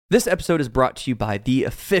This episode is brought to you by the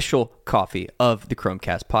official coffee of the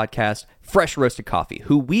Chromecast podcast, Fresh Roasted Coffee,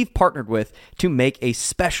 who we've partnered with to make a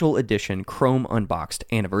special edition Chrome Unboxed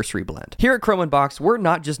anniversary blend. Here at Chrome Unboxed, we're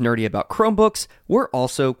not just nerdy about Chromebooks, we're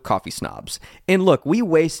also coffee snobs. And look, we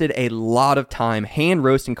wasted a lot of time hand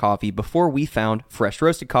roasting coffee before we found Fresh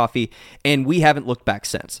Roasted Coffee, and we haven't looked back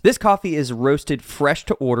since. This coffee is roasted fresh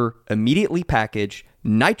to order, immediately packaged,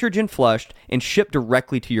 nitrogen flushed, and shipped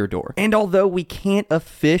directly to your door. And although we can't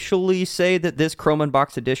officially say that this Chrome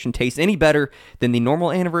Unboxed edition tastes any better than the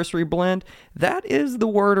normal anniversary blend, that is the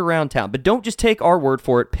word around town. But don't just take our word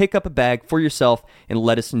for it. Pick up a bag for yourself and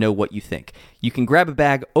let us know what you think. You can grab a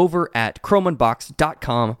bag over at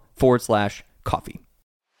chromeunboxed.com/coffee.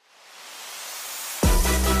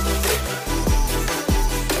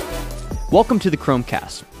 Welcome to the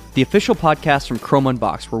Chromecast, the official podcast from Chrome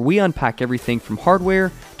Unboxed, where we unpack everything from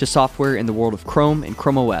hardware to software in the world of Chrome and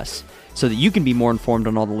Chrome OS, so that you can be more informed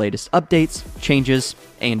on all the latest updates, changes,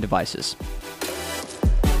 and devices.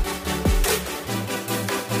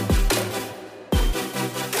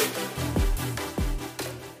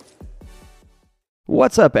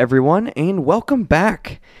 What's up, everyone, and welcome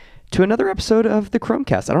back to another episode of the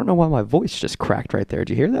Chromecast. I don't know why my voice just cracked right there.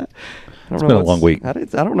 Did you hear that? It's been a long week. I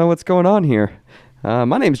don't know what's going on here.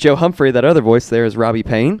 My name's Joe Humphrey. That other voice there is Robbie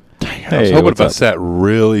Payne. I was hoping if I sat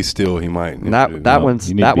really still, he might. That one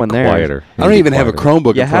there. Quieter. I don't even have a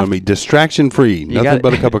Chromebook in front of me. Distraction free. Nothing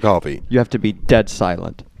but a cup of coffee. You have to be dead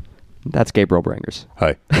silent. That's Gabriel Brangers.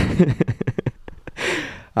 Hi.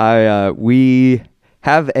 We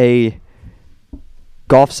have a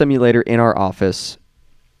golf simulator in our office.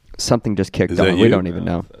 Something just kicked on. We don't even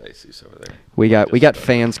know. We got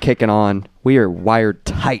fans kicking on. We are wired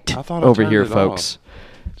tight over here, folks.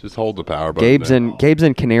 Just hold the power button. Gabe's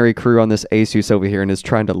in Canary Crew on this Asus over here and is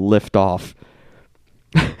trying to lift off.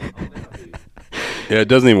 Yeah, it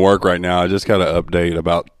doesn't even work right now. I just got an update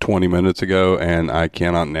about 20 minutes ago, and I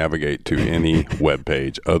cannot navigate to any web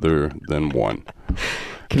page other than one.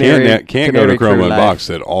 Can't go to Chrome Unboxed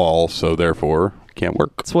at all, so therefore can't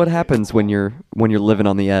work. That's what happens when you're living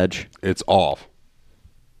on the edge. It's off.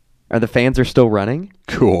 Are the fans still running?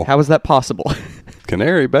 Cool. How is that possible?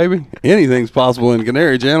 Canary, baby. Anything's possible in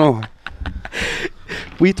Canary Channel.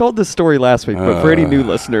 We told this story last week, but for any new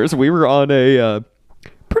listeners, we were on a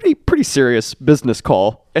pretty serious business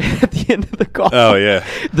call at the end of the call. Oh, yeah.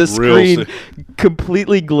 The screen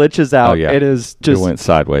completely glitches out. Oh, yeah. It is just... It went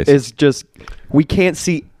sideways. It's just... We can't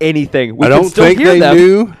see anything. We I can don't still think hear they them.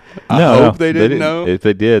 knew. I No, hope they didn't know. If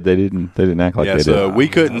they did, they didn't act like they did. So we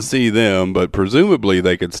couldn't see them, but presumably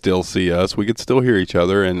they could still see us. We could still hear each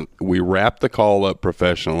other, and we wrapped the call up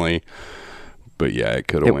professionally. But yeah, it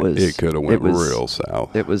could have went real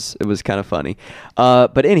south. It was kind of funny.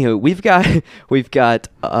 But anywho, we've got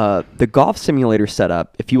the golf simulator set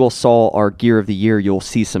up. If you all saw our Gear of the Year, you'll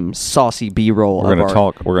see some saucy B-roll. We're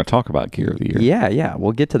gonna talk about Gear of the Year. Yeah,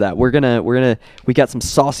 we'll get to that. We got some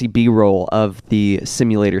saucy B-roll of the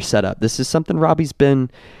simulator setup. This is something Robbie's been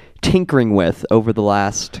tinkering with over the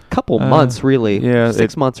last couple months, really. Yeah,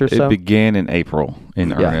 6 months or so. It began in April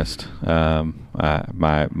in earnest.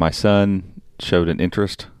 My son showed an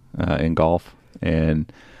interest in golf,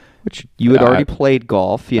 and which you had already played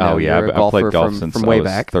golf. You're a golfer I played golf since from I way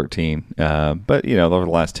was back. 13. But over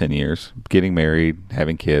the last 10 years, getting married,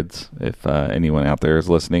 having kids. If anyone out there is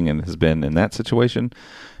listening and has been in that situation,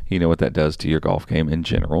 you know what that does to your golf game in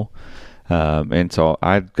general. And so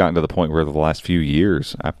I'd gotten to the point where the last few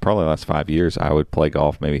years, probably the last 5 years, I would play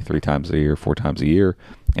golf maybe 3 times a year, 4 times a year.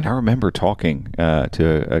 And I remember talking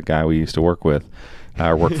to a guy we used to work with.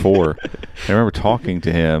 I worked for. I remember talking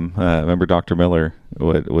to him. I remember Dr. Miller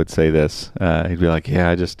would say this. He'd be like, "Yeah,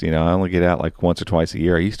 I just I only get out like once or twice a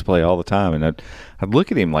year. I used to play all the time." And I'd look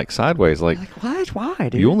at him like sideways, like what? Why?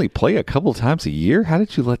 Dude? You only play a couple times a year? How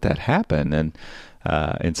did you let that happen? And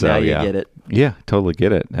so now you get it. Yeah, totally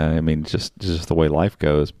get it. I mean, just the way life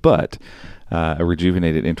goes. But a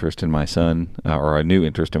rejuvenated interest in my son, or a new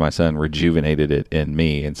interest in my son, rejuvenated it in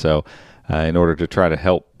me. And so, in order to try to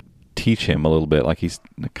help teach him a little bit, like he's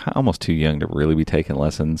almost too young to really be taking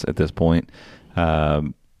lessons at this point,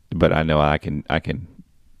 but I know I can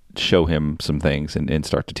show him some things and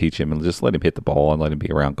start to teach him and just let him hit the ball and let him be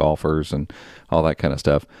around golfers and all that kind of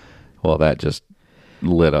stuff. Well, that just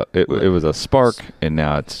lit up. It was a spark, and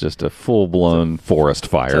now it's just a full-blown forest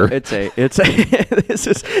fire. It's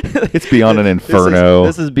beyond an inferno.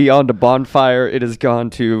 This is beyond a bonfire. It has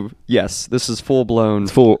gone to, this is full-blown.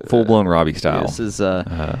 Full-blown Robbie style. This is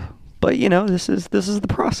But this is the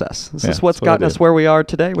process. This is what's what gotten it us is. where we are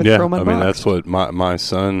today with Chrome Unboxed. I mean, that's what my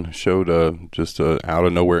son showed just a out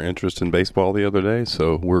of nowhere interest in baseball the other day.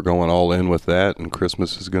 So we're going all in with that, and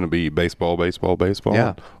Christmas is going to be baseball.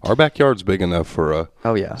 Yeah. Our backyard's big enough for a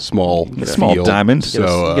small field. Diamond.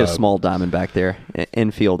 So you get a small diamond back there,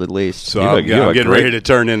 infield at least. So I'm getting ready to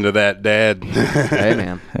turn into that dad. Hey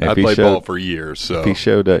man, I played ball for years. So if he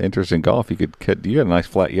showed interest in golf, you could cut. You got a nice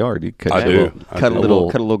flat yard. You could I do. Cut a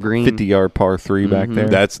little green. 50-yard par 3 back there.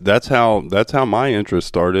 That's how my interest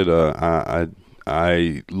started.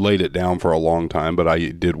 I laid it down for a long time, but I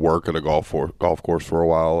did work at a golf course for a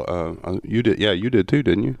while. You did too,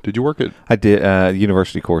 didn't you? Did you work at? I did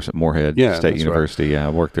university course at Moorhead State University. Right. Yeah, I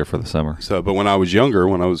worked there for the summer. So, but when I was younger,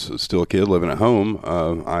 when I was still a kid living at home,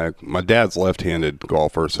 my dad's left-handed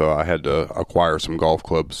golfer, so I had to acquire some golf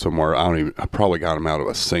clubs somewhere. I probably got them out of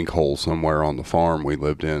a sinkhole somewhere on the farm we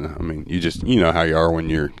lived in. I mean, you know how you are when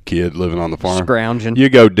you're a kid living on the farm, scrounging. You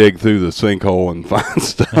go dig through the sinkhole and find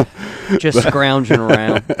stuff. Just scrounging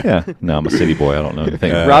around. Yeah, no, I'm a city boy. I don't know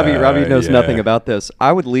anything. Robbie knows nothing about this.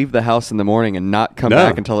 I would leave the house in the morning and not come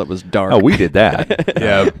back until it was dark. Oh, we did that.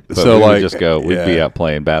 Yeah, But so we would like just go. We'd be out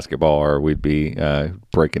playing basketball, or we'd be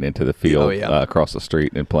breaking into the field across the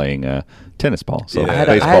street and playing tennis ball. So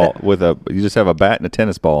baseball you just have a bat and a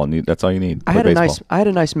tennis ball, and that's all you need. I had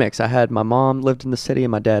a nice mix. I had my mom lived in the city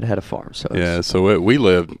and my dad had a farm. So so we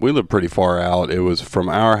lived pretty far out. It was from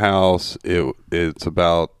our house. It's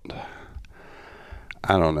about,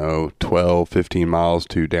 I don't know, 12, 15 miles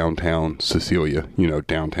to downtown Cecilia.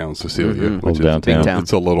 Downtown Cecilia, which is downtown.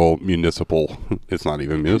 It's a little municipal. It's not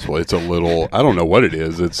even municipal. It's a little, I don't know what it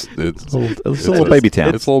is. It's a little baby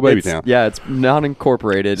town. It's a little baby town. Yeah, it's not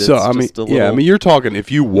incorporated. So it's you're talking,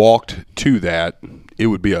 if you walked to that, it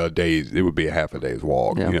would be a half a day's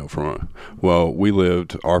walk,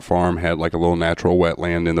 our farm had like a little natural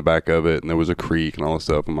wetland in the back of it, and there was a creek and all this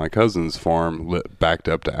stuff, and my cousin's farm backed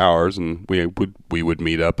up to ours, and we would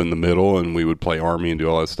meet up in the middle, and we would play Army and do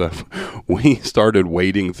all that stuff. We started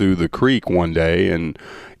wading through the creek one day and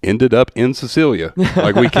ended up in Cecilia.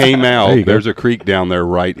 Like, we came out, there's a creek down there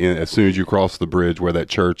right in, as soon as you cross the bridge where that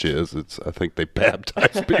church is. I think they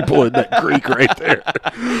baptized people in that creek right there.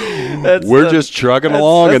 We're just trucking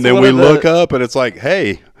along, and then we look up, and it's like,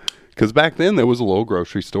 hey, because back then there was a little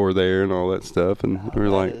grocery store there and all that stuff, and we were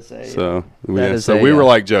like, we were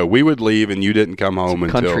like, Joe, we would leave and you didn't come home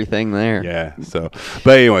until country thing there. Yeah. So,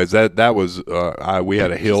 but anyways, that was we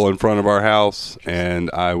had a hill in front of our house, and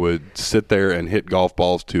I would sit there and hit golf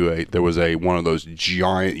balls to there was one of those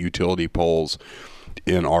giant utility poles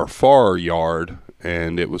in our far yard,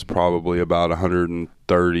 and it was probably about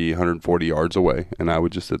 130, 140 yards away, and I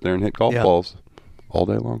would just sit there and hit golf balls all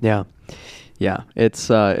day long. Yeah. Yeah, it's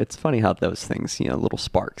funny how those things, little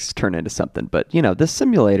sparks turn into something. But, this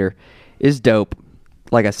simulator is dope.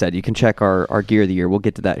 Like I said, you can check our Gear of the Year. We'll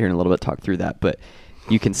get to that here in a little bit, talk through that. But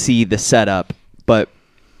you can see the setup. But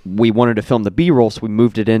we wanted to film the B-roll, so we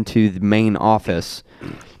moved it into the main office.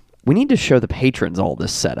 We need to show the patrons all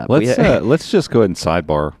this setup. Let's just go ahead and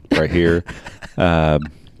sidebar right here. I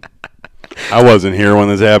wasn't here when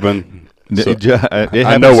this happened. So, it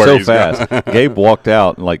happened so fast. Gabe walked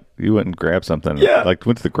out and you went and grabbed something. Yeah, went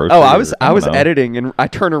to the grocery. Oh, I was editing, and I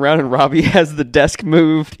turn around and Robbie has the desk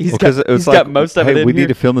moved. He's got most of it in here. We need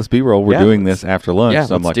to film this B-roll. We're doing this after lunch. Yeah,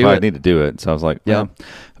 so I'm like, I need to do it. So I was like,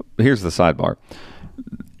 here's the sidebar.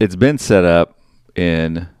 It's been set up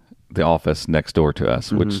in the office next door to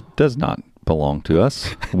us, which does not belong to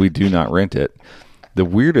us. We do not rent it. The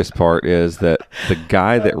weirdest part is that the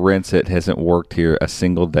guy that rents it hasn't worked here a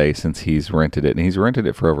single day since he's rented it. And he's rented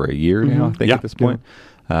it for over a year now, I think, at this point.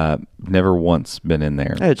 Never once been in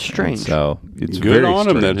there. It's strange. And so it's good very on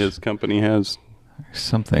him strange. that his company has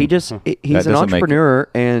something. He's an entrepreneur,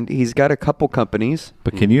 and he's got a couple companies.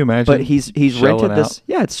 But can you imagine? But he's rented this.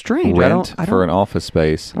 Yeah, it's strange. Rent for an office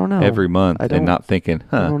space every month, and not thinking,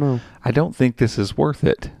 I don't know. I don't think this is worth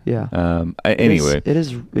it. Yeah. Anyway, it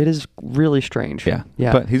is really strange. Yeah.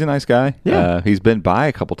 Yeah. But he's a nice guy. Yeah. He's been by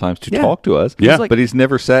a couple times to talk to us. Yeah. But he's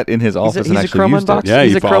never sat in his office and actually used it. Yeah,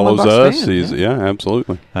 he's he a Chrome follows Unboxed us. fan.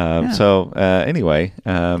 Absolutely. So anyway,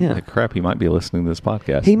 crap, he might be listening to this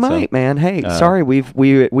podcast. He might, man. Hey, sorry,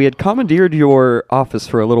 we had commandeered your office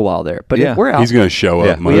for a little while there, but we're out. He's going to show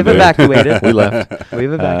up. We have evacuated. We left.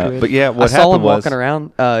 We've evacuated. But yeah, what I saw happened him was walking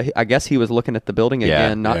around. I guess he was looking at the building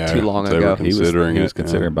again not too long ago. He was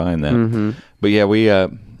considering buying that. Mm-hmm. But yeah, we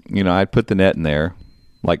I'd put the net in there.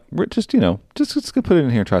 Like, we're just gonna put it in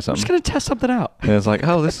here and try something. Just gonna test something out. And it's like,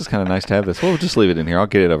 oh, this is kind of nice to have this. Well, we'll just leave it in here. I'll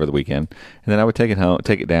get it over the weekend. And then I would take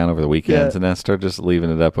it down over the weekends, and I started just leaving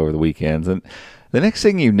it up over the weekends. And The next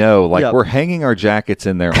thing you know, like Yep. we're hanging our jackets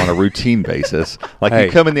in there on a routine basis. Like Hey,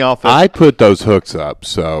 you come in the office. I put those hooks up,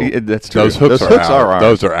 so That's true. Those hooks, are ours.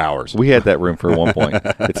 Those are ours. We had that room for one point.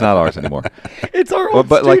 It's not ours anymore. It's our But, old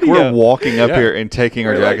but like studio. we're walking up Yeah. here and taking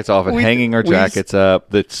our We're like- jackets off and we- hanging our we- jackets up.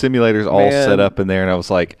 The simulator's all Man. set up in there, and I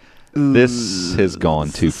was like, this has gone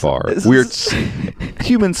too far. this We're is-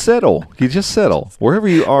 humans settle. You just settle wherever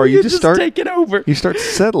you are. You just start. take it over. You start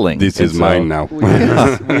settling. This And is so mine now. We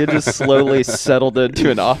had just slowly settled into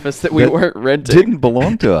an office that we That weren't renting. Didn't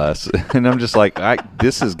belong to us, and I'm just like,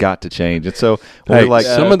 this has got to change. And so Hey, we're like,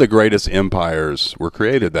 some of the greatest empires were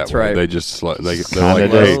created that That's way. right. They just they're kinda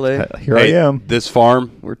like, did. hey, Slowly. Here hey, I am. This farm,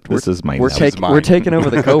 This is mine. We're now. take- mine. we're taking over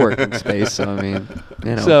the co-working space. So I mean,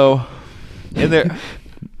 you know. So, and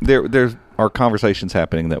there's are conversations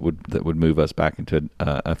happening that would move us back into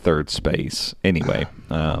a third space anyway.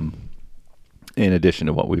 In addition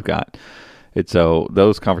to what we've got, and so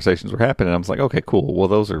those conversations were happening. I was like, okay, cool. Well,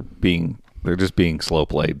 they're just being slow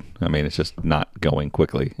played. I mean, it's just not going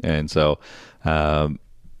quickly, and so.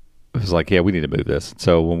 It was like, yeah, we need to move this.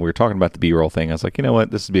 So when we were talking about the B-roll thing, I was like, you know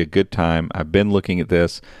what, this would be a good time. I've been looking at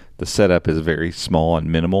this. The setup is very small and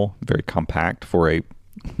minimal, very compact for a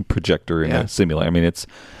projector in a simulator. I mean, it's,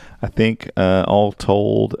 I think, all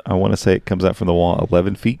told, I want to say it comes out from the wall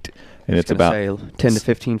 11 feet, and it's about say 10 to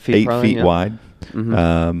 15 feet, 8 probably, feet yeah. wide.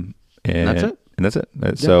 Mhm. And that's it? And that's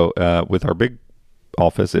it. So with our big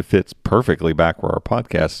office, it fits perfectly back where our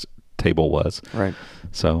podcast table was. Right.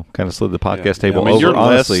 So kind of slid the podcast table I mean, over, you're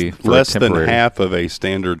honestly, for less a than temporary. half of a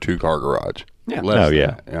standard 2-car garage. Yeah. Less Oh than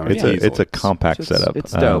yeah, that. I mean, it's a easily. compact It's- setup.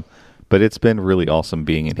 it's dope. But it's been really awesome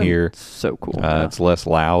being in here. It's so cool. Yeah. It's less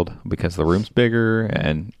loud because the room's bigger,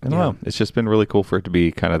 and I don't Yeah. know. It's just been really cool for it to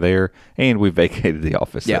be kind of there. And we vacated the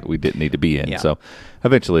office Yeah. that we didn't need to be in. Yeah. So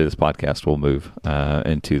eventually, this podcast will move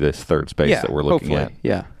into this third space that we're looking hopefully. at.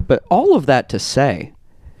 Yeah. But all of that to say,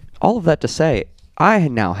 I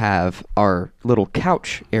now have our little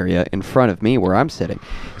couch area in front of me where I'm sitting.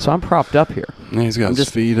 So I'm propped up here. Yeah, he's got I'm his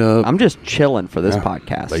just- feet up. I'm just chilling for this Yeah.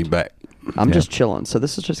 podcast. Laid back. I'm Yeah. just chilling. So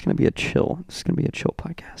this is just going to be a chill. This is going to be a chill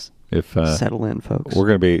podcast. If Settle in, folks. we're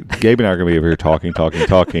gonna be, Gabe and I are gonna be over here talking,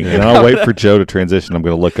 and I'll wait for Joe to transition. I'm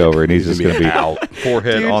gonna look over, and he's just gonna be out.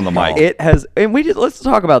 forehead Dude, on the mic. It has, and let's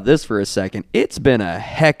talk about this for a second. It's been a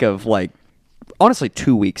heck of honestly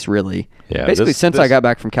 2 weeks really. Yeah, Basically since I this- got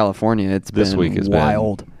back from California, it's This been week has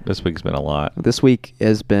wild. This week's been a lot. This week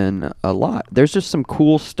has been a lot. There's just some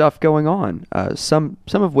cool stuff going on. Some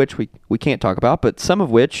of which we can't talk about, but some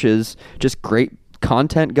of which is just great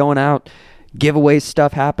content going out. Giveaway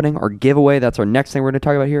stuff happening. Our giveaway, that's our next thing we're going to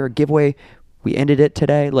talk about here. Our giveaway, we ended it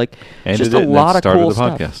today. Ended just it a and lot then of started cool the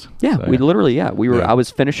stuff. podcast. Yeah, So, we yeah. literally, we were. Yeah. I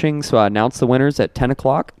was finishing, so I announced the winners at 10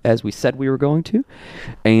 o'clock as we said we were going to,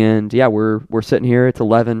 and yeah, we're sitting here. It's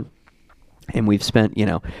 11. And we've spent,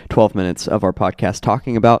 12 minutes of our podcast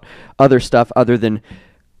talking about other stuff other than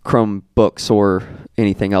Chromebooks or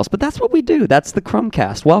anything else. But that's what we do. That's the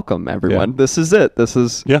Chromecast. Welcome, everyone. Yeah. This is it. This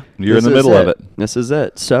is You're in this the is middle of it. This is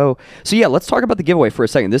it. So yeah, let's talk about the giveaway for a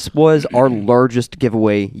second. This was our largest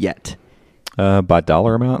giveaway yet. By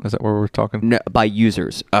dollar amount, is that what we're talking? No, by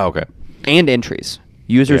users Oh, okay. and entries.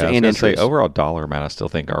 Users Yeah, I was and gonna say, entries. overall dollar amount, I still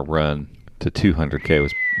think our run to 200K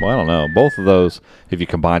was, well, I don't know. Both of those, if you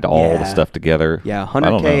combined all the Yeah. stuff together. Yeah, I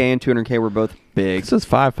don't know. 100K and 200K were both big. It says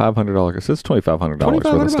 $500. It says $2,500 worth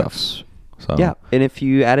of stuff. So Yeah, and if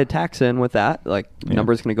you added tax in with that,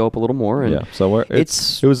 number's going to go up a little more. And yeah. So it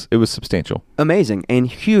was substantial. amazing and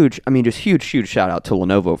huge. I mean, just huge shout out to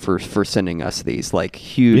Lenovo for sending us these.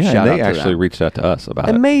 Huge Yeah, shout and they out to actually them. reached out to us about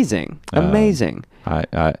it. Amazing.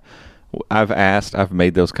 I've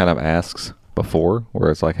made those kind of asks before,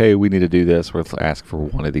 where it's like, hey, we need to do this. Let's ask for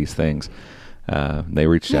one of these things. They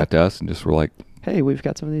reached out to us and just were like, Hey, we've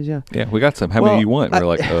got some of these. Yeah. yeah, we got some. How Well, many do you want? We're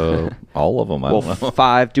like, all of them. I Well, don't know.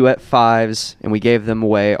 5 Duet 5s, and we gave them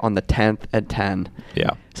away on the 10th at 10. Yeah.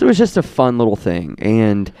 So it was just a fun little thing,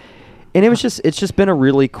 and it's just been a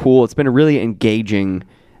really cool. It's been a really engaging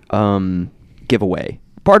giveaway.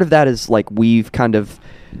 Part of that is we've kind of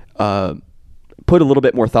put a little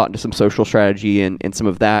bit more thought into some social strategy and some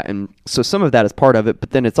of that, and so some of that is part of it. But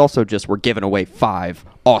then it's also just we're giving away 5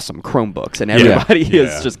 awesome Chromebooks, and everybody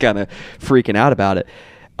is just kind of freaking out about it.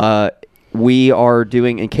 We are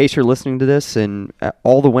doing, in case you're listening to this, and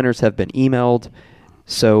all the winners have been emailed.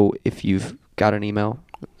 So if you've got an email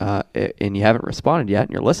and you haven't responded yet,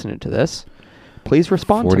 and you're listening to this, please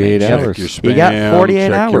respond 48 to me. hours. Check your You got spam, 48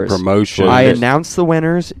 check hours. your promotion. I announced the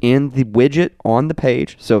winners in the widget on the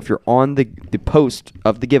page. So if you're on the post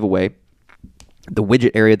of the giveaway, the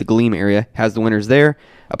widget area, the Gleam area, has the winners there.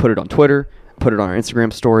 I put it on Twitter, put it on our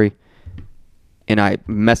Instagram story, and I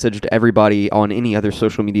messaged everybody on any other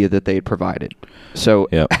social media that they had provided. So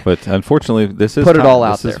yeah, but unfortunately, this is put it all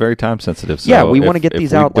out This there. is very time sensitive. So yeah, we want to get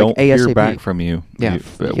these out like ASAP. Don't hear back from you. Yeah,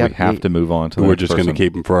 we have to move on to. We're just going to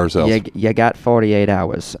keep them for ourselves. You got 48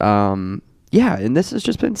 hours. Yeah, and this has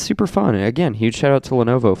just been super fun. And again, huge shout out to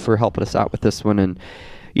Lenovo for helping us out with this one. And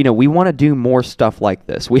we want to do more stuff like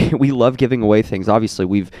this. We love giving away things. Obviously,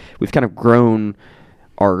 we've kind of grown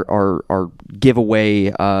our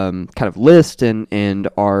giveaway kind of list and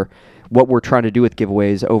our what we're trying to do with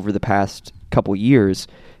giveaways over the past couple years.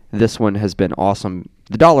 This one has been awesome.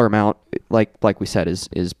 The dollar amount, like we said, is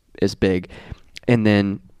big, and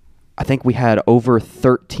then I think we had over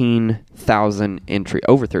 13,000 entry.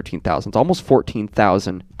 Over 13,000, it's almost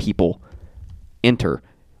 14,000 people enter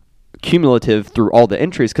cumulative through all the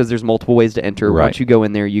entries, because there's multiple ways to enter. Right. Once you go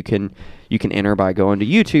in there, you can enter by going to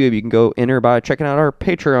YouTube. You can go enter by checking out our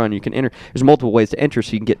Patreon. You can enter. There's multiple ways to enter,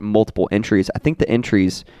 so you can get multiple entries. I think the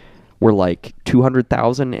entries were like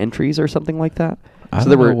 200,000 entries or something like that. So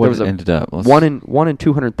there was ended up. One in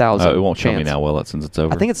 200,000. It won't chance. show me now, will it, since it's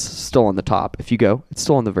over? I think it's still on the top. If you go, it's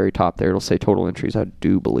still on the very top there. It'll say total entries, I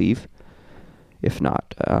do believe. If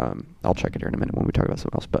not, I'll check it here in a minute when we talk about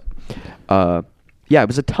something else. But yeah, it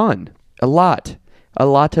was a lot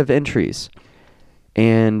of entries.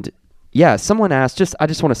 And yeah, someone asked, I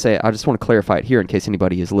just want to clarify it here in case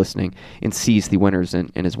anybody is listening and sees the winners and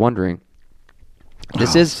is wondering.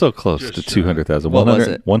 This is so close to 200,000. What was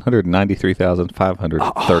it?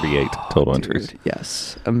 193,538 total entries. Dude,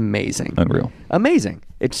 yes. Amazing. Unreal. Amazing.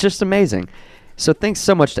 It's just amazing. So thanks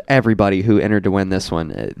so much to everybody who entered to win this one.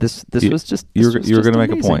 This was just you were going to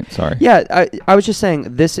make amazing. a point. Sorry. Yeah, I was just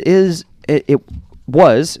saying this is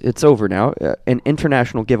it's over now, an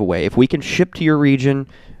international giveaway. If we can ship to your region,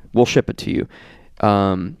 we'll ship it to you.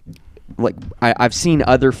 Like I've seen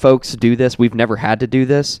other folks do this. We've never had to do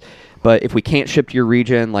this. But if we can't ship to your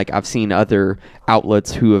region, like I've seen other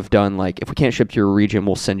outlets who have done, like, if we can't ship to your region,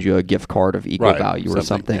 we'll send you a gift card of equal value or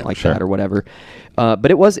something like that or whatever. But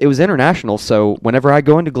it was international. So whenever I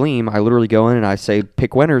go into Gleam, I literally go in and I say,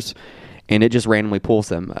 pick winners, and it just randomly pulls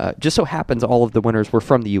them. Just so happens all of the winners were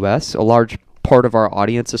from the U.S. A large part of our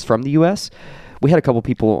audience is from the U.S. We had a couple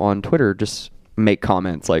people on Twitter just make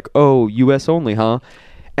comments like, oh, U.S. only, huh?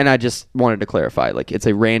 And I just wanted to clarify, like, it's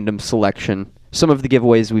a random selection. Some of the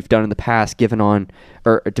giveaways we've done in the past,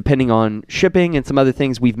 depending on shipping and some other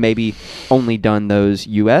things, we've maybe only done those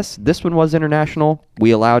U.S. This one was international.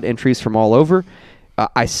 We allowed entries from all over.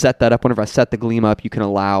 I set that up. Whenever I set the Gleam up, you can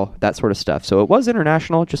allow that sort of stuff. So it was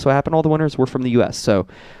international. Just so happened all the winners were from the U.S. So,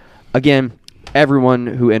 again, everyone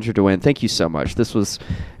who entered to win, thank you so much. This was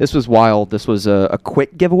wild. This was a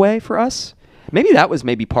quick giveaway for us. Maybe that was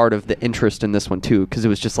part of the interest in this one too, because it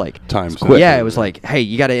was just like time. Yeah, it was like, hey,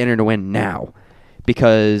 you got to enter to win now,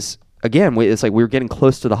 because again, it's like we were getting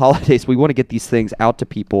close to the holidays. We want to get these things out to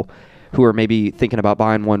people who are maybe thinking about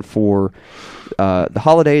buying one for the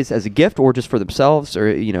holidays as a gift, or just for themselves,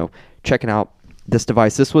 or checking out this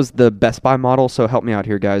device. This was the Best Buy model, so help me out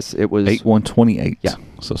here, guys. It was 8128. Yeah.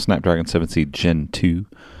 So Snapdragon 7C Gen 2.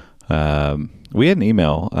 We had an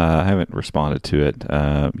email. I haven't responded to it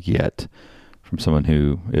yet, from someone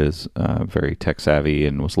who is very tech savvy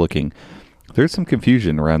and was looking. There's some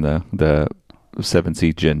confusion around the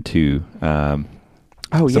 7C Gen 2. Some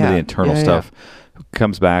of the internal stuff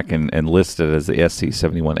comes back and listed as the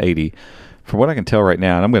SC7180. From what I can tell right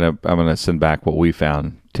now, and I'm gonna send back what we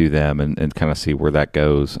found to them and kind of see where that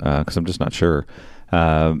goes, because I'm just not sure.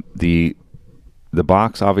 The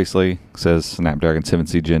box obviously says Snapdragon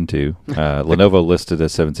 7C Gen 2. Lenovo listed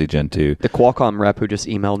as 7C Gen 2. The Qualcomm rep who just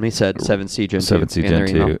emailed me said 7C Gen 2. 7C Gen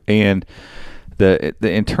 2. And the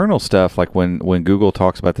internal stuff, like when Google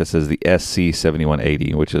talks about this as the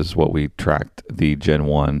SC7180, which is what we tracked the Gen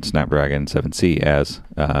 1 Snapdragon 7C as,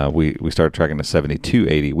 we started tracking the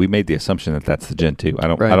 7280. We made the assumption that that's the Gen 2. I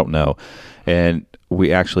don't know. And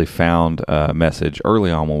we actually found a message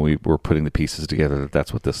early on when we were putting the pieces together that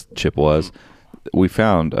that's what this chip was. We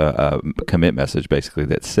found a commit message basically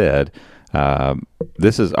that said,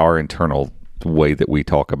 this is our internal way that we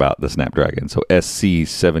talk about the Snapdragon. So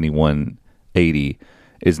SC7180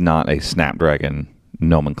 is not a Snapdragon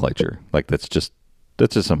nomenclature. Like that's just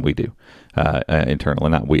something we do internally.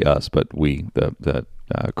 Not we us, but we the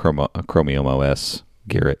Chromium OS,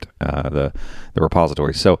 Garrett, the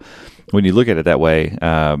repository. So when you look at it that way,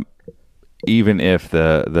 even if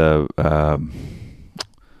the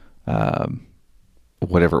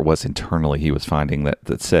whatever it was internally he was finding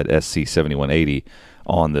that said SC7180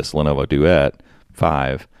 on this Lenovo Duet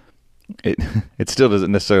 5, it still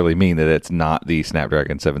doesn't necessarily mean that it's not the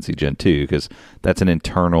Snapdragon 7C Gen 2, because that's an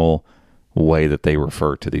internal way that they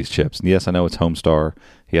refer to these chips. And yes, I know it's Homestar.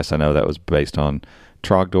 Yes, I know that was based on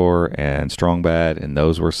Trogdor and Strongbad, and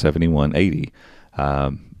those were 7180.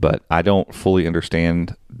 But I don't fully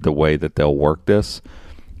understand the way that they'll work this.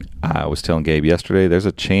 I was telling Gabe yesterday, there's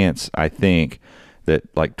a chance, I think, that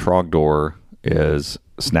like Trogdor is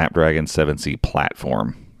Snapdragon 7C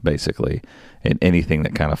platform, basically. And anything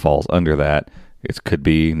that kind of falls under that, it could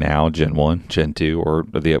be now Gen 1, Gen 2, or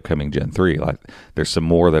the upcoming Gen 3. Like, there's some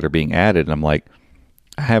more that are being added, and I'm like,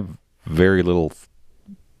 I have very little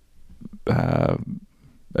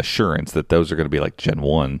assurance that those are going to be like Gen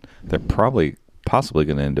 1. They're possibly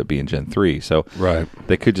going to end up being Gen 3. So right.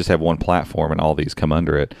 They could just have one platform and all these come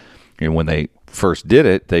under it. And when they first did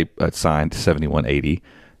it, they assigned 7180,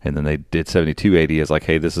 and then they did 7280 as like,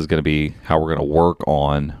 hey, this is going to be how we're going to work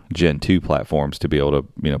on Gen 2 platforms to be able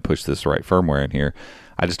to, push this right firmware in here.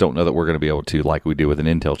 I just don't know that we're going to be able to, like we do with an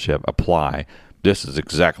Intel chip, apply this is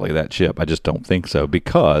exactly that chip. I just don't think so,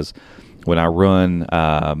 because when I run,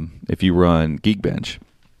 if you run Geekbench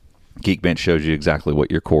shows you exactly what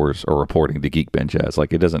your cores are reporting to Geekbench as.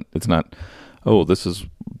 Like, it's not, oh, this is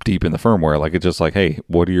deep in the firmware. Like, it's just like, hey,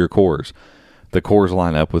 what are your cores? The cores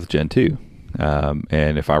line up with Gen 2.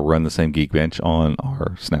 And if I run the same Geekbench on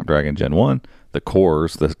our Snapdragon Gen 1, the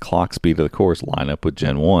cores, the clock speed of the cores line up with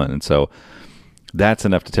Gen 1. And so that's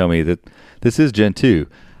enough to tell me that this is Gen 2.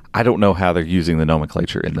 I don't know how they're using the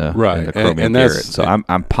nomenclature in the Chromium Garrett. So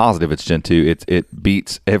I'm positive it's Gen 2. It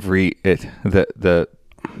beats the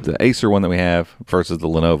Acer one that we have versus the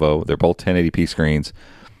Lenovo. They're both 1080p screens.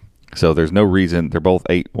 So there's no reason, they're both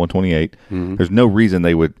 128. Mm-hmm. There's no reason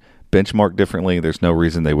they would benchmark differently. There's no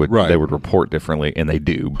reason they would report differently, and they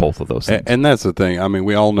do both of those things. And that's the thing. I mean,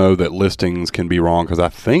 we all know that listings can be wrong, because I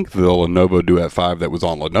think the Lenovo Duet 5 that was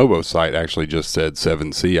on Lenovo's site actually just said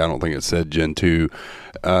 7C. I don't think it said Gen 2.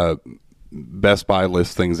 Best Buy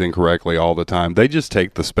lists things incorrectly all the time. They just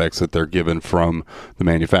take the specs that they're given from the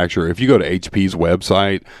manufacturer. If you go to HP's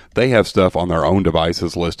website, they have stuff on their own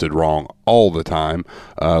devices listed wrong all the time.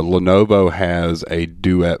 Lenovo has a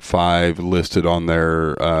Duet 5 listed on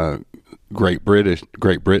their Great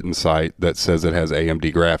Britain site that says it has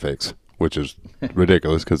AMD graphics, which is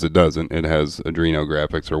ridiculous because it doesn't. It has Adreno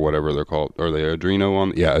graphics or whatever they're called. Are they Adreno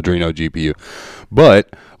on? Yeah, Adreno GPU.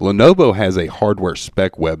 But Lenovo has a hardware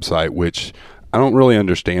spec website, which I don't really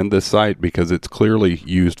understand this site because it's clearly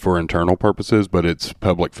used for internal purposes, but it's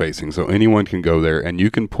public facing. So anyone can go there and you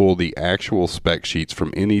can pull the actual spec sheets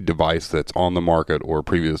from any device that's on the market or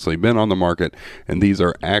previously been on the market. And these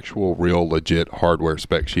are actual, real, legit hardware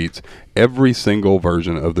spec sheets. Every single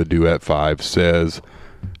version of the Duet 5 says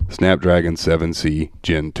Snapdragon 7C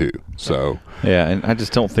Gen 2. So yeah, and I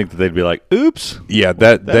just don't think that they'd be like, oops. Yeah,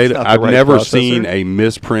 I've never seen a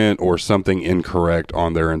misprint or something incorrect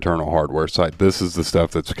on their internal hardware site. This is the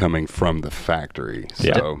stuff that's coming from the factory.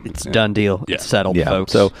 So it's done deal. Yeah. It's settled,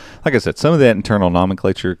 folks. So like I said, some of that internal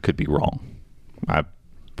nomenclature could be wrong.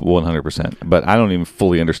 100%. But I don't even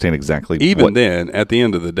fully understand exactly. Even then, at the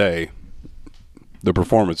end of the day, the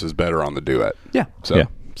performance is better on the Duet. Yeah.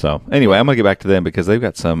 So anyway, I'm going to get back to them because they've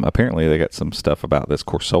got some stuff about this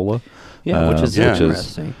Corsola. Yeah, which is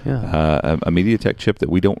interesting. A MediaTek chip that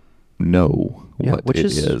we don't know what it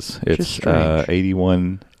is. It's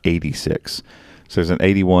 8186. So there's an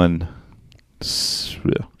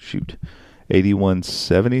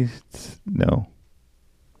 8170. No,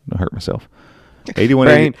 I hurt myself.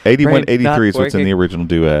 8183 is what's in the original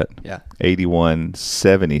Duet. Yeah.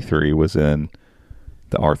 8173 was in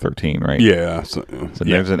the R13, right? Yeah. So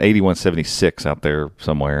there's an 8176 out there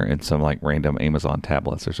somewhere in some like random Amazon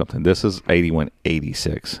tablets or something. This is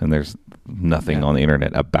 8186, and there's nothing on the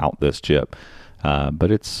internet about this chip.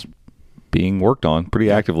 But it's being worked on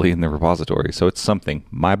pretty actively in the repository. So it's something.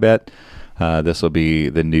 My bet, this will be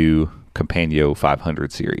the new Companion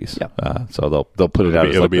 500 series. Yeah. So they'll put it out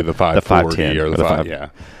as it'll be the 510 or the 5. Yeah.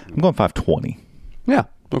 I'm going 520. Yeah.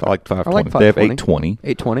 Okay. I like 520. They have 820.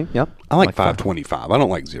 820, yep. I like 525. I don't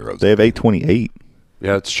like zeros. They have 828.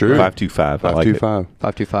 Yeah, it's true. 525. 525.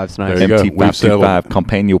 525 is nice. There you MT go. We've settled. 525,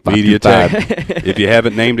 Companion 525. If you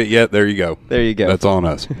haven't named it yet, there you go. There you go. That's on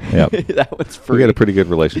us. Yep. That one's free. We got a pretty good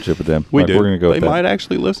relationship with them. We do. We're going to go with that. They might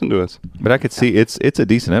actually listen to us. But I could see it's a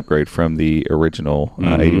decent upgrade from the original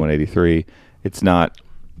 8183. It's not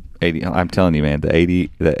 80. I'm telling you, man, the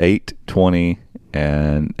 820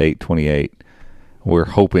 and 828. We're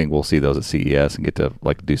hoping we'll see those at CES and get to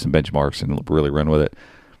do some benchmarks and really run with it.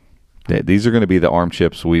 These are going to be the ARM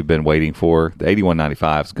chips we've been waiting for. The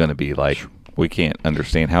 8195 is going to be we can't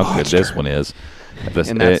understand how good this one is.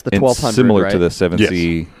 And that's the 1200, similar right? to the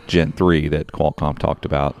 7C Gen 3 that Qualcomm talked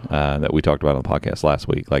about, that we talked about on the podcast last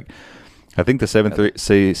week. I think the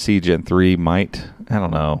 7C Gen 3 might. I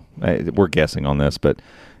don't know. We're guessing on this, but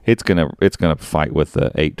it's gonna fight with the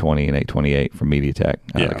 820 and 828 from MediaTek,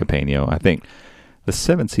 Capanio. I think the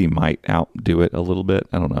 7C might outdo it a little bit.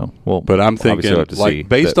 I don't know. Well, but I'm thinking, we'll like,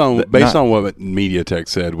 based on what MediaTek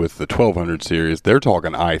said with the 1200 series, they're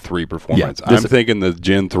talking i3 performance. I'm thinking the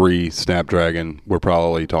Gen 3 Snapdragon, we're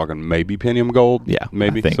probably talking maybe Pentium Gold. Yeah,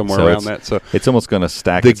 maybe somewhere around that. So it's almost going to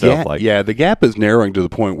stack itself. The gap is narrowing to the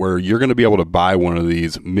point where you're going to be able to buy one of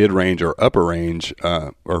these mid-range or upper range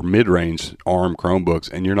or mid-range ARM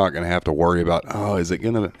Chromebooks, and you're not going to have to worry about is it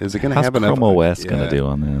going to have enough? Chrome OS going to do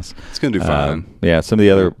on this? It's going to do fine. Yeah, some of the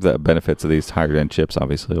other benefits of these higher end chips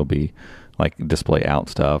obviously will be like display out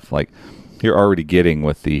stuff. Like you're already getting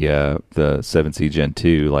with the 7C Gen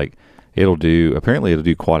 2, like apparently it'll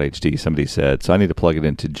do Quad HD, somebody said. So I need to plug it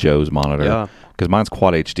into Joe's monitor because mine's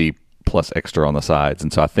Quad HD plus extra on the sides.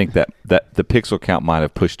 And so I think that the pixel count might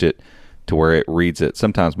have pushed it to where it reads it.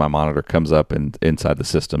 Sometimes my monitor comes up and inside the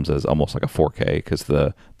systems as almost like a 4K because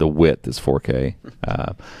the width is 4K.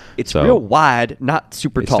 It's real wide, not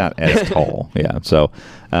super tall. It's not as tall. Yeah. So,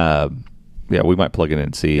 we might plug it in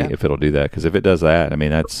and see if it'll do that. Because if it does that, I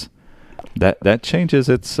mean, that changes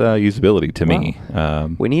its usability to me.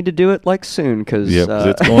 We need to do it like soon because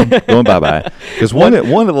it's going bye-bye. Because one of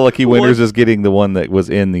the lucky winners is getting the one that was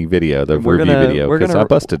in the video, the review video, because I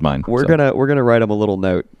busted mine. We're gonna write them a little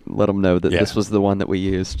note, let them know that this was the one that we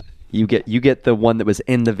used. You get the one that was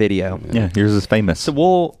in the video. Yeah, yours is famous.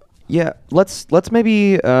 So let's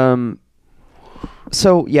maybe let's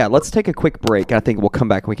take a quick break. I think we'll come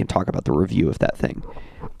back and we can talk about the review of that thing.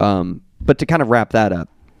 But to kind of wrap that up,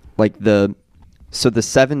 like the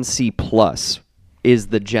 7C Plus is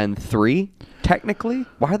the Gen 3 technically.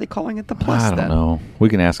 Why are they calling it the Plus? I don't know. We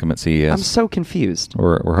can ask them at CES. I'm so confused.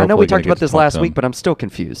 I know we talked about this last week, but I'm still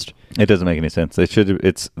confused. It doesn't make any sense. It's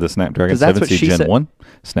the Snapdragon 7C Gen 1,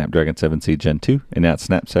 Snapdragon 7C Gen 2, and now it's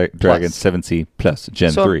Snapdragon 7C Plus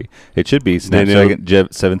Gen 3. It should be Snapdragon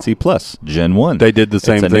 7C Plus Gen 1. They did the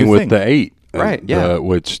same thing with the 8. Right, yeah.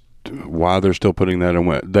 Why they're still putting that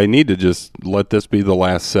in? They need to just let this be the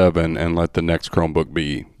last 7 and let the next Chromebook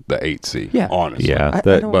be the 8C. Yeah, honestly. Yeah,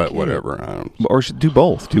 but whatever. Or should do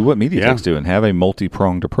both. Do what MediaTek's doing. Have a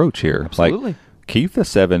multi-pronged approach here. Absolutely. Like, keep the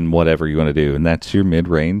 7 whatever you want to do, and that's your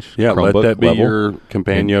mid-range. Yeah, Chromebook let that be level. your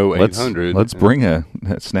Capanio 800. Let's bring a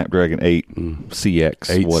Snapdragon 8 CX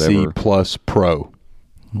 8C whatever Plus Pro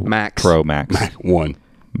Max 1.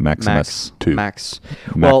 Maximus 2. Max.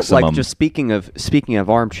 Maximum. Well, like just speaking of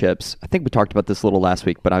ARM chips, I think we talked about this a little last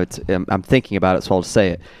week, but I'm thinking about it, so I'll just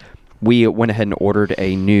say it. We went ahead and ordered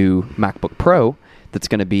a new MacBook Pro that's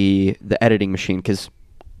going to be the editing machine because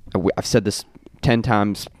I've said this 10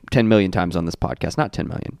 million times on this podcast. Not 10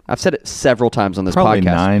 million. I've said it several times on this Probably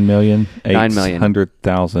podcast.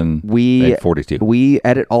 9,800,000. We 42. We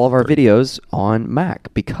edit all of our videos on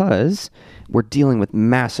Mac because we're dealing with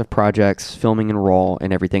massive projects, filming in RAW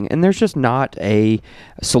and everything, and there's just not a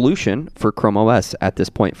solution for Chrome OS at this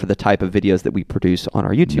point for the type of videos that we produce on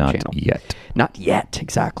our YouTube channel. Not yet,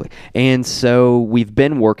 exactly. And so we've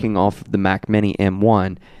been working off of the Mac Mini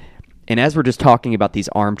M1, and as we're just talking about these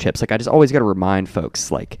ARM chips, like I just always got to remind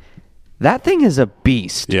folks, like that thing is a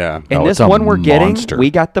beast. Yeah. And this one we're getting,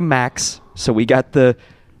 we got the Max, so we got the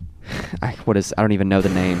I don't even know the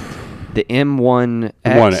name. The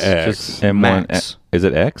M1X. Just M1 Max. Is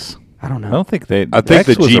it X? I don't know. I don't think they. I think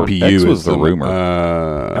the GPU X was the rumor.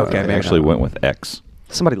 Okay, They actually went with X.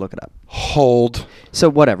 Somebody look it up. Hold. So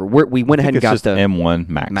whatever. We went ahead and got the M1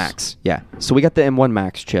 Max. Max. Yeah. So we got the M1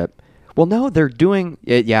 Max chip. Well, no, they're doing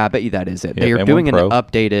it. Yeah, I bet you that is it. Yeah, they are M1 doing Pro. an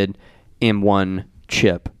updated M1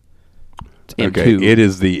 chip. M2. Okay, it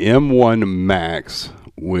is the M1 Max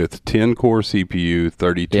with 10-core CPU,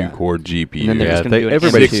 32-core GPU. And then they're just gonna do an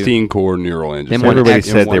everybody- 16-core neural engine. M1 Everybody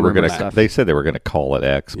X, said they M1 were going stuff. to. They said they were going to call it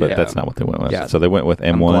X, but Yeah. that's not what they went with. Yeah. So they went with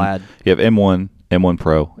M1. glad. You have M1, M1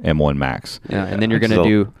 Pro, M1 Max. Yeah, and then you're It's going to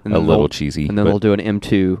do a little cheesy, and then but they'll do an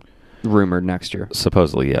M2 rumored next year.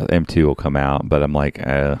 supposedly, yeah, M2 will come out, but I'm like,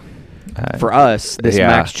 For us, this yeah.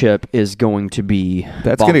 Max chip is going to be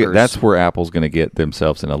bonkers. that's where Apple's going to get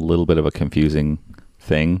themselves in a little bit of a confusing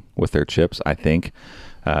thing with their chips. I think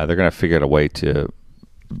they're going to figure out a way to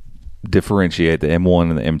differentiate the M1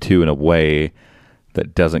 and the M2 in a way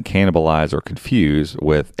that doesn't cannibalize or confuse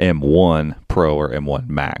with M1 Pro or M1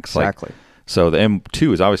 Max. Exactly. So the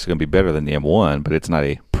M2 is obviously going to be better than the M1, but it's not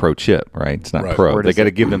a Pro chip, right? It's not Right. Pro. Where They does got to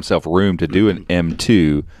it- give themselves room to do an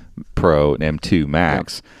M2 Pro and M2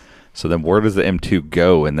 Max. So then where does the M2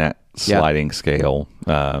 go in that sliding scale?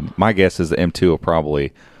 My guess is the M2 will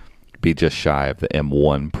probably be just shy of the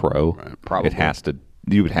M1 Pro. Probably. It has to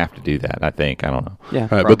you would have to do that. I think. I don't know. Yeah.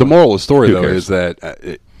 But the moral of the story, Who though, cares? is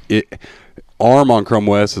that ARM on Chrome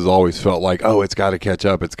OS has always felt like, oh, it's got to catch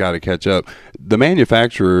up. It's got to catch up. The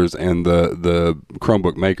manufacturers and the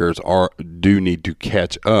Chromebook makers do need to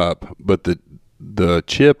catch up, but the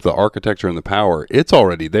chip, the architecture, and the power, it's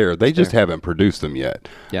already there. They just haven't produced them yet.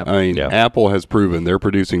 Yep. I mean, Apple has proven they're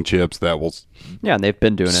producing chips that will and they've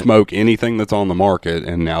been doing smoke anything that's on the market,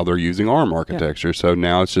 and now they're using ARM architecture. Yeah. So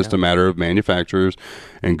now it's just a matter of manufacturers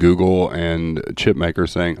and Google and chip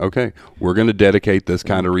makers saying, okay, we're going to dedicate this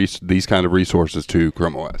kind of these kind of resources to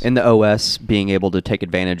Chrome OS. And the OS being able to take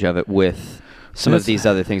advantage of it with some of these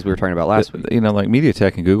other things we were talking about last week. You know, like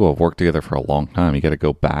MediaTek and Google have worked together for a long time. You got to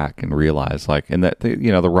go back and realize, like, and that,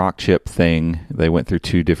 the Rock chip thing, they went through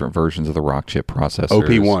 2 different versions of the Rock chip processors.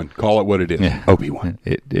 OP1. Call it what it is. Yeah. OP1.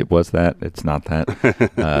 It was that. It's not that.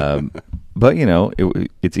 But,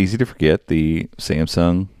 it's easy to forget the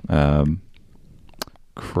Samsung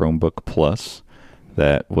Chromebook Plus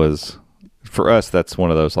that was, for us, that's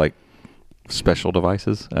one of those, like, special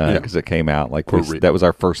devices because it came out like that was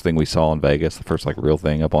our first thing we saw in Vegas, the first like real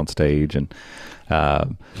thing up on stage, and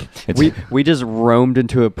we just roamed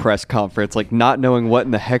into a press conference like not knowing what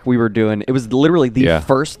in the heck we were doing. It was literally the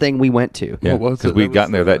first thing we went to. Yeah, because we'd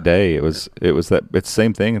gotten there that day. It's the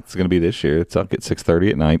same thing. It's going to be this year. It's up at 6:30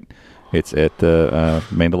 at night. It's at the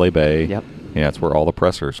Mandalay Bay. Yep. Yeah, it's where all the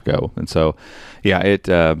pressers go, and so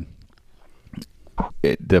the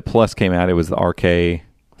Plus came out. It was the RK.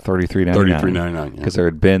 $33.99 because there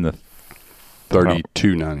had been the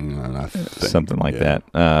 $32.99, I think. Something like that.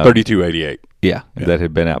 $32.88. Yeah, that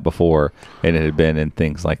had been out before, and it had been in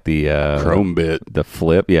things like the Chromebit, the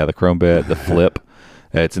Flip. Yeah, the Chromebit, the Flip.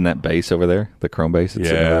 It's in that base over there, the Chrome base. It's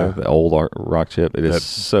in there, the old Rock chip. It is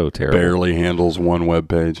so terrible. Barely handles one web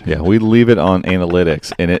page. Yeah, we leave it on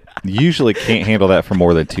analytics, and it usually can't handle that for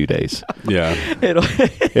more than 2 days. Yeah,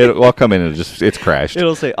 I'll come in and it's crashed.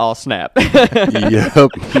 It'll say, "Oh snap!" Yep,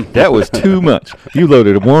 that was too much. You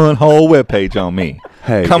loaded one whole web page on me.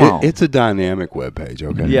 Hey, come on! It's a dynamic web page.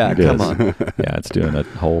 Okay, yeah, come on. Yeah, it's doing a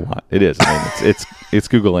whole lot. It is. I mean, it's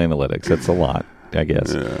Google Analytics. That's a lot, I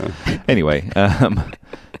guess. Yeah. Anyway,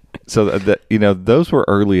 so those were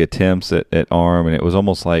early attempts at ARM, and it was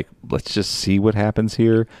almost like, let's just see what happens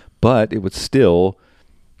here. But it was still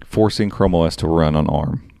forcing Chrome OS to run on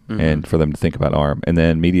ARM and for them to think about ARM. And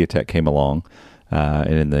then MediaTek came along,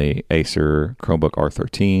 and in the Acer Chromebook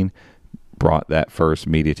R13 brought that first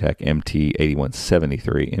MediaTek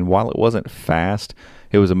MT8173. And while it wasn't fast,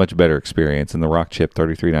 it was a much better experience. And the Rock chip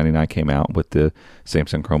 $33.99 came out with the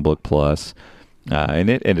Samsung Chromebook Plus. And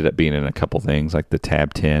it ended up being in a couple things like the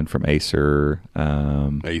Tab 10 from Acer.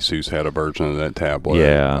 Asus had a version of that tablet.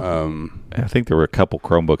 Yeah. I think there were a couple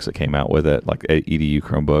Chromebooks that came out with it, like EDU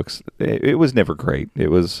Chromebooks. It was never great. It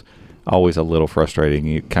was always a little frustrating.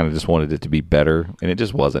 You kind of just wanted it to be better, and it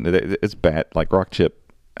just wasn't. It's bad. Like Rock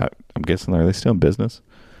chip, I'm guessing, are they still in business?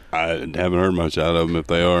 I haven't heard much out of them if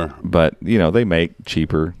they are. But, they make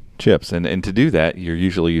cheaper chips, and to do that you're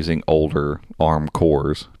usually using older ARM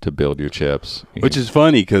cores to build your chips, which is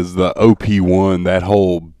funny because the OP1, that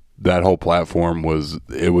whole platform was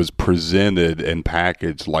presented and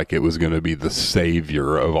packaged like it was going to be the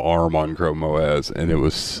savior of ARM on Chrome OS, and it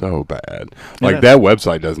was so bad. Like that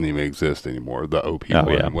website doesn't even exist anymore, the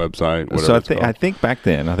OP1 website. So I think back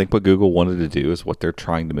then, I think what Google wanted to do is what they're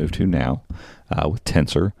trying to move to now with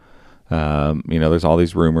Tensor. There's all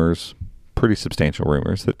these rumors, pretty substantial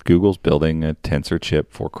rumors, that Google's building a Tensor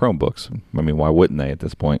chip for Chromebooks. I mean, why wouldn't they at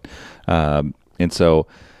this point? And so,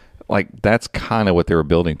 like, that's kind of what they were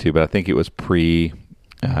building to, but I think it was pre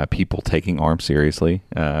people taking ARM seriously,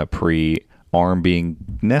 pre ARM being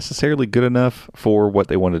necessarily good enough for what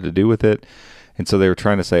they wanted to do with it. And so they were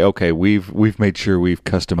trying to say, okay, we've made sure we've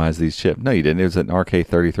customized these chips. No, you didn't. It was an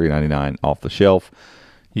RK3399 off the shelf.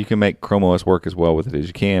 You can make Chrome OS work as well with it as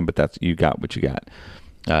you can, but you got what you got.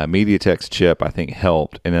 MediaTek's chip, I think,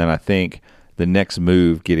 helped. And then I think the next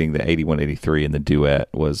move, getting the 8183 and the Duet,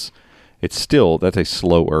 that's a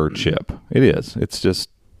slower chip. It is. It's just,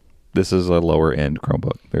 this is a lower end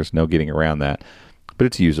Chromebook. There's no getting around that. But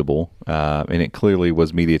it's usable. And it clearly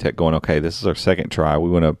was MediaTek going, okay, this is our second try. We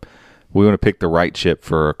want to pick the right chip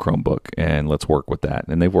for a Chromebook, and let's work with that.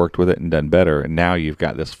 And they've worked with it and done better. And now you've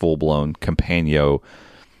got this full-blown Companion.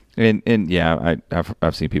 And yeah,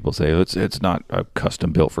 I've seen people say it's not a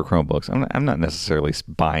custom built for Chromebooks. I'm not necessarily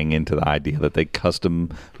buying into the idea that they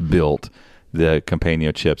custom built the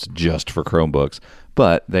Companion chips just for Chromebooks,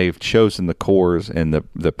 but they've chosen the cores and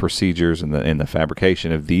the procedures and the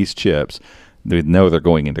fabrication of these chips. They know they're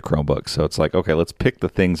going into Chromebooks, so it's like, okay, let's pick the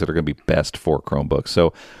things that are going to be best for Chromebooks.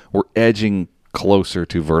 So we're edging closer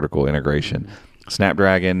to vertical integration.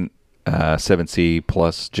 Snapdragon 7C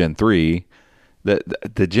plus Gen 3.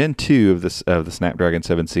 The Gen 2 of the Snapdragon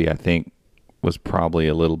 7C, I think, was probably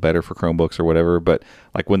a little better for Chromebooks or whatever. But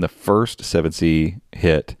like when the first 7C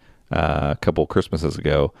hit a couple Christmases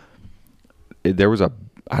ago, there was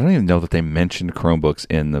I don't even know that they mentioned Chromebooks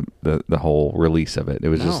in the whole release of it. It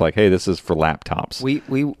was just like, hey, this is for laptops. We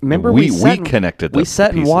remember we connected. We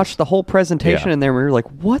sat and watched the whole presentation, and then we were like,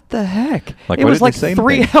 what the heck? Like, it was like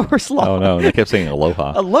 3 hours long. Oh no, they kept saying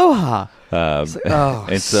aloha. Aloha.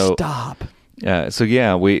 And so stop. So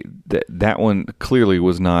yeah, that one clearly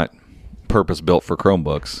was not purpose built for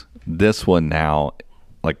Chromebooks. This one now,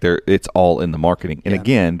 like it's all in the marketing. And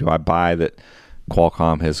again, do I buy that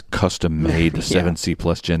Qualcomm has custom made the 7C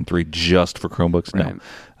plus Gen 3 just for Chromebooks? Right.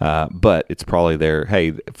 No. But it's probably there.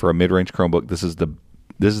 Hey, for a mid-range Chromebook, this is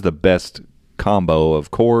the best combo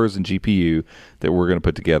of cores and GPU that we're going to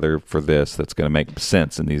put together for this. That's going to make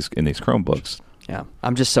sense in these Chromebooks. Yeah,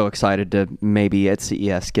 I'm just so excited to maybe at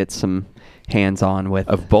CES get some hands-on with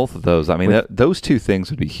of both of those. I mean, those two things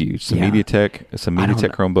would be huge. Some MediaTek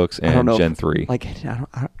Chromebooks and Gen 3. Like,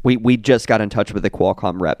 we just got in touch with the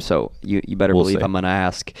Qualcomm rep, so you better believe see. I'm going to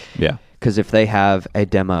ask. Yeah, because if they have a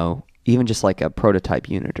demo, even just like a prototype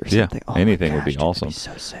unit or something, anything would be awesome. Be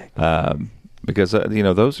so sick. Because these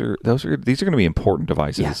are going to be important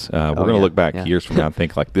devices. We're going to look back years from now and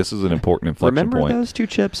think like this is an important inflection point. Remember those two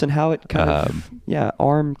chips and how it kind of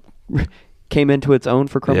ARM came into its own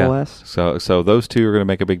for Chrome OS. So those two are going to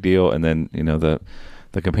make a big deal, and then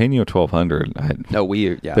the Companion 1200.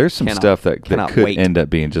 There's some stuff that could end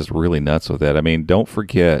up being just really nuts with it. I mean, don't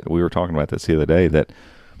forget, we were talking about this the other day that.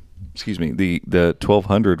 Excuse me. The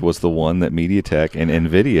 1200 was the one that MediaTek and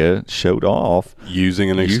NVIDIA showed off using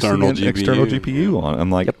an external GPU on. I'm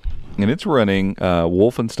like, and it's running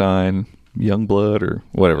Wolfenstein, Youngblood, or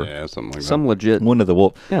whatever. Yeah, something like some that. Legit one of the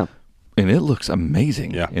Wolf. Yeah, and it looks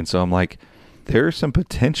amazing. Yeah, and so I'm like, there's some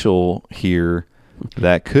potential here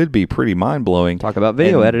that could be pretty mind blowing. Talk about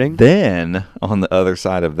video editing. Then on the other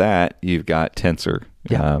side of that, you've got Tensor.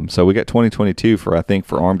 Yeah. So we got 2022 for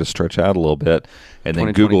ARM to stretch out a little bit, and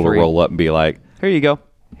then Google to roll up and be like, "Here you go.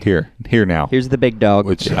 Here now. Here's the big dog."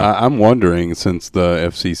 Which I'm wondering, since the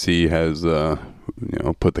FCC has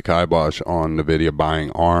put the kibosh on NVIDIA buying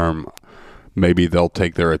ARM, maybe they'll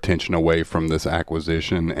take their attention away from this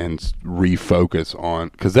acquisition and refocus on,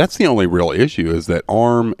 because that's the only real issue is that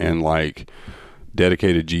ARM and like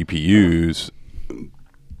dedicated GPUs,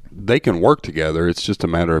 they can work together. It's just a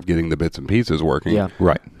matter of getting the bits and pieces working. Yeah.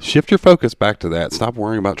 Right. Shift your focus back to that. Stop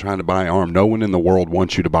worrying about trying to buy ARM. No one in the world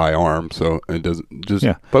wants you to buy ARM, so it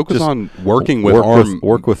doesn't. Focus on working with ARM.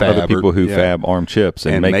 Work with other people who fab ARM chips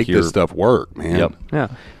and make this stuff work, man. Yep. Yeah.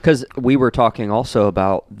 Because we were talking also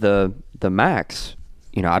about the Macs.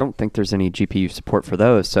 I don't think there's any GPU support for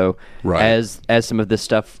those. So as some of this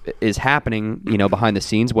stuff is happening, behind the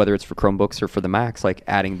scenes, whether it's for Chromebooks or for the Macs, like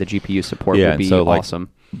adding the GPU support would be awesome.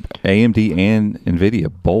 AMD and NVIDIA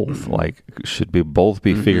both should be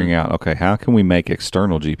figuring out, okay, how can we make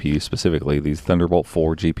external GPUs, specifically these Thunderbolt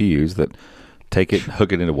 4 GPUs that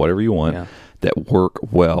hook it into whatever you want, that work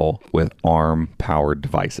well with ARM powered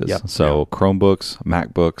devices. Yep. So Chromebooks,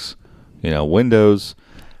 MacBooks, Windows.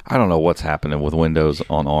 I don't know what's happening with Windows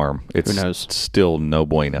on ARM. It's still no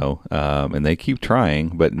bueno, and they keep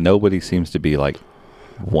trying, but nobody seems to be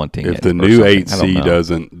wanting it. If the new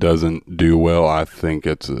 8C doesn't do well, I think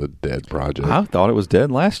it's a dead project. I thought it was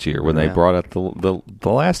dead last year when they brought out the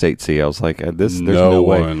last 8C. I was like, there's no no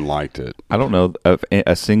way. one liked it. I don't know of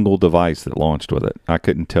a single device that launched with it. I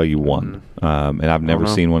couldn't tell you one, and I've never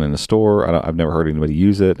seen one in the store. I've never heard anybody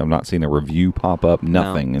use it. I've not seen a review pop up.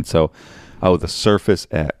 Nothing, and so. Oh, the Surface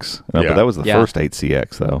X. No, but that was the first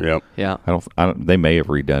 8CX, though. Yep. Yeah. I don't. They may have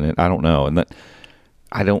redone it. I don't know, and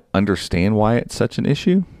I don't understand why it's such an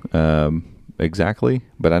issue exactly.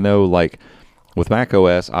 But I know, with Mac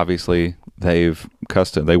OS, obviously they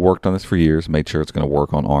worked on this for years, made sure it's going to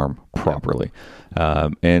work on ARM properly.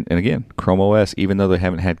 And again, Chrome OS, even though they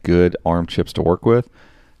haven't had good ARM chips to work with,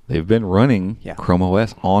 they've been running Chrome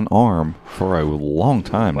OS on ARM for a long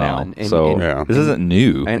time now. This isn't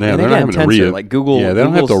new. And they're not having to Google. Yeah, they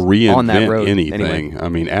don't have to reinvent on that road anything. Anyway. I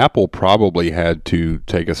mean, Apple probably had to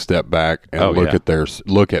take a step back and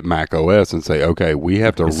look at Mac OS and say, okay, we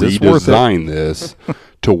have to redesign this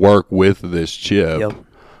to work with this chip.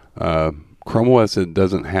 Yep. Chrome OS, it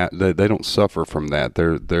doesn't have. They don't suffer from that.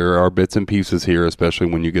 There are bits and pieces here, especially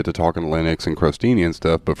when you get to talking Linux and Crostini and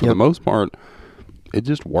stuff. But for the most part, it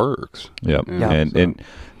just works. Yep. Yeah. And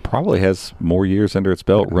probably has more years under its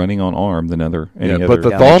belt running on ARM than any other. But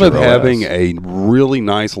the thought of having a really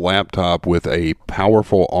nice laptop with a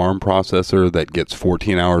powerful ARM processor that gets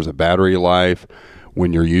 14 hours of battery life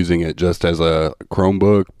when you're using it just as a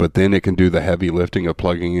Chromebook, but then it can do the heavy lifting of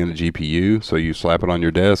plugging in a GPU. So you slap it on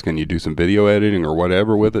your desk and you do some video editing or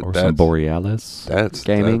whatever with it. Or some Borealis. That's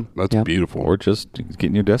gaming. That's beautiful. Or just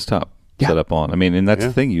getting your desktop set up on. I mean, and that's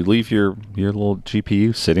the thing. You leave your little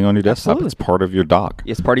GPU sitting on your desktop. Absolutely. It's part of your dock.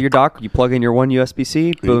 It's part of your dock. You plug in your one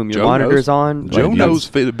USB-C. Boom, your monitor's on. Joe knows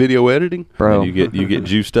video editing. Bro. And you get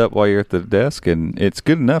juiced up while you're at the desk, and it's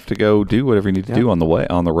good enough to go do whatever you need to do on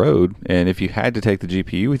the road. And if you had to take the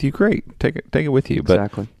GPU with you, great. Take it with you.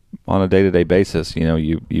 Exactly. But on a day-to-day basis,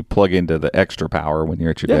 you plug into the extra power when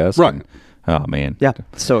you're at your desk. Right. And, oh, man. Yeah,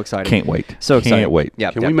 so exciting. Can't wait. So exciting. Can't wait. Yeah,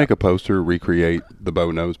 Can we make a poster, recreate the Bo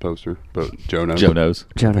Knows poster? But Joe knows. Joe knows.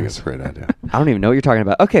 Joe I think knows. it's a great idea. I don't even know what you're talking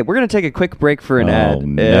about. Okay, we're going to take a quick break for an ad.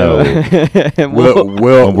 No. And We'll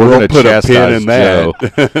gonna put a pin in chastise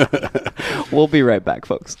that. We'll be right back,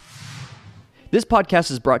 folks. This podcast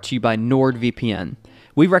is brought to you by NordVPN.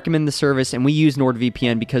 We recommend the service, and we use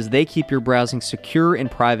NordVPN because they keep your browsing secure and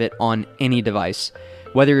private on any device.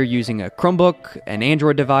 Whether you're using a Chromebook, an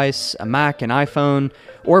Android device, a Mac, an iPhone,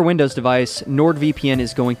 or a Windows device, NordVPN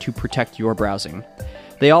is going to protect your browsing.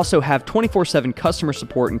 They also have 24/7 customer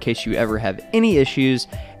support in case you ever have any issues,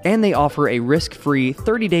 and they offer a risk-free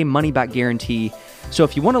 30-day money-back guarantee. So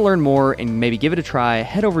if you want to learn more and maybe give it a try,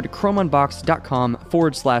 head over to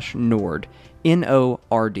chromeunboxed.com/Nord, Nord.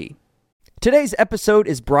 Today's episode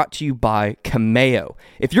is brought to you by Cameo.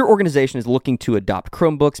 If your organization is looking to adopt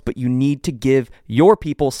Chromebooks, but you need to give your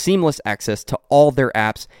people seamless access to all their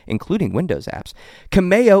apps, including Windows apps,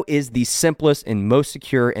 Cameo is the simplest and most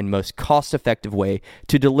secure and most cost-effective way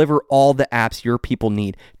to deliver all the apps your people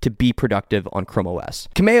need to be productive on Chrome OS.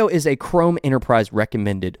 Cameo is a Chrome Enterprise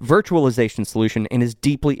recommended virtualization solution and is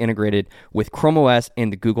deeply integrated with Chrome OS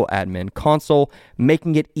and the Google Admin Console,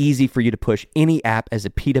 making it easy for you to push any app as a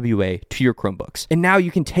PWA to your Chromebooks. And now you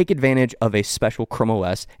can take advantage of a special Chrome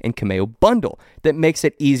OS and Cameo bundle that makes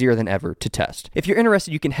it easier than ever to test. If you're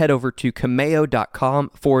interested, you can head over to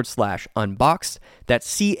cameo.com/unboxed.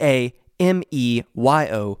 That's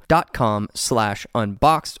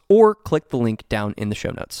CAMEYO.com/unboxed, or click the link down in the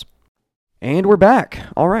show notes. And we're back.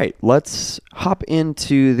 All right, let's hop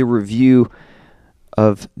into the review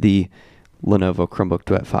of the Lenovo Chromebook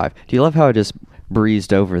Duet 5. Do you love how I just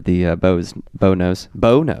breezed over the Bo Knows?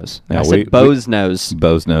 No, I said Bo's Nose.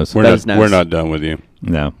 Bo's Nose. We're not done with you.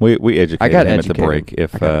 No, we educated him at the break.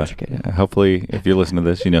 Hopefully, if you listen to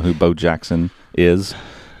this, you know who Bo Jackson is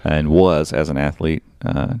and was as an athlete,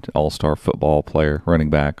 all-star football player, running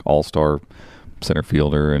back, all-star center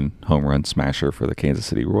fielder, and home run smasher for the Kansas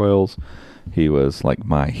City Royals. He was like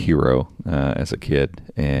my hero as a kid,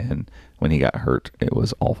 and when he got hurt, it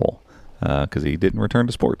was awful. Because he didn't return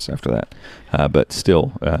to sports after that. But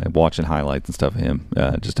still, watching highlights and stuff of him,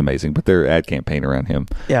 just amazing. But their ad campaign around him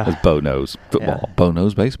was Bo Knows Football, Bo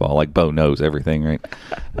Knows Baseball. Like Bo knows everything, right?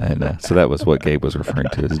 And so that was what Gabe was referring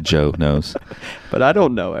to as Joe Knows. But I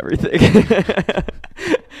don't know everything.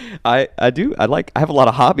 I have a lot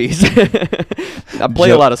of hobbies. I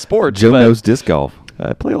play a lot of sports. Joe knows disc golf.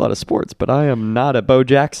 I play a lot of sports, but I am not a Bo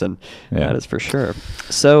Jackson. Yeah. That is for sure.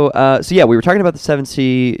 So yeah, we were talking about the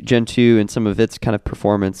 7C Gen 2 and some of its kind of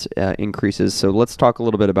performance increases. So let's talk a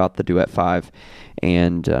little bit about the Duet 5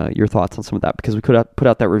 and your thoughts on some of that, because we put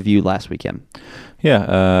out that review last weekend.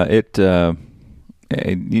 Yeah,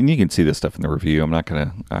 and you can see this stuff in the review. I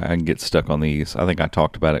can get stuck on these. I think I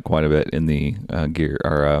talked about it quite a bit in the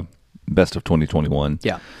Best of 2021.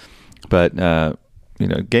 Yeah. But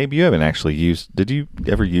Gabe, you haven't actually did you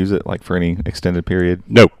ever use it like for any extended period?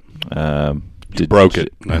 Nope. Broke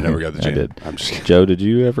it. I never got the chance. I did. I'm just kidding. Joe, did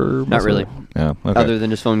you ever? Not really. No. Okay. Other than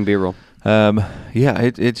just filming B-roll. Yeah,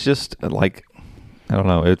 it's just like, I don't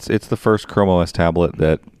know. It's the first Chrome OS tablet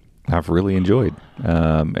that I've really enjoyed.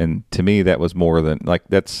 And to me, that was more than,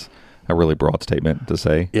 that's a really broad statement to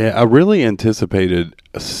say. Yeah, I really anticipated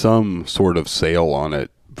some sort of sale on it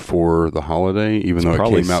for the holiday, even though it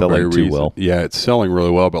came out very recently. Well. Yeah, it's selling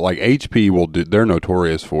really well. But like HP they're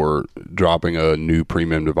notorious for dropping a new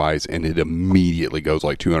premium device and it immediately goes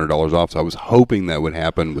like $200 off. So I was hoping that would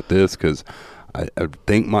happen with this, because I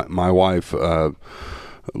think my wife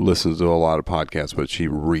listens to a lot of podcasts, but she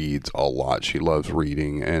reads a lot. She loves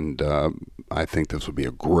reading, and I think this would be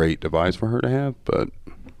a great device for her to have. But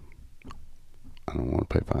I don't want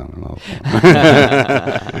to pay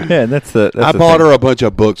 $500. Yeah, and that's I bought her a bunch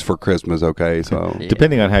of books for Christmas. Okay, so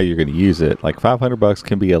depending on how you're going to use it, like $500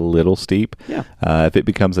 can be a little steep. Yeah. If it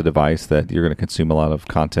becomes a device that you're going to consume a lot of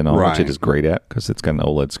content on, which it is great at because it's got an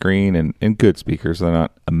OLED screen and good speakers. They're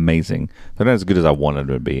not amazing. They're not as good as I wanted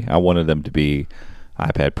them to be. I wanted them to be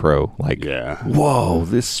iPad Pro. Like, whoa,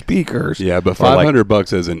 this speakers. Yeah, but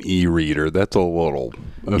 $500 as an e-reader, that's a little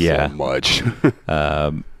much.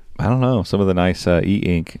 I don't know. Some of the nice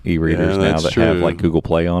e-ink e-readers now that have like Google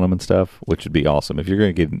Play on them and stuff, which would be awesome. If you're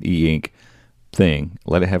going to get an e-ink thing,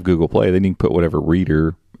 let it have Google Play. Then you can put whatever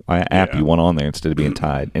reader app you want on there instead of being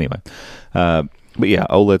tied. Anyway, but yeah,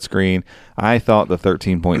 OLED screen. I thought the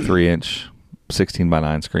 13.3-inch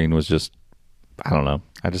 16:9 screen was just, I don't know.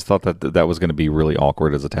 I just thought that was going to be really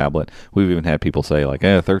awkward as a tablet. We've even had people say like,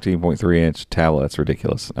 13.3-inch tablet, that's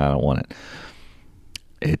ridiculous. I don't want it.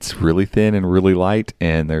 It's really thin and really light,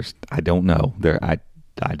 and I don't know. I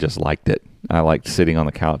just liked it. I liked sitting on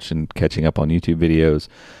the couch and catching up on YouTube videos,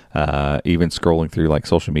 even scrolling through like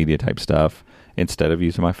social media type stuff instead of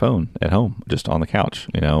using my phone at home, just on the couch,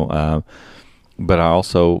 But I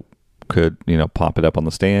also could, pop it up on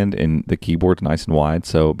the stand, and the keyboard's nice and wide.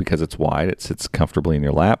 So because it's wide, it sits comfortably in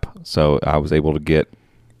your lap. So I was able to get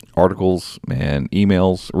articles and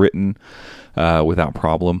emails written without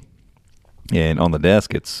problem. And on the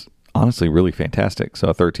desk, it's honestly really fantastic. So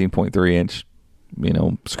a 13.3-inch,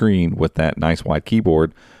 screen with that nice wide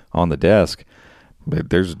keyboard on the desk,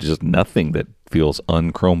 there's just nothing that feels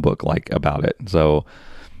un-Chromebook-like about it. So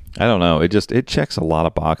I don't know. It checks a lot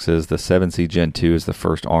of boxes. The 7C Gen 2 is the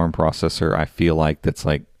first ARM processor. I feel like that's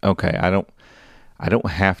like, okay, I don't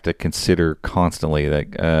have to consider constantly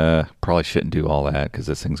that probably shouldn't do all that because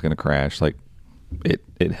this thing's going to crash. Like it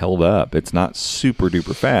held up. It's not super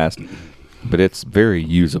duper fast, but it's very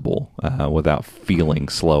usable without feeling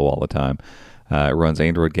slow all the time. It runs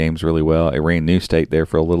Android games really well. It ran New State there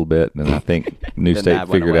for a little bit, and I think New State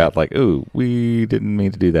figured out like, ooh, we didn't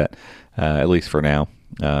mean to do that, at least for now.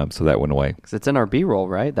 So that went away. Because it's in our B-roll,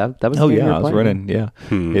 right? That was. Oh yeah, I was running. Yeah,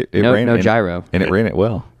 it ran no gyro, and it ran it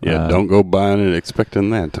well. Yeah, don't go buying it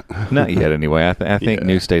expecting that. Not yet, anyway. I think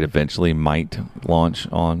New State eventually might launch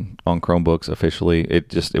on Chromebooks officially.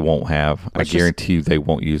 It won't have. I guarantee you they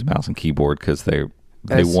won't use mouse and keyboard because they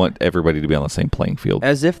want everybody to be on the same playing field.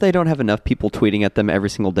 As if they don't have enough people tweeting at them every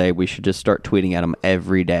single day. We should just start tweeting at them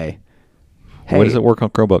every day. Hey, when does it work on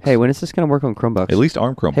Chromebooks? Hey, when is this going to work on Chromebooks? At least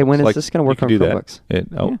ARM Chromebooks. Hey, when is this going to work on Chromebooks?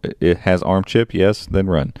 It has ARM chip, yes, then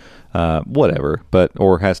run. Whatever,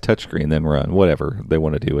 or has touchscreen, then run. Whatever they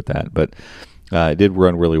want to do with that. But it did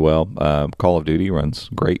run really well. Call of Duty runs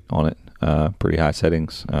great on it. Pretty high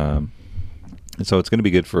settings. And so it's going to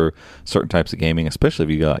be good for certain types of gaming, especially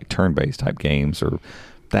if you got like turn-based type games or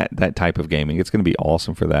that type of gaming. It's going to be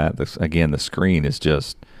awesome for that. The screen is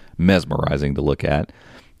just mesmerizing to look at.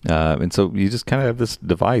 And so you just kind of have this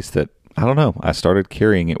device that, I don't know, I started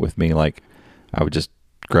carrying it with me. Like I would just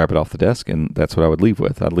grab it off the desk and that's what I would leave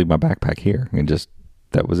with. I'd leave my backpack here and just,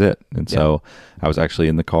 that was it. And so I was actually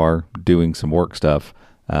in the car doing some work stuff,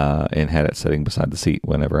 and had it sitting beside the seat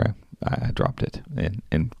whenever I dropped it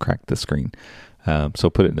and cracked the screen. So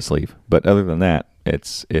put it in the sleeve. But other than that,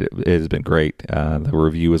 it has been great. The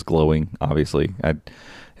review is glowing. Obviously,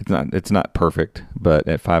 it's not perfect, but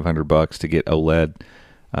at $500 to get OLED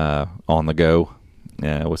on the go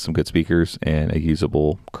with some good speakers and a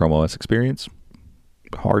usable Chrome OS experience,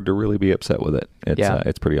 hard to really be upset with it.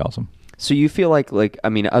 It's pretty awesome. So you feel like I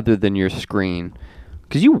mean, other than your screen,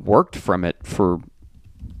 because you worked from it for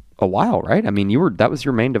a while, right? I mean, that was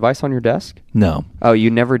your main device on your desk? No. Oh,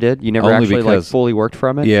 you never did? You never actually fully worked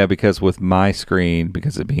from it? Yeah, because with my screen,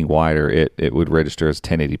 because it being wider, it would register as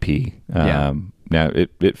 1080p. Now,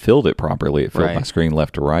 it filled it properly. It filled my screen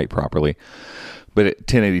left to right properly. But at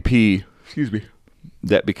 1080p,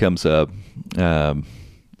 that becomes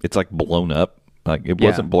it's like blown up. Like it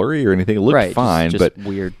wasn't blurry or anything. It looked fine, just but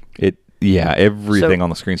weird. Everything on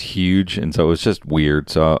the screen's huge, and so it was just weird.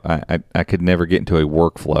 So I could never get into a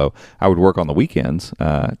workflow. I would work on the weekends.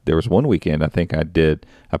 There was one weekend I think I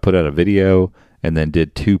put out a video and then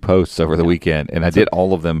did 2 posts over the weekend, and I did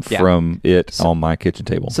all of them from on my kitchen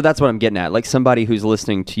table. So that's what I'm getting at. Like somebody who's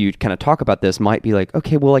listening to you kind of talk about this might be like,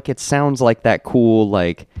 okay, well, like it sounds like that cool,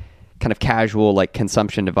 like kind of casual, like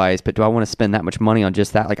consumption device, but do I want to spend that much money on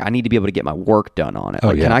just that? Like I need to be able to get my work done on it.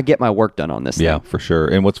 Can I get my work done on this thing? Yeah, for sure.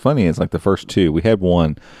 And what's funny is like the first 2, we had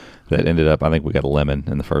one that ended up, I think we got a lemon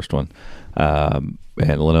in the first one. And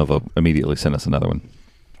Lenovo immediately sent us another one.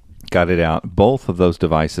 Got it out. Both of those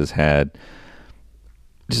devices had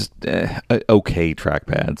just okay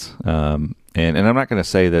trackpads. And I'm not going to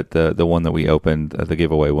say that the one that we opened, the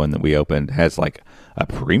giveaway one that we opened, has like a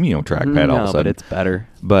premium trackpad all of a sudden. But it's better.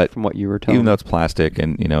 But from what you were telling even me. though it's plastic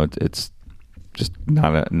and it's just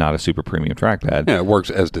not a super premium trackpad. Yeah, it works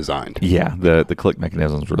as designed. Yeah, the click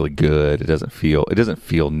mechanism is really good. It doesn't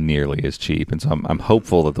feel nearly as cheap, and so I'm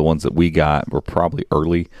hopeful that the ones that we got were probably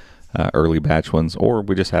early batch ones, or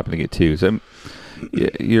we just happen to get two. So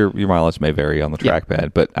your mileage may vary on the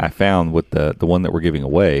trackpad, but I found with the one that we're giving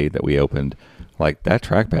away that we opened, like that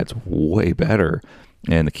trackpad's way better,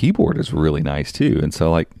 and the keyboard is really nice too. And so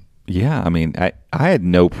like, yeah, I mean, I had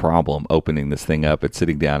no problem opening this thing up and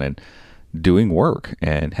sitting down and doing work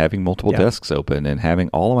and having multiple desks open and having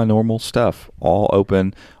all of my normal stuff all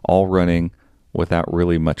open, all running without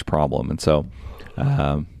really much problem. And so,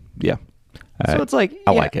 yeah. So it's like,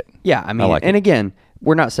 I like it. Yeah, I mean, like and again,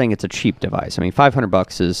 we're not saying it's a cheap device. I mean,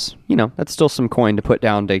 $500 is, that's still some coin to put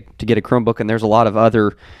down to get a Chromebook, and there's a lot of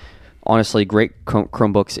other, honestly, great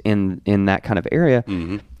Chromebooks in that kind of area.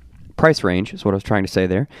 Mm-hmm. Price range is what I was trying to say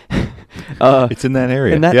there. It's in that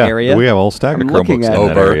area. In that area. We have a whole stack of Chromebooks in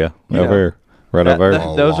that area. Over here. Right over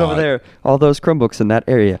there. Those over there. All those Chromebooks in that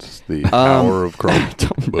area. It's the power of Chromebooks. I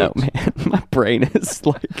don't know, man. My brain is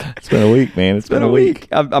like... It's been a week, man. It's been a week.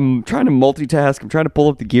 I'm trying to multitask. I'm trying to pull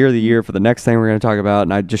up the gear of the year for the next thing we're going to talk about,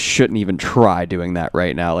 and I just shouldn't even try doing that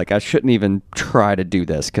right now. Like, I shouldn't even try to do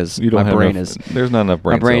this because my brain is... There's not enough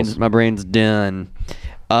brain cells. My brain's done.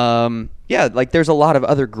 Yeah, like there's a lot of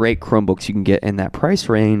other great Chromebooks you can get in that price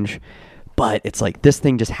range, but it's like this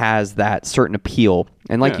thing just has that certain appeal.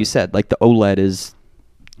 And like you said, like the OLED is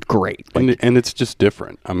great. Like, and it's just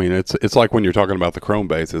different. I mean, it's like when you're talking about the Chrome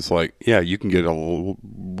base, it's like, yeah, you can get a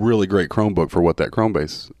really great Chromebook for what that Chrome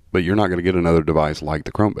base, but you're not going to get another device like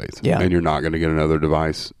the Chrome base. Yeah. And you're not going to get another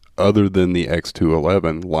device other than the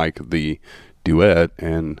X211 like the Duet,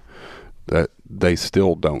 and that they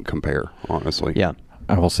still don't compare, honestly. yeah.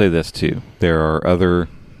 I will say this too. There are other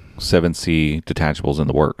 7C detachables in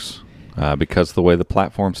the works. Because of the way the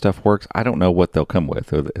platform stuff works, I don't know what they'll come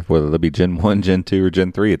with, whether they'll be Gen 1, Gen 2, or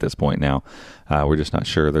Gen 3 at this point now. We're just not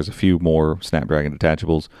sure. There's a few more Snapdragon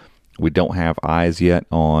detachables. We don't have eyes yet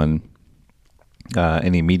on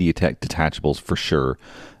any MediaTek detachables for sure.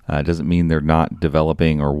 It doesn't mean they're not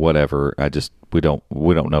developing or whatever. We don't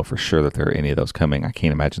know for sure that there are any of those coming. I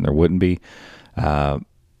can't imagine there wouldn't be.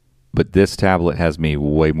 But this tablet has me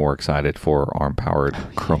way more excited for ARM-powered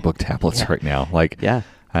Chromebook tablets right now.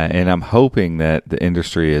 And I'm hoping that the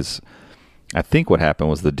industry is... I think what happened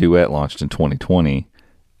was the Duet launched in 2020.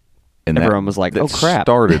 And everyone was like, oh, crap.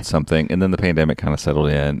 Started something, and then the pandemic kind of settled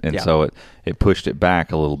in. And so it pushed it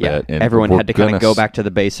back a little bit. And everyone had to kind of go back to the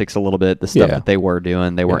basics a little bit, the stuff that they were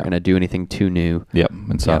doing. They weren't going to do anything too new. Yep.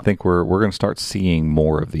 And so I think we're going to start seeing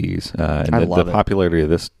more of these. And the popularity of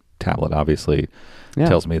this tablet, obviously...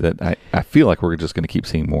 tells me that I feel like we're just going to keep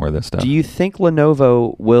seeing more of this stuff. Do you think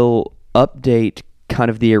Lenovo will update kind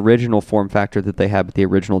of the original form factor that they had with the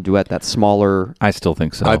original Duet, that smaller? I still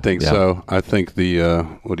think so. I think so. I think the,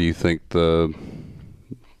 what do you think, is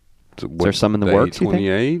there some in the works,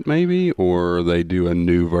 A28 maybe? Or they do a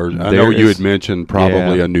new version? I know you had mentioned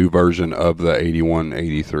probably a new version of the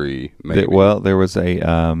 8183 maybe. There was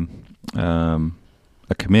a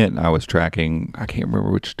commit I was tracking. I can't remember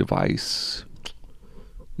which device.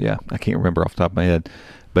 Yeah, I can't remember off the top of my head,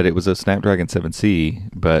 but it was a Snapdragon 7C,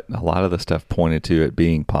 but a lot of the stuff pointed to it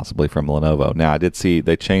being possibly from Lenovo. Now, I did see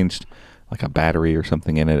they changed like a battery or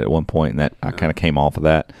something in it at one point, and that I kind of came off of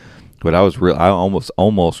that. But I was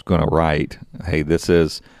almost going to write, hey,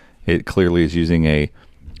 it clearly is using a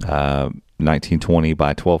 1920 by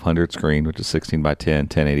 1200 screen, which is 16 by 10,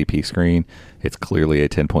 1080p screen. It's clearly a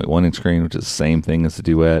 10.1 inch screen, which is the same thing as the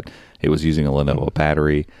Duet. It was using a Lenovo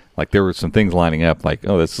battery. Like there were some things lining up. Like,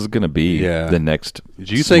 oh, this is going to be the next.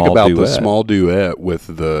 Did you think about Duet. The small Duet with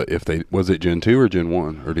was it Gen 2 or Gen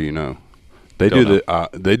 1, or do you know? They do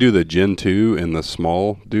the Gen 2 in the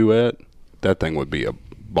small Duet. That thing would be a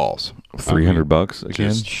boss. $300 again.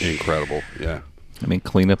 Just incredible. Yeah. I mean,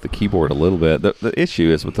 clean up the keyboard a little bit. The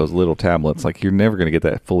issue is with those little tablets, like you're never going to get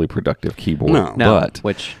that fully productive keyboard. No.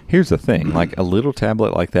 But here's the thing, like a little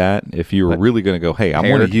tablet like that, if you were really going to go, hey, I'm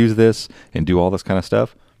going to use this and do all this kind of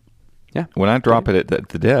stuff. Yeah. When I drop it at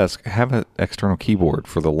the desk, have an external keyboard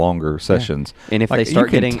for the longer sessions. And if they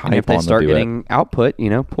start getting output,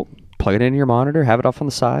 plug it into your monitor, have it off on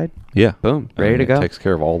the side. Yeah. Boom. Ready to go. It takes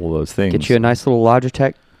care of all of those things. Get you a nice little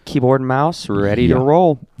Logitech keyboard and mouse ready to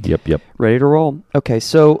roll. Yep. Ready to roll. Okay,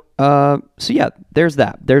 so there's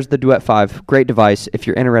that. There's the Duet 5. Great device. If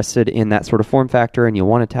you're interested in that sort of form factor and you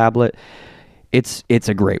want a tablet, it's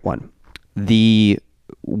a great one. The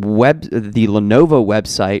Lenovo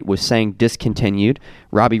website was saying discontinued.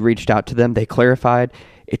 Robbie reached out to them. They clarified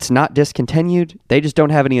it's not discontinued. They just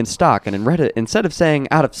don't have any in stock. And in Reddit, instead of saying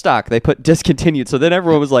out of stock, they put discontinued. So then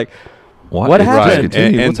everyone was like, what happened?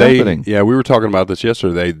 Right. And happening? Yeah, we were talking about this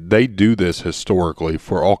yesterday. They do this historically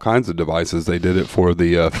for all kinds of devices. They did it for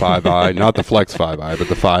the 5i, not the Flex 5i, but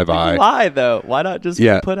the 5i. Why, though? Why not just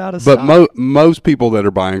put out a stock? But most people that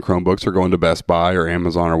are buying Chromebooks are going to Best Buy or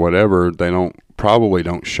Amazon or whatever. They probably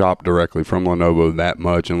don't shop directly from Lenovo that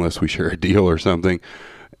much unless we share a deal or something.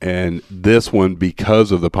 And this one,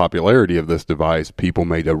 because of the popularity of this device, people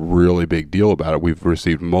made a really big deal about it. We've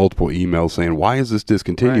received multiple emails saying, why is this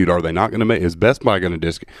discontinued? Right. Are they not going to make, is Best Buy going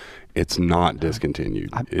to It's not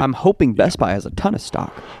discontinued. I'm hoping Best Buy has a ton of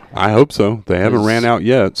stock. I hope so. They haven't ran out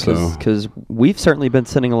yet. Because we've certainly been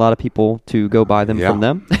sending a lot of people to go buy them from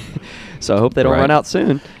them. So I hope they don't run out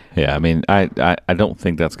soon. Yeah, I mean, I don't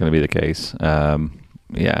think that's going to be the case.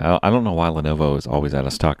 Yeah, I don't know why Lenovo is always out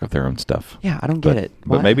of stock of their own stuff. Yeah, I don't get it.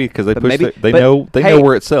 But maybe because they know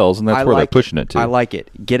where it sells, and that's where they're pushing it to. I like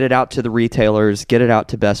it. Get it out to the retailers. Get it out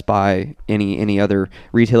to Best Buy. Any other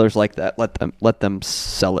retailers like that. Let them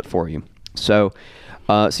sell it for you. So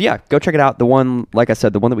yeah, go check it out. The one, like I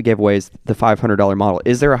said, the one that we gave away is the $500 model.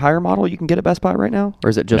 Is there a higher model you can get at Best Buy right now, or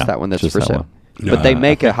is it just that one that's for sale? No, but they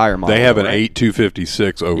make a higher model. They have an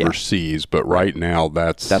 8256 overseas, but right now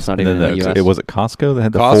that's not even in the US. It was at Costco that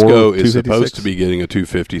had the Costco is supposed to be getting a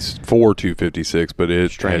 256, but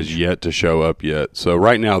it has yet to show up yet. So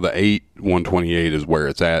right now the 8128 is where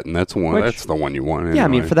it's at, and that's the one. That's the one you want. Anyway, yeah, I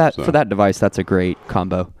mean for that device, that's a great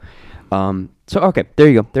combo. So okay, there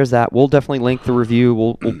you go. There's that. We'll definitely link the review.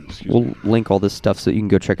 We'll link all this stuff so you can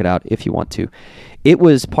go check it out if you want to. It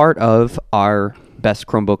was part of our best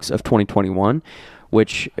Chromebooks of 2021,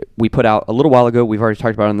 which we put out a little while ago. We've already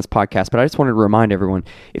talked about it on this podcast, but I just wanted to remind everyone,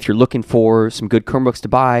 if you're looking for some good Chromebooks to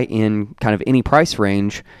buy in kind of any price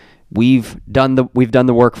range, we've done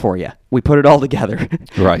the work for you. We put it all together.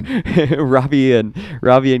 Right. Robbie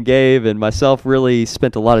and Gabe and myself really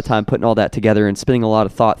spent a lot of time putting all that together and spending a lot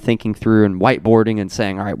of thought thinking through and whiteboarding and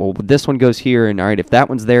saying, all right, well, this one goes here, and all right, if that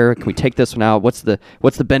one's there, can we take this one out? What's the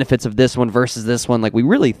benefits of this one versus this one? Like, we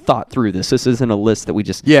really thought through this. This isn't a list that we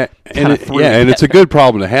just and it's a good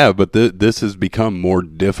problem to have, but this has become more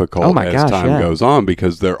difficult as time goes on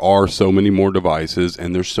because there are so many more devices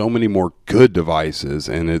and there's so many more good devices,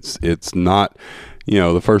 and it's not.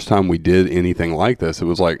 The first time we did anything like this, it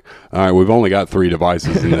was like, all right, we've only got 3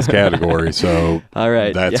 devices in this category, so all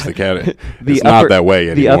right, that's the category. It's not that way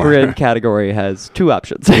anymore. The upper end category has 2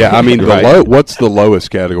 options. Yeah, I mean, what's the lowest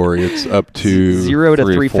category? It's up to 0 to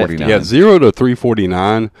 349. Yeah, 0 to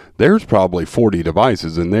 349. There's probably 40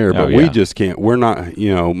 devices in there, but we just can't. We're not.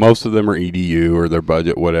 Most of them are EDU or their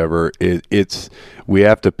budget, whatever. We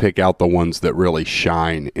have to pick out the ones that really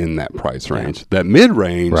shine in that price range. That mid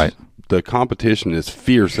range, right. The competition is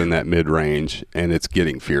fierce in that mid-range, and it's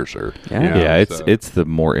getting fiercer. It's the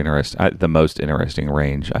most interesting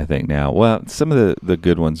range, I think, now. Well, some of the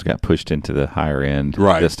good ones got pushed into the higher end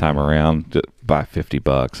this time around by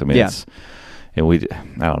 $50. I mean,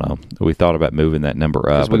 I don't know. We thought about moving that number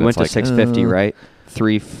up. We went to 650, right?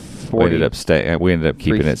 340. We ended up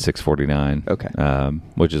keeping it at 649. Okay.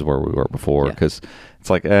 Which is where we were before, because it's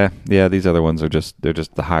like, these other ones they're just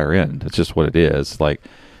the higher end. It's just what it is. Like.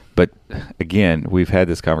 But again, we've had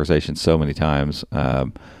this conversation so many times.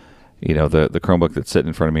 The Chromebook that's sitting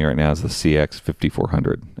in front of me right now is the CX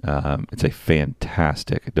 5400. It's a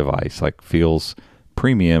fantastic device. Like, feels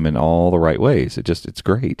premium in all the right ways. It's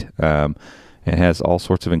great. And has all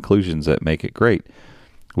sorts of inclusions that make it great.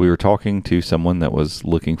 We were talking to someone that was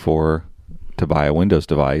looking to buy a Windows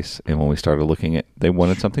device, and when we started looking at, they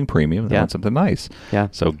wanted something premium, they wanted something nice. Yeah.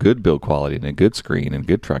 So good build quality and a good screen and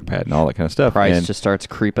good trackpad and all that kind of stuff. Price just starts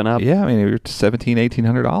creeping up. Yeah, I mean, you're $1,700,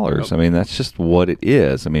 $1,800. Yep. I mean, that's just what it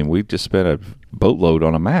is. I mean, we just spent a boatload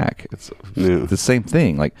on a Mac. It's the same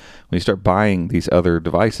thing. Like, when you start buying these other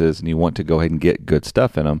devices and you want to go ahead and get good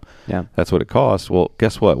stuff in them, that's what it costs. Well,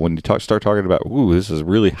 guess what? When you start talking about, this is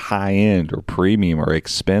really high end or premium or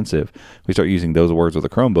expensive, we start using those words with a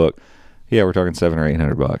Chromebook. Yeah, we're talking $700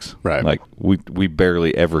 or $800. Right. Like, we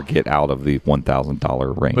barely ever get out of the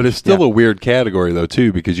 $1,000 range. But it's still a weird category, though,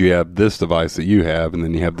 too, because you have this device that you have, and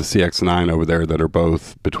then you have the CX9 over there that are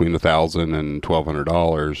both between $1,000 and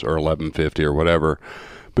 $1,200 or $1,150 or whatever.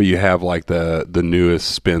 But you have, like, the newest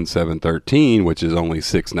Spin 713, which is only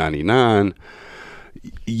 $699.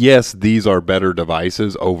 Yes, these are better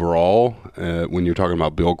devices overall when you're talking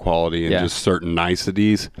about build quality and just certain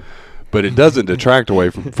niceties. But it doesn't detract away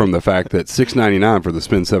from the fact that $699 for the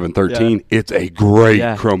Spin 713, it's a great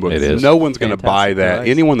Chromebook. It is. No one's going to buy that. Price.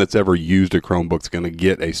 Anyone that's ever used a Chromebook's going to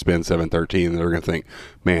get a Spin 713, and they're going to think,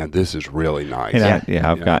 man, this is really nice. And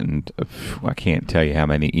I've gotten, I can't tell you how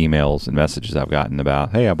many emails and messages I've gotten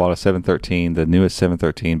about, hey, I bought a 713, the newest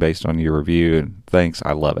 713 based on your review, and thanks,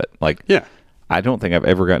 I love it. Like, I don't think I've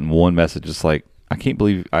ever gotten one message just like, I can't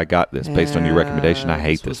believe I got this based on your recommendation. I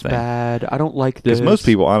hate this thing. Bad. I don't like this. Because most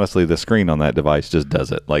people, honestly, the screen on that device just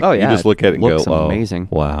does it. Like, you just look at it and looks go, amazing.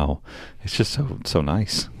 Oh, wow. It's just so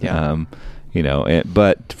nice. Yeah.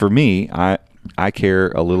 But for me, I care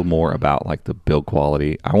a little more about like the build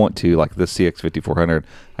quality. I want to, like this CX5400,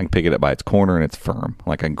 I can pick it up by its corner and it's firm.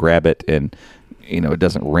 Like I can grab it and, it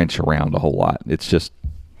doesn't wrench around a whole lot. It's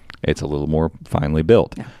a little more finely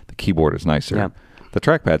built. Yeah. The keyboard is nicer. Yeah. The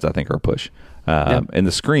trackpads, I think, are a push. And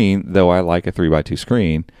the screen, though I like a 3x2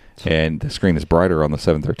 screen, and the screen is brighter on the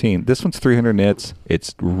 713, this one's 300 nits.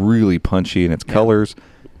 It's really punchy in its colors.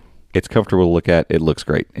 It's comfortable to look at. It looks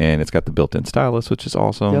great. And it's got the built-in stylus, which is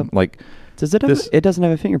awesome. Yep. Like, does it have it doesn't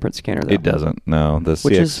have a fingerprint scanner, though. It doesn't, no.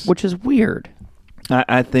 Which is weird.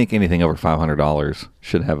 I think anything over $500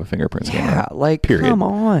 should have a fingerprint scanner. Yeah, like, period. Come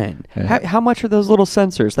on. How much are those little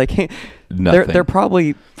sensors? They can't. Nothing. They're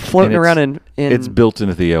probably floating around in. It's built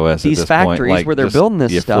into the OS. These at this factories point. Like, where they're building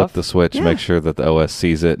this you stuff. You flip the switch, make sure that the OS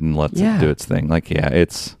sees it and lets it do its thing. Like,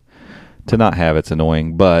 it's to not have it's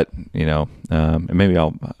annoying, but and maybe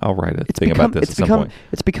I'll write a thing about this at some point.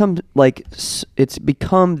 It's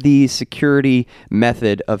become the security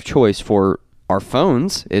method of choice for our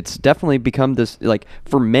phones. It's definitely become this, like,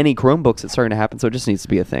 for many Chromebooks it's starting to happen, so it just needs to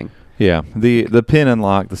be a thing. Yeah, the pin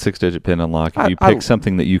unlock, the 6-digit pin unlock, if you pick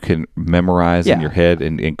something that you can memorize in your head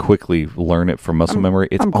and quickly learn it from muscle memory,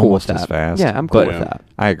 it's cool almost as fast. Yeah, I'm cool with that.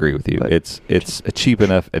 I agree with you. But it's a cheap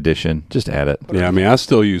enough addition. Just add it. Yeah, I mean, I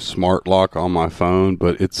still use Smart Lock on my phone,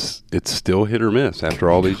 but it's still hit or miss after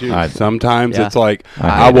all these years. Sometimes it's like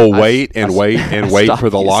I will wait for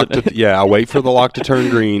the lock to I wait for the lock to turn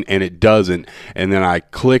green and it doesn't, and then I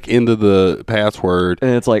click into the password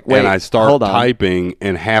and it's like, wait, and I start typing,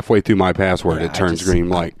 and halfway through my password it turns green.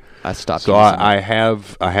 Like, I stopped. So I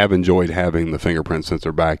have enjoyed having the fingerprint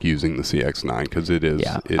sensor back using the CX9 because it is.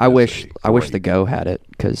 Yeah, I wish the Go had it,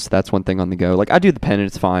 because that's one thing on the Go. Like, I do the pen and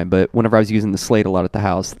it's fine, but whenever I was using the Slate a lot at the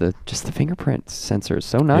house, the fingerprint sensor is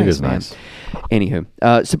so nice. It is man. nice. Anywho,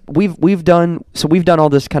 so we've done all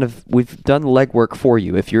this we've done the legwork for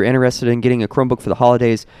you. If you're interested in getting a Chromebook for the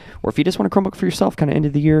holidays, or if you just want a Chromebook for yourself, kind of end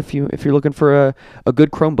of the year, if you're looking for a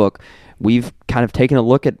good Chromebook, we've kind of taken a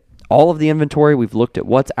look at all of the inventory. We've looked at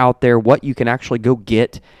what's out there, what you can actually go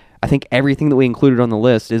get. I think everything that we included on the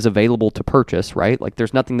list is available to purchase, right? Like,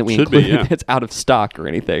 there's nothing that we included that's out of stock or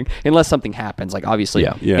anything, unless something happens. Like, obviously,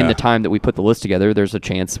 in the time that we put the list together, there's a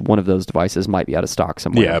chance one of those devices might be out of stock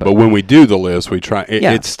somewhere. Yeah, but when we do the list, we try.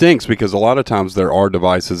 It stinks because a lot of times there are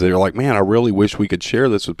devices that you're like, man, I really wish we could share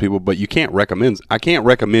this with people, but you can't recommend. I can't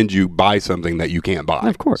recommend you buy something that you can't buy.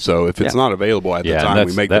 Of course. So if it's not available at the time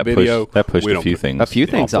we make the video, that pushed a few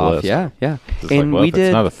things off. Yeah. And we did.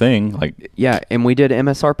 It's not a thing. And we did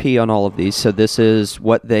MSRP on all of these. So this is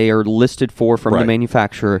what they are listed for from the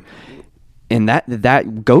manufacturer. And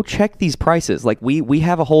that go check these prices. Like, we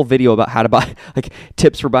have a whole video about how to buy, like,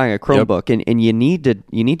 tips for buying a Chromebook, and you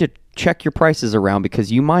need to check your prices around, because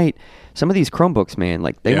some of these Chromebooks, man,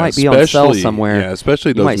 like, they might be on sale somewhere. Yeah,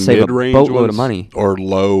 especially those mid-range boatload ones of money, or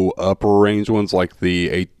low upper range ones like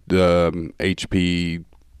the HP.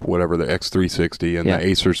 Whatever, the X360 and the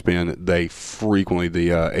Acer Spin, they frequently, the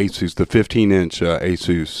Asus, the 15-inch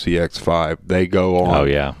Asus CX5, they go on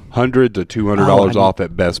 $100 to $200 off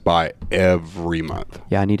at Best Buy every month.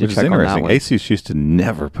 Yeah, I need to check on that one. Asus used to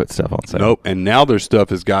never put stuff on sale. Nope, and now their stuff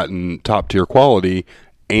has gotten top-tier quality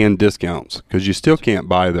and discounts, because you still can't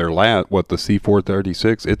buy their the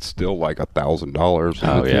C436. It's still like $1,000.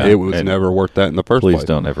 Oh, yeah. It was never worth that in the first place. Please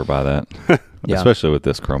don't ever buy that. Especially with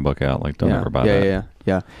this Chromebook out. Like, don't ever buy that.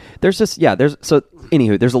 Yeah. There's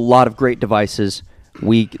a lot of great devices.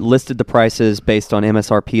 We listed the prices based on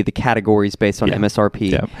MSRP, the categories based on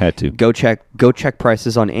MSRP. Yeah, had to. Go check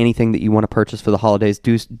prices on anything that you want to purchase for the holidays.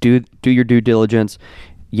 Do your due diligence.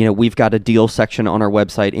 We've got a deal section on our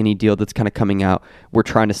website. Any deal that's kind of coming out, we're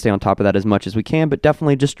trying to stay on top of that as much as we can, but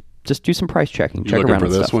definitely just do some price checking. Check around for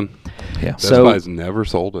this stuff. one? Yeah. Best Buy's never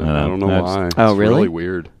sold it. I don't know why. Oh, really? It's really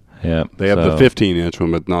weird. Yeah. They have the 15-inch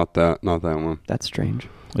one, but not that one. That's strange.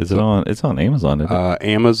 Is it on? It's on Amazon, isn't it?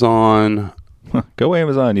 Amazon. Go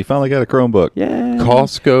Amazon. You finally got a Chromebook. Yeah.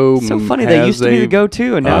 Costco. It's so funny. They used to be the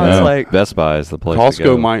go-to, and now it's like Best Buy is the place Costco to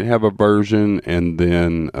go. might have a version, and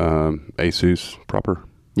then Asus proper.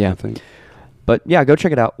 Yeah. I think. But yeah, go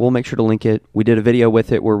check it out. We'll make sure to link it. We did a video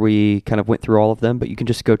with it where we kind of went through all of them, but you can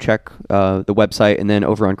just go check the website, and then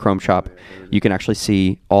over on Chrome Shop, you can actually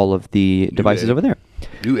see all of the devices over there.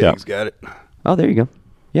 Newegg's got it. Oh, there you go.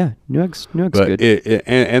 Yeah, Newegg's good.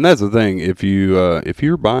 And that's the thing. If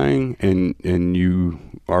you're buying and you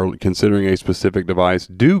are considering a specific device,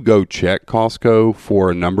 do go check Costco for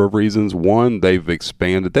a number of reasons. One, they've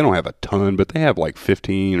expanded. They don't have a ton, but they have like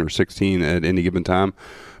 15 or 16 at any given time.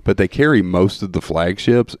 But they carry most of the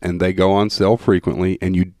flagships, and they go on sale frequently,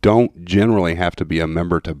 and you don't generally have to be a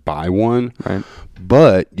member to buy one. Right.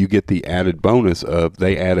 But you get the added bonus of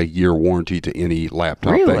they add a year warranty to any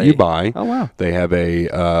laptop that you buy. Oh, wow. They have a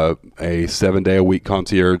 7-day-a-week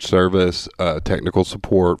concierge service, technical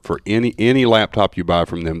support for any laptop you buy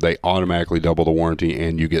from them. They automatically double the warranty,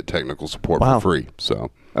 and you get technical support for free. So.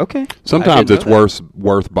 Okay. Sometimes it's worth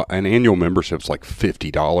an annual membership's like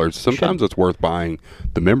 $50. Sometimes it's worth buying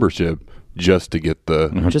the membership just to get the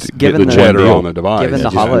cheddar on the device.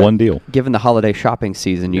 Given one deal. Given the holiday shopping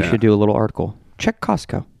season, you should do a little article. Check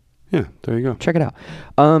Costco. Yeah, there you go. Check it out.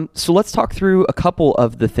 So let's talk through a couple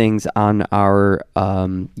of the things on our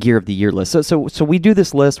Gear of the Year list. So we do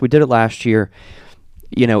this list. We did it last year.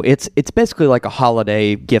 You know, it's basically like a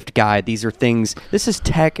holiday gift guide. These are things. This is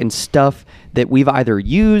tech and stuff that we've either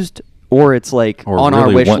used or it's like on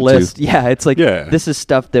our wish list. Yeah, it's like this is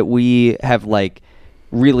stuff that we have like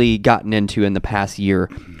really gotten into in the past year.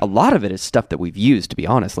 A lot of it is stuff that we've used, to be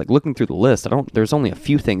honest. Like looking through the list, there's only a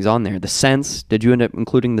few things on there. The Sense, did you end up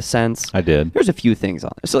including the Sense? I did. There's a few things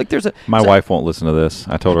on there. So like my wife won't listen to this.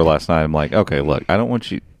 I told her last night, I'm like, okay, look, I don't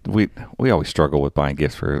want you. We always struggle with buying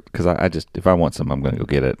gifts for because I just if I want some I'm going to go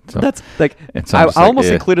get it. So that's like I almost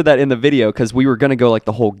included that in the video because we were going to go like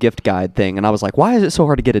the whole gift guide thing, and I was like, why is it so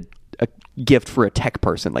hard to get a gift for a tech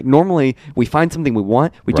person? Like normally we find something we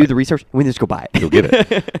want, we do the research, and we just go buy it. Go get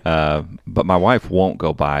it. But my wife won't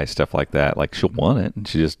go buy stuff like that. Like she'll want it, and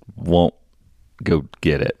she just won't go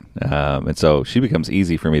get it. And so she becomes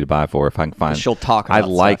easy for me to buy for if I can find. She'll talk about I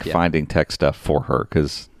like finding tech stuff for her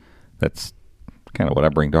because that's kind of what I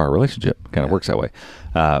bring to our relationship. Kind of works that way.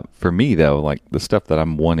 For me though, like the stuff that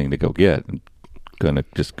I'm wanting to go get, I'm gonna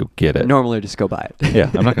just go get it. Normally just go buy it.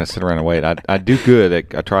 Yeah, I'm not gonna sit around and wait. I do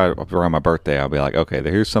good. I try around my birthday. I'll be like, okay,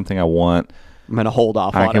 here's something I want. I'm gonna hold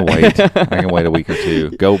off on it. I can wait a week or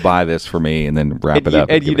two. Go buy this for me, and then wrap it up.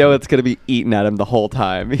 And you know it's gonna be eating at him the whole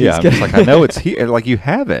time. Yeah, I'm just like, I know it's here. Like you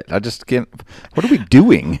have it. I just can't. What are we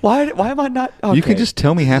doing? Why am I not? Okay. You can just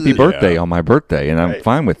tell me happy birthday on my birthday, and I'm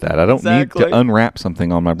fine with that. I don't need to unwrap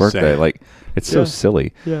something on my birthday. Like it's so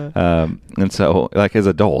silly. Yeah. And so like as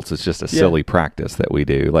adults, it's just a silly practice that we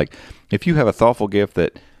do. Like if you have a thoughtful gift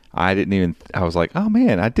that I was like, oh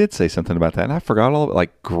man, I did say something about that and I forgot all of it.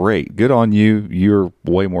 Like, great. Good on you. You're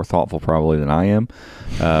way more thoughtful probably than I am.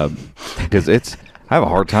 Because I have a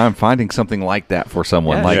hard time finding something like that for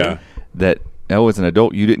someone that, as an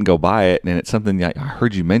adult, you didn't go buy it. And it's something that I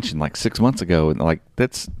heard you mention like 6 months ago. And like,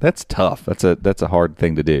 that's tough. That's a hard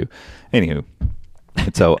thing to do. Anywho.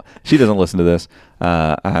 And so she doesn't listen to this.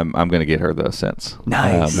 I'm going to get her the Sense.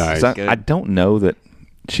 Nice. Nice. I don't know that.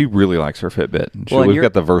 She really likes her Fitbit. We've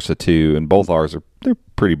got the Versa 2, and both ours they're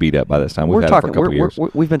pretty beat up by this time. We've had it for a couple years.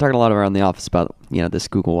 We've been talking a lot around the office about this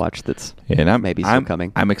Google Watch that's maybe still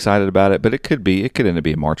coming. I'm excited about it, but it could end up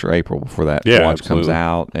being March or April before that watch comes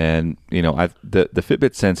out. And the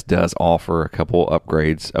Fitbit Sense does offer a couple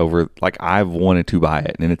upgrades over. Like I've wanted to buy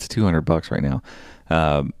it, and it's $200 right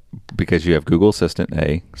now because you have Google Assistant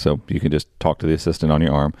so you can just talk to the assistant on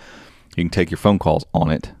your arm. You can take your phone calls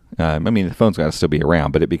on it. I mean, the phone's got to still be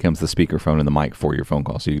around, but it becomes the speakerphone and the mic for your phone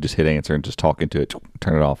call. So you can just hit answer and just talk into it,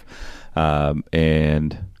 turn it off.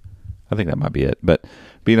 And I think that might be it. But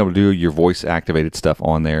being able to do your voice-activated stuff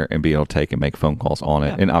on there and being able to take and make phone calls on it.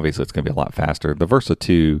 Yeah. And obviously, it's going to be a lot faster. The Versa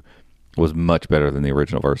 2 was much better than the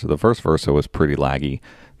original Versa. The first Versa was pretty laggy.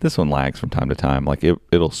 This one lags from time to time. Like,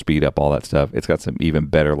 it'll speed up all that stuff. It's got some even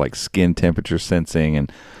better, like, skin temperature sensing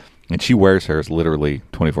and she wears hers literally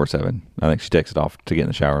 24/7. I think she takes it off to get in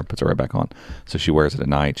the shower and puts it right back on. So she wears it at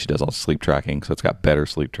night. She does all sleep tracking, so it's got better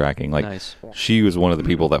sleep tracking. Like nice. She was one of the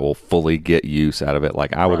people that will fully get use out of it.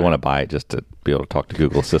 Like I would want to buy it just to be able to talk to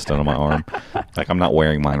Google Assistant on my arm. Like I'm not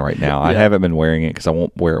wearing mine right now. I haven't been wearing it because I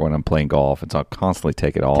won't wear it when I'm playing golf, and so I'll constantly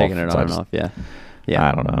take it off. Taking it on and off, yeah.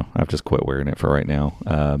 I don't know. I've just quit wearing it for right now.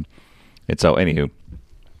 And so, anywho.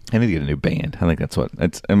 I need to get a new band. I think that's what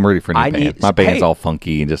I'm ready for a new band. My band's all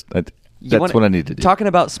funky and just that's what I need to do. Talking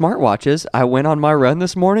about smartwatches, I went on my run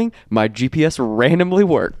this morning. My GPS randomly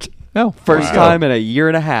worked. Oh, first time in a year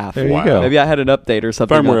and a half. There you go. Maybe I had an update or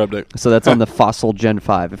something. Firmware update. So that's on the Fossil Gen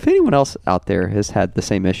 5. If anyone else out there has had the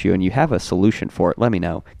same issue and you have a solution for it, let me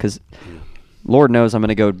know. Because Lord knows I'm going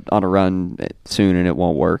to go on a run soon and it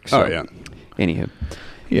won't work. So. Oh, yeah. Anywho.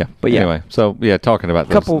 Yeah. But yeah. Anyway, so yeah, talking about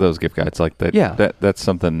those gift guides like that. Yeah. That's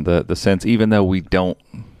something. The sense, even though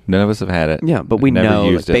none of us have had it. Yeah, but we never know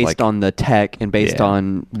used it, based on the tech and based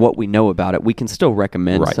on what we know about it, we can still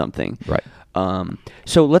recommend something. Right.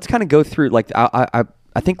 So let's kind of go through, like,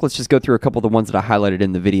 I think let's just go through a couple of the ones that I highlighted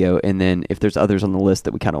in the video, and then if there's others on the list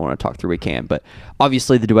that we kind of want to talk through, we can. But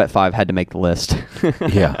obviously, the Duet 5 had to make the list.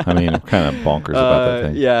 Yeah, I mean, kind of bonkers about that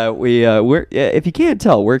thing. Yeah, we're if you can't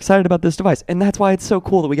tell, we're excited about this device, and that's why it's so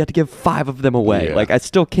cool that we got to give 5 of them away. Yeah. Like, I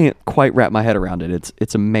still can't quite wrap my head around it.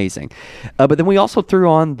 It's amazing. But then we also threw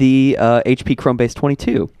on the HP Chromebase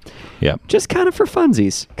 22. Yeah. Just kind of for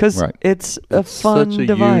funsies, because it's a fun such a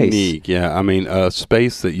device. Unique, yeah. I mean, a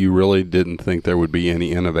space that you really didn't think there would be any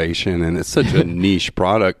innovation, and it's such a niche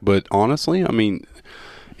product. But honestly, I mean,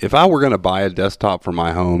 if I were going to buy a desktop for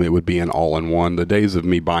my home, it would be an all-in-one. The days of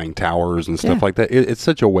me buying towers and stuff like that, it's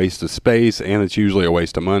such a waste of space, and it's usually a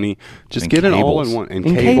waste of money. Just get an all-in-one. And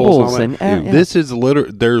cables. And This is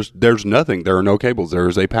literally, there's nothing. There are no cables. There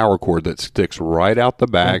is a power cord that sticks right out the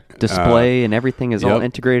back. Display and everything is all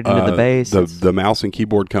integrated into the base. The mouse and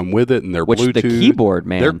keyboard come with it, and they're Bluetooth. The keyboard,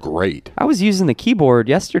 man. They're great. I was using the keyboard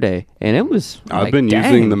yesterday, and it was I've been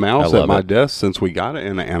using the mouse at my desk since we got it,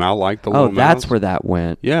 and I like the little mouse. Oh, that's where that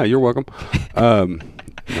went. Yeah, you're welcome.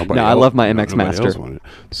 I love my MX Master.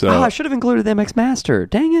 So I should have included the MX Master.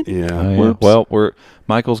 Dang it. Yeah. Well,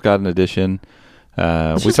 Michael's got an edition.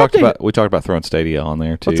 We talked about throwing Stadia on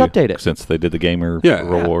there too. Let's update it since they did the gamer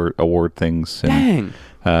award things. Dang.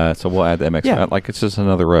 So we'll add the MX. Yeah. Like it's just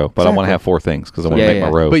another row, but I want to have 4 things because I want to make my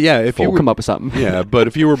row. But yeah, if you come up with something. Yeah, but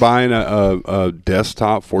if you were buying a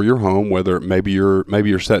desktop for your home, whether maybe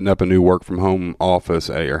you're setting up a new work from home office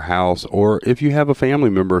at your house, or if you have a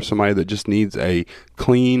family member, somebody that just needs a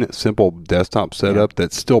clean, simple desktop setup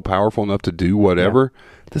that's still powerful enough to do whatever.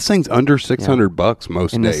 This thing's under $600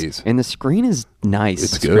 most days. And the screen is nice.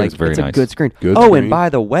 It's good. It's very nice. a good screen. Good screen. And by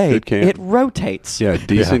the way, it rotates. Yeah,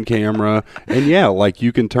 decent camera. And like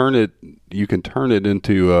you can turn it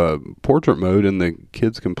into portrait mode, and the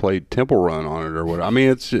kids can play Temple Run on it or whatever. I mean,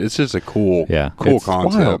 it's just a cool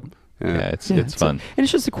concept. Wild. Yeah, it's fun. And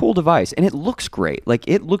it's just a cool device, and it looks great. Like,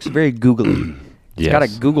 it looks very googly. It's got a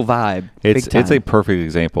Google vibe. It's a perfect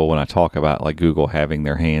example when I talk about like Google having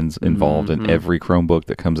their hands involved in every Chromebook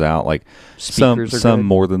that comes out. Like some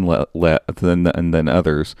more than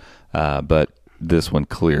others, but this one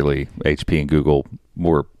clearly HP and Google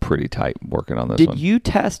were pretty tight working on this one. Did you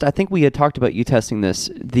test? I think we had talked about you testing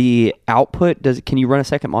this. The output can you run a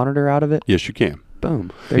second monitor out of it? Yes, you can.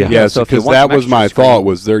 Boom. Yes, because that was my thought.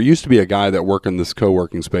 Was there used to be a guy that worked in this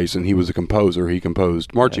co-working space, and he was a composer. He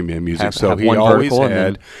composed marching band music, so he always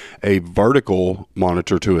had a vertical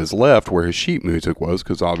monitor to his left where his sheet music was,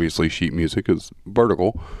 because obviously sheet music is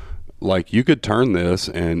vertical. Like, you could turn this,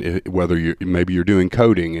 and whether you're doing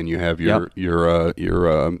coding and you have your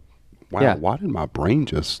wow, why did my brain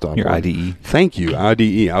just stop? Your IDE. Thank you,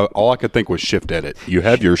 IDE. All I could think was Shift Edit. You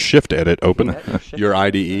have your Shift Edit open, your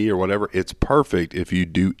IDE or whatever. It's perfect if you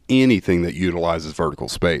do anything that utilizes vertical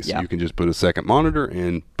space. Yeah. You can just put a second monitor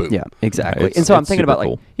and boom. Yeah, exactly. And so I'm thinking about,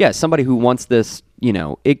 like, somebody who wants this,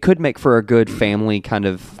 it could make for a good family kind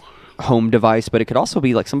of home device, but it could also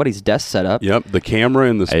be like somebody's desk setup. Yep, the camera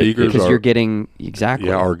and the speakers you're getting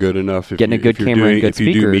are good enough. Getting a good camera and good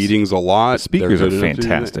speakers. If you do meetings a lot, the speakers are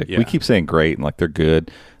fantastic. We keep saying great, and like they're good.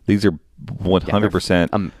 These are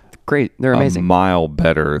 100% great. They're amazing. A mile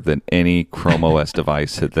better than any Chrome OS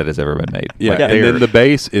device that has ever been made. Yeah, and then the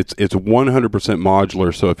base, it's 100%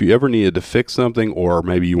 modular. So if you ever needed to fix something, or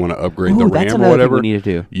maybe you want to upgrade the RAM or whatever, we need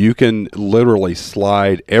to do. You can literally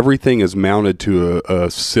slide. Everything is mounted to a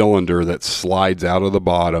cylinder that slides out of the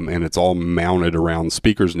bottom, and it's all mounted around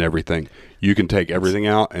speakers and everything. You can take everything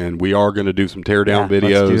out, and we are going to do some teardown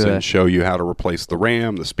videos and show you how to replace the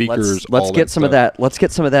RAM, the speakers. Let's get some of that. Let's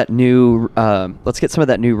get some of that new. Let's get some of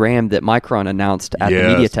that new RAM that Micron announced at the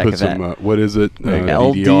MediaTek event. What is it?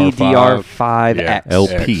 LPDDR5X.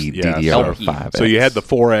 LPDDR5X. So you had the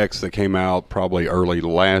 4X that came out probably early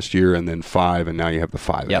last year, and then 5, and now you have the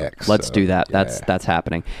 5X. Yep. Let's do that. That's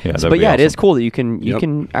happening. Yeah, but awesome. It is cool that you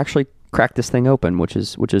can actually crack this thing open, which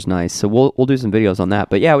is nice. So we'll do some videos on that.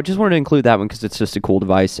 But yeah, we just wanted to include that one because it's just a cool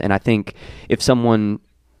device, and I think if someone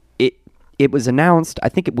it was announced, I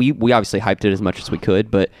think we obviously hyped it as much as we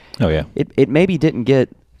could, but it maybe didn't get.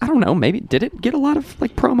 I don't know. Maybe did it get a lot of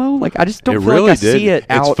like promo? Like, I just don't feel like I see it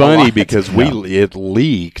out. It's funny because it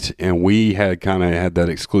leaked, and we had that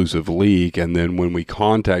exclusive leak, and then when we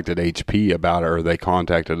contacted HP about it, or they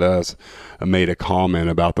contacted us and made a comment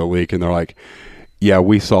about the leak, and they're like, Yeah,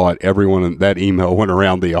 we saw it. Everyone, that email went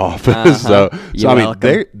around the office. So I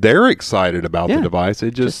mean, they're excited about the device.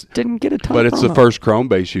 It just didn't get a ton. But it's the first Chrome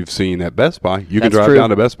base you've seen at Best Buy. You can drive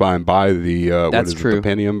down to Best Buy and buy the the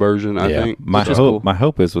Pentium version. I think my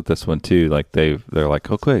hope is with this one too. Like they're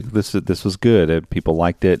like, oh, quick, this was good. And people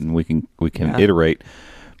liked it, and we can iterate.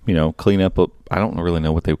 Clean up. I don't really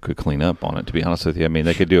know what they could clean up on it, to be honest with you. I mean,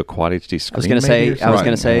 they could do a Quad HD screen. I was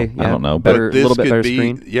going to say, I don't know. A little bit better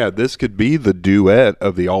screen. Yeah, this could be the duet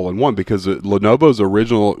of the all-in-one, because Lenovo's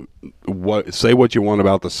original, say what you want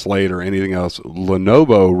about the Slate or anything else,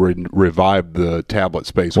 Lenovo revived the tablet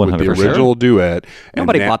space 100%. With the original Duet.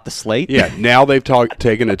 Nobody bought the Slate. Yeah, now they've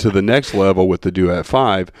taken it to the next level with the Duet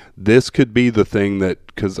 5. This could be the thing that,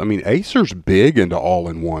 because, I mean, Acer's big into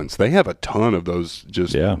all-in-ones. They have a ton of those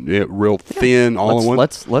just real thin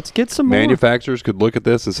all-in-ones. Let's get some more. Manufacturers could look at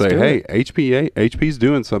this and say, hey, HP's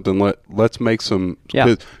doing something. Let's make some.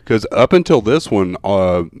 Because up until this one,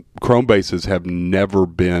 Chrome bases have never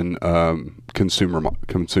been consumer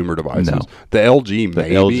devices. No. The LG,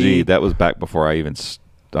 maybe. LG, that was back before I even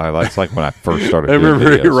it's like when I first started I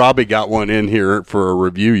remember videos. Robbie got one in here for a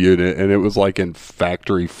review unit, and it was like in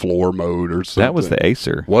factory floor mode or something. That was the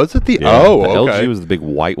Acer. Was it the? Yeah, the LG was the big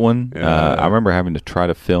white one. I remember having to try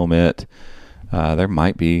to film it. There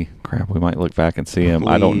might be. Crap, we might look back and see him.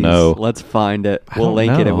 I don't know. Let's find it. We'll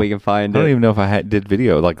link it if we can find it. I don't even know if I did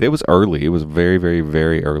video. Like, it was early. It was very, very,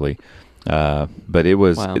 very early. But it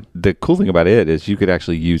was the cool thing about it is you could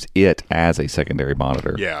actually use it as a secondary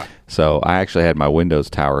monitor. Yeah. So I actually had my Windows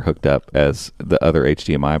tower hooked up as the other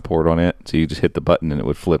HDMI port on it. So you just hit the button and it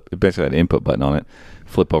would flip. It basically had an input button on it,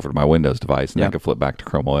 flip over to my Windows device, and I could flip back to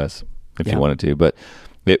Chrome OS if you wanted to. But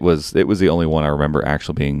it was the only one I remember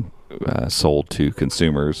actually being sold to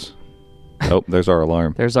consumers. Oh, there's our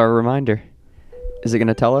alarm. There's our reminder. Is it going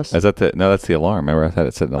to tell us? Is that no, that's the alarm. Remember, I thought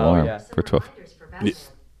it said an alarm for 12.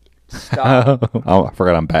 Stop. I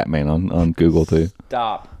forgot I'm Batman on Google too.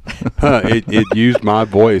 Stop. It used my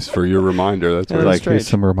voice for your reminder. That's what like, here's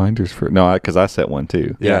some reminders for. No, because I set one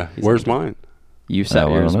too. Yeah. Where's mine? You set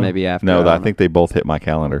yours maybe after. No, I think they both hit my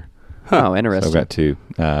calendar. Oh, interesting. So I've got two.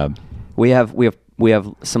 We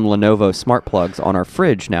have some Lenovo smart plugs on our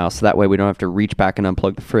fridge now, so that way we don't have to reach back and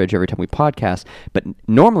unplug the fridge every time we podcast. But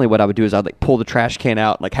normally what I would do is I'd like pull the trash can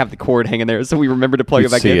out and like have the cord hanging there so we remember to plug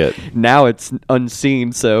it back in. Now it's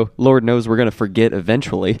unseen, so Lord knows we're going to forget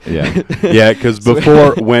eventually. Yeah. Yeah, because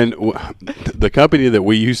before when the company that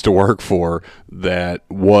we used to work for that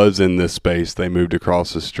was in this space, they moved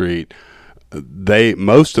across the street.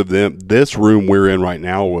 Most of them, this room we're in right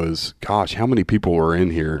now was, gosh, how many people were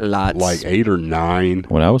in here? Lots. Like 8 or 9.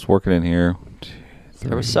 When I was working in here,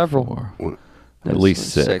 there were several. At least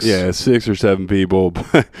 6. Yeah, 6 or 7 people.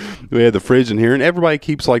 We had the fridge in here, and everybody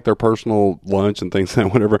keeps like their personal lunch and things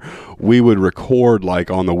like whatever. We would record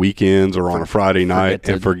like on the weekends or on a Friday night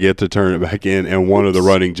and forget to turn it back in. And one of the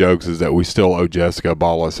running jokes is that we still owe Jessica a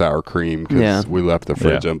bottle of sour cream because we left the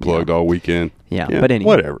fridge unplugged all weekend. Yeah, but anyway,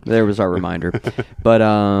 whatever. There was our reminder.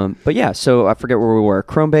 But yeah, so I forget where we were.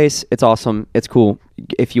 Chrome base, it's awesome. It's cool.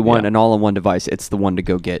 If you want an all-in-one device, it's the one to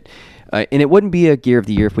go get. And it wouldn't be a Gear of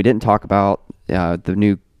the Year if we didn't talk about the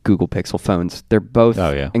new Google Pixel phones. They're both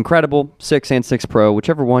incredible, 6 and 6 Pro.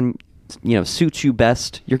 Whichever one suits you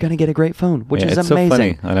best, you're going to get a great phone, which is amazing. So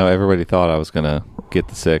funny. I know everybody thought I was going to get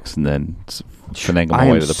the 6 and then finagle my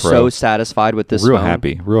way to the Pro. I am so satisfied with this phone.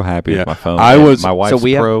 Real happy with my phone. My wife's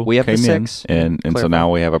Pro we have came the 6 in, and so now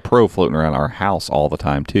we have a Pro floating around our house all the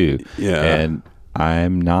time too. Yeah. And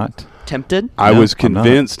I'm not tempted. I was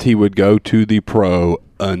convinced he would go to the Pro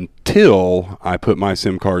until I put my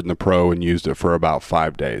SIM card in the Pro and used it for about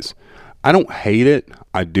 5 days. I don't hate it.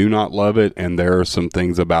 I do not love it, and there are some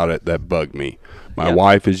things about it that bug me. My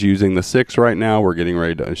wife is using the 6 right now. We're getting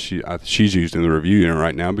ready to. She's using the review unit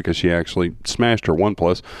right now because she actually smashed her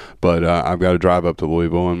OnePlus. But I've got to drive up to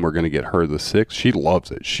Louisville, and we're going to get her the 6. She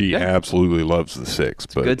loves it. She absolutely loves the 6.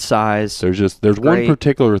 But good size. There's one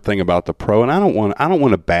particular thing about the Pro, and I don't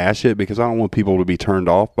want to bash it because I don't want people to be turned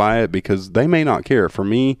off by it because they may not care. For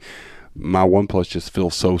me, my OnePlus just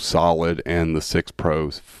feels so solid, and the 6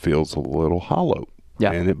 Pro feels a little hollow.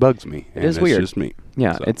 Yeah, and it bugs me. It is weird. It's just me.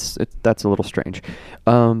 Yeah, so. That's a little strange.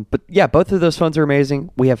 But yeah, both of those phones are amazing.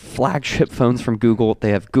 We have flagship phones from Google. They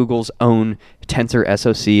have Google's own Tensor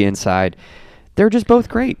SoC inside. They're just both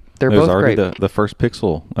great. There's already the first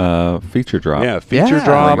Pixel feature drop. Yeah, feature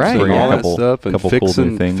drops and all that stuff, and couple cool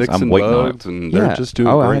new things. I'm waiting bugs, on it. And they're just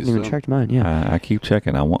doing great. I haven't even checked mine. Yeah, I keep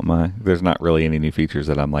checking. I want my. There's not really any new features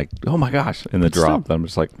that I'm like, oh my gosh, in the drop. I'm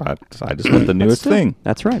just like, I just want the newest thing.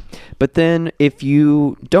 That's right. But then if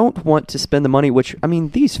you don't want to spend the money, which I mean,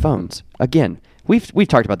 these phones again. we've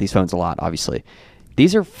talked about these phones a lot, obviously.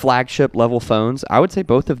 These are flagship level phones. I would say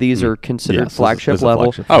both of these are considered flagship this is a level.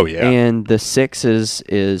 flagship. Oh, yeah. And the 6 is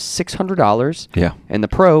 $600. Yeah. And the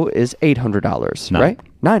Pro is $800, Nine. right?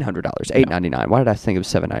 $900, $899. Why did I think it was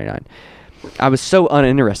 $799? I was so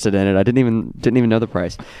uninterested in it. I didn't even know the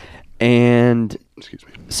price. And Excuse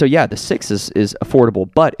me. so yeah, the 6 is affordable.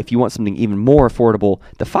 But if you want something even more affordable,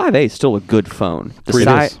 the 5A is still a good phone. The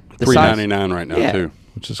 $399 right now Yeah. too.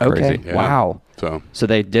 which is crazy. Okay. Yeah. Wow. So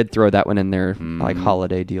they did throw that one in their like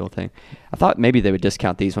holiday deal thing. I thought maybe they would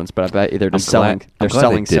discount these ones, but I bet they're just selling. They're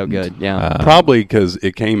selling so good. Yeah. probably because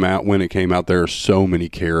it came out when it came out. There are so many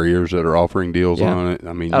carriers that are offering deals Yeah. on it.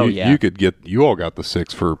 I mean, Oh, you, yeah. you could get. You all got the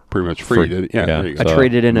 6 for pretty much free. didn't you? Yeah. There you go. I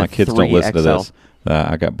traded in my a kids don't listen to 3XL. this.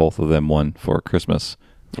 I got both of them one for Christmas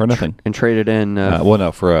for nothing. And traded in. Well,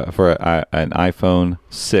 no, for an iPhone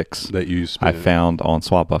 6 That you I spent. found on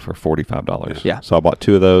SwapBuffer for $45. Yeah. So I bought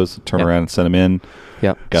 2 of those, turn Yeah. around and sent them in.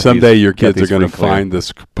 Yep. Got Someday these- your got kids are these going to free clear. find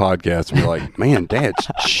this podcast and be like, "Man, Dad's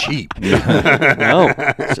cheap." No,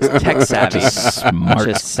 it's just tech savvy. Smart.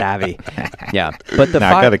 Just savvy. Yeah. But the Now,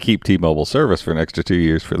 I 5, got to keep T-Mobile service for an extra 2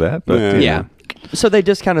 years for that. But Yeah. yeah. So they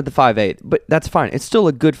discounted the 5.8, but that's fine. It's still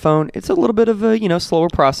a good phone. It's a little bit of a slower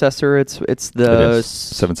processor. It's it the is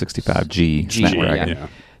 765G G, Snapdragon.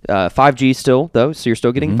 Yeah. 5G still though, so you're still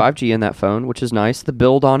Mm-hmm. getting 5G in that phone, which is nice. The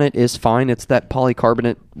build on it is fine. It's that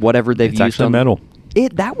polycarbonate whatever they've It's used actually on metal.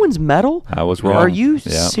 That one's metal. I was wrong. Are you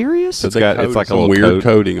Yeah. serious? So it's got it's like a some little weird coat.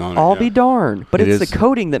 coating on it. I'll yeah. be darned. But It it's is- the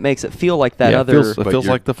coating that makes it feel like that Yeah, other. it But feels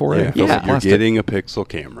you're- like the 4A. Yeah, It feels like you're plastic. getting a Pixel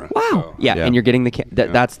camera. Wow. So, Yeah, Yeah. and you're getting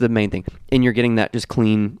that's the main thing. And you're getting that just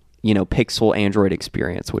clean, Pixel Android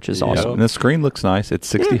experience, which is awesome. And the screen looks nice. It's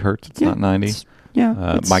 60 hertz. It's not 90.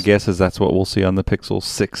 It's- My guess is that's what we'll see on the Pixel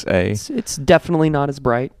 6a. It's definitely not as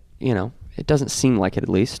bright. It doesn't seem like it, at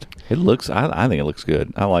least. It looks. I think it looks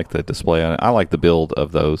good. I like the display on it. I like the build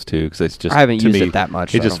of those too because it's just. I haven't to used me, it that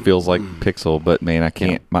much, It so I just don't- feels like Pixel, but man, I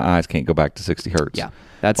can't. My eyes can't go back to 60 hertz. Yeah,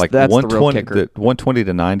 that's like the real 120. kicker. The 120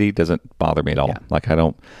 to 90 doesn't bother me at all. Yeah. Like I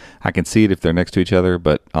don't. I can see it if they're next to each other,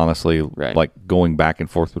 but honestly, Right. like going back and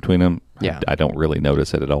forth between them, Yeah. I don't really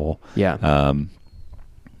notice it at all. Yeah.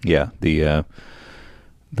 Yeah.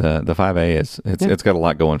 The 5A it's got a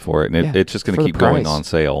lot going for it, and Yeah. it's just going For to the keep going price. on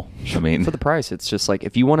sale. I mean, For the price, it's just like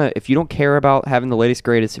if you don't care about having the latest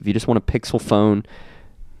greatest, if you just want a Pixel phone,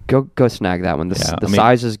 go snag that one. The Yeah,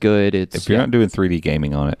 size is good. It's if you're not doing 3D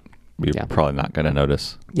gaming on it, you're Yeah. probably not going to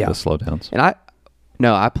notice Yeah. the slowdowns. And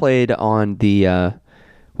I played on the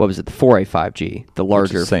what was it, the 4A 5G, the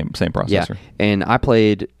larger. Which is same processor. Yeah, and I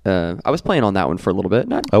played. I was playing on that one for a little bit.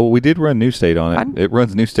 And Oh, we did run New State on it. It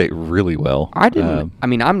runs New State really well. I didn't. I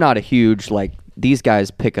mean, I'm not a huge like. These guys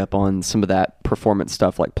pick up on some of that performance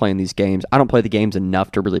stuff, like playing these games. I don't play the games enough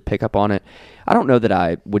to really pick up on it. I don't know that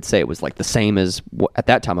I would say it was like the same as at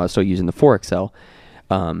that time. I was still using the 4XL.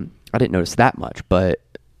 I didn't notice that much, but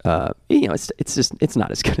it's not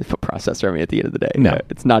as good of a processor. I mean, at the end of the day, No.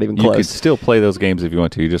 it's not even You close. could still play those games if you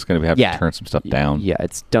want to. You're just going to have to turn some stuff down. Yeah,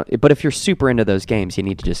 it's done. But if you're super into those games, you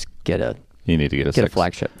need to just You need to get a get 6. a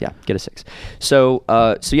flagship. Yeah, get a 6. So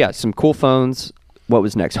yeah, some cool phones. What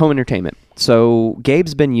was next? Home entertainment. So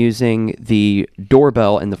Gabe's been using the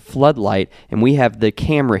doorbell and the floodlight, and we have the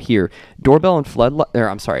camera here. Doorbell and floodlight.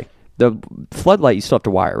 I'm sorry, the floodlight you still have to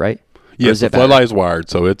wire, right? Or Yes, is the it better? floodlight is wired,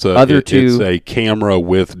 so it's it's a camera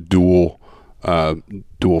with dual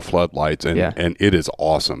floodlights, and Yeah. and it is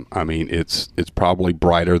awesome. I mean, it's probably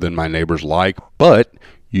brighter than my neighbors like, but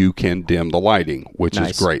you can dim the lighting, which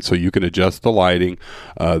Nice. is great. So you can adjust the lighting.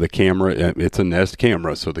 The camera, it's a Nest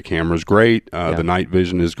camera, so the camera's great. The night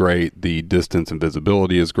vision is great. The distance and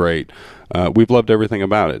visibility is great. We've loved everything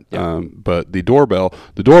about it. But the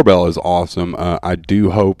doorbell is awesome. I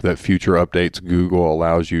do hope that future updates, Google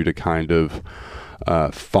allows you to kind of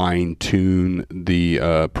fine tune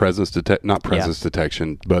the presence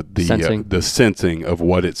detection, but the sensing of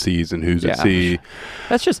what it sees and who's it see.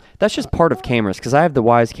 That's just part of cameras, because I have the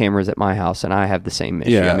Wyze cameras at my house, and I have the same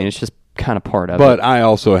issue. Yeah. I mean, it's just kind of part of it. But I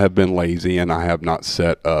also have been lazy, and I have not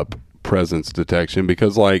set up presence detection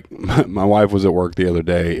because, like, my wife was at work the other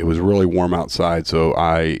day. It was really warm outside, so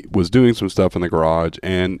I was doing some stuff in the garage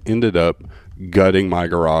and ended up gutting my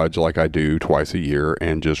garage like I do twice a year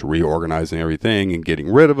and just reorganizing everything and getting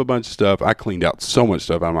rid of a bunch of stuff. I cleaned out so much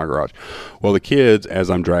stuff out of my garage. Well, the kids,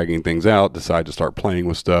 as I'm dragging things out, decide to start playing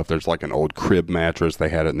with stuff. There's like an old crib mattress. They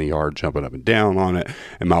had it in the yard, jumping up and down on it.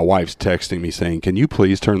 And my wife's texting me saying, "Can you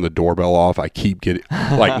please turn the doorbell off? I keep getting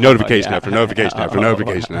like notification after notification after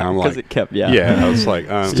notification." And I'm like, it kept, I was like,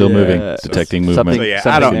 Still moving, Yeah. detecting Something- movement. so yeah,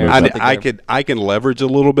 Something there, something I there. can leverage a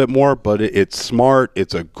little bit more, but it's smart.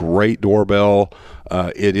 It's a great doorbell.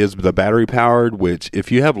 doorbell. It is the battery powered, which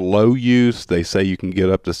if you have low use, they say you can get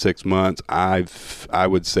up to 6 months. I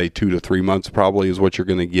would say 2 to 3 months probably is what you're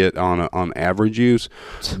going to get on average use.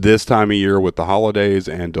 This time of year with the holidays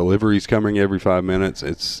and deliveries coming every 5 minutes,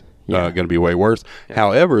 it's going to be way worse. Yeah.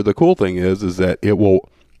 However, the cool thing is that it will.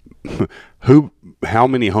 How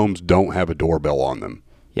many homes don't have a doorbell on them?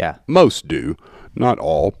 Yeah, most do. Not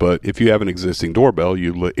all, but if you have an existing doorbell,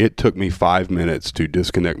 it took me 5 minutes to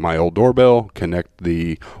disconnect my old doorbell, connect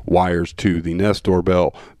the wires to the Nest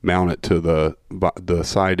doorbell, mount it to the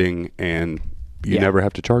siding, and you never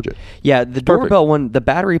have to charge it. Yeah, the doorbell one, the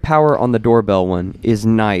battery power on the doorbell one is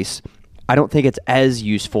nice. I don't think it's as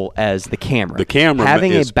useful as the camera. The camera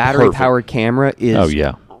having is a battery-powered camera is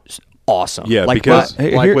awesome. Yeah, like because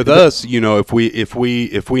with us,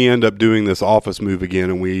 if we end up doing this office move again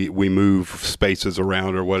and we move spaces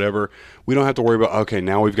around or whatever, we don't have to worry about, okay,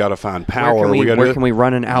 now we've got to find power. Where can we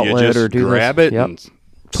run an outlet or do grab this? it and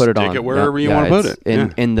put it on. Stick it wherever you want to put it.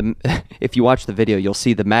 And if you watch the video, you'll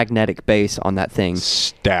see the magnetic base on that thing.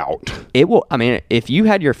 Stout. It will. I mean, if you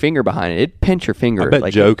had your finger behind it, it'd pinch your finger. I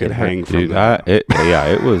bet Joe could hang from that. It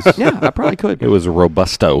was. Yeah, I probably could. It was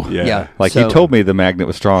robusto. Yeah. Like you told me the magnet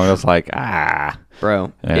was strong. I was like,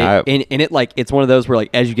 bro. And it's one of those where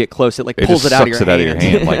like as you get close, it pulls it out of your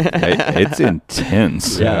hand. Like it's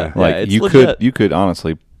intense. Yeah. Like it's you could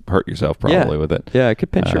honestly hurt yourself probably with it. Yeah, it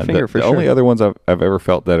could pinch your finger for sure. The only other ones I've ever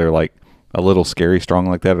felt that are like a little scary strong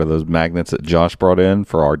like that are those magnets that Josh brought in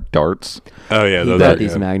for our darts. Oh yeah, those are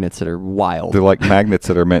these magnets that are wild. They're like magnets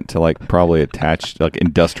that are meant to like probably attach like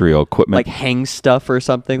industrial equipment, like hang stuff or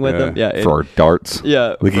something with them. Yeah, for our darts.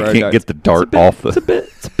 Yeah, like you can't get the dart off. It's a bit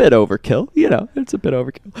overkill. It's a bit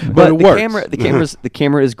overkill. But it works. The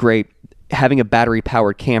camera is great. Having a battery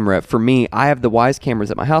powered camera for me, I have the Wyze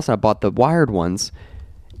cameras at my house, and I bought the wired ones.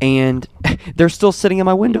 And they're still sitting in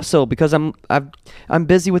my windowsill because I'm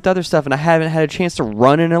busy with other stuff and I haven't had a chance to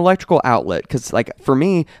run an electrical outlet because like for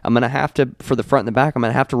me I'm gonna have to, for the front and the back, I'm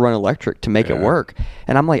gonna have to run electric to make it work,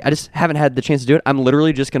 and I'm like I just haven't had the chance to do it. I'm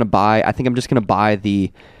literally just gonna buy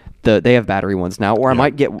the they have battery ones now, or I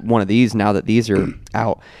might get one of these now that these are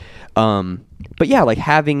out. But yeah, like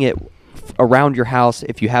having it around your house,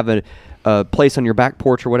 if you have a place on your back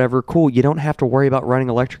porch or whatever, cool. You don't have to worry about running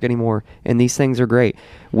electric anymore, and these things are great.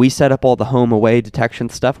 We set up all the home away detection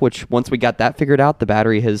stuff, which once we got that figured out, the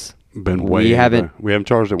battery has been way. We haven't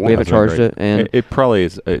charged it once. We haven't charged it, and it probably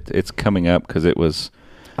is. It's coming up because it was.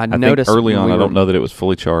 I noticed think early on. I don't know that it was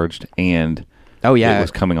fully charged, and it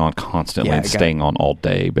was coming on constantly and staying on all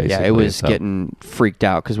day. Basically, it was getting freaked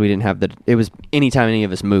out because we didn't have it was anytime any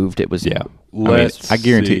of us moved, it was I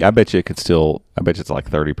guarantee. I bet you it could still. I bet you it's like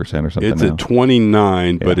 30% or something. It's at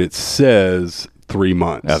 29, but it says 3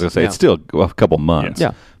 months. I was gonna say it's still a couple months.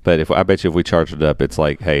 Yeah. But I bet you if we charge it up, it's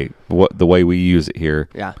like, hey, the way we use it here.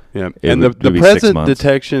 Yeah. And the presence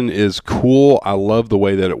detection is cool. I love the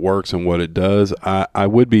way that it works and what it does. I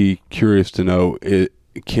would be curious to know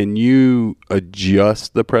can you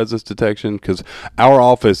adjust the presence detection? Because our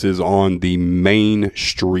office is on the main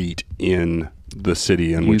street in the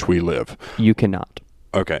city in which we live. You cannot.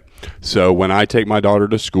 Okay. So when I take my daughter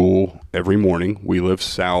to school every morning, we live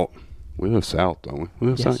south. We live south, don't we? We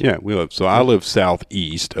live south? Yeah, we live. So I live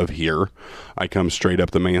southeast of here. I come straight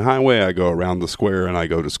up the main highway. I go around the square and I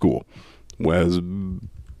go to school.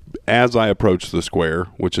 As I approach the square,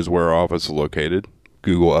 which is where our office is located,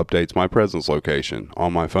 Google updates my presence location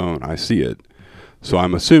on my phone. I see it. So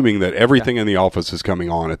I'm assuming that everything in the office is coming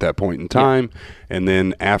on at that point in time. And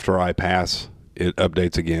then after I pass, it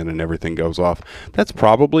updates again and everything goes off. That's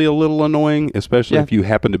probably a little annoying, especially if you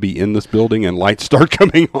happen to be in this building and lights start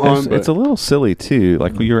coming on. It's a little silly too.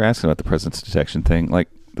 Like you were asking about the presence detection thing, like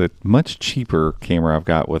the much cheaper camera I've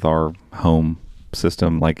got with our home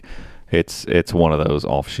system, like it's one of those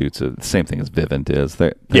offshoots. The same thing as Vivint is.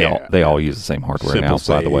 They all use the same hardware Simple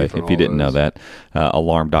now, by the way, if you didn't know that.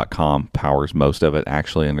 Alarm.com powers most of it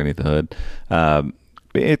actually underneath the hood. And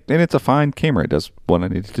it's a fine camera. It does what I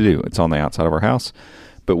need to do. It's on the outside of our house,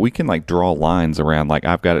 but we can like draw lines around. Like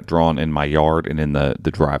I've got it drawn in my yard and in the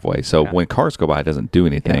driveway. So when cars go by, it doesn't do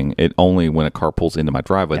anything. It only when a car pulls into my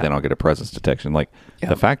driveway, then I'll get a presence detection. Like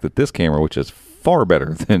the fact that this camera, which is far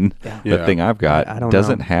better than the thing I've got,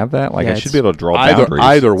 doesn't have that. Like I should be able to draw boundaries.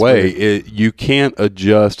 Either way, you can't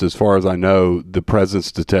adjust, as far as I know, the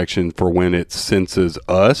presence detection for when it senses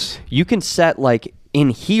us. You can set like in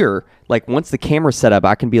here, like once the camera's set up,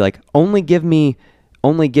 I can be like, only give me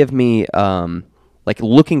like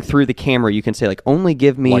looking through the camera, you can say like only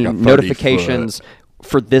give me notifications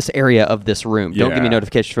for this area of this room. Don't give me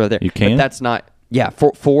notifications for there. You can? But that's not Yeah,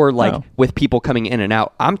 for like with people coming in and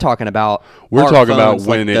out. I'm talking about. We're our talking phones, about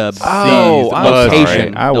when like it the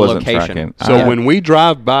location. I the wasn't location. tracking. So Yeah. when we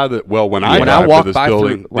drive by when I When I drive walk to this by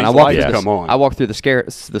building, when I these walk lights through come on. I walk through the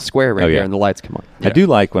square right Oh, yeah. there, and the lights come on. I do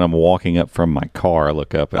like when I'm walking up from my car, I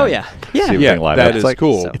look up. And Oh, yeah. Yeah. see Yeah, everything light that up. is It's like,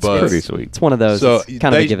 cool, It's but- pretty sweet. It's one of those. So it's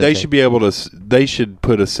kind of a give and they take. should be able to. They should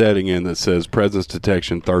put a setting in that says presence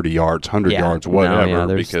detection 30 yards, 100 yards, whatever. No,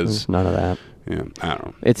 there's because none of that. yeah, I don't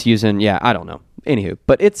know. It's using I don't know. Anywho,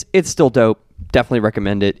 but it's still dope. Definitely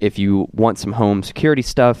recommend it if you want some home security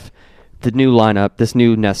stuff. The new lineup, this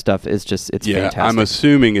new Nest stuff is just it's fantastic. I'm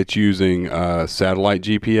assuming it's using satellite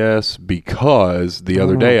GPS because the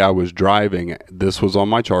other day I was driving. This was on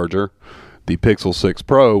my charger. The Pixel 6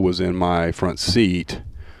 Pro was in my front seat,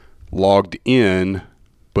 logged in,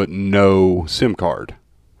 but no SIM card.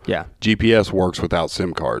 Yeah. GPS works without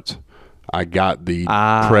SIM cards. I got the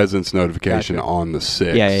presence notification on the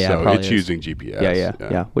 6. Yeah, so probably it's is. using GPS.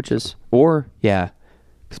 Yeah. Which is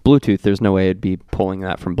because Bluetooth. There's no way it'd be pulling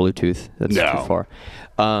that from Bluetooth. That's No. too far.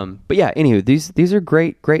 But yeah. Anywho, these are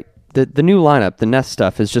great. The new lineup, the Nest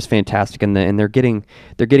stuff is just fantastic, and they're getting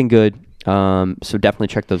good. So definitely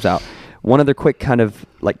check those out. One other quick kind of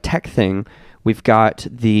like tech thing. We've got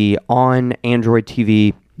the on Android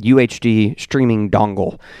TV UHD streaming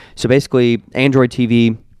dongle. So basically, Android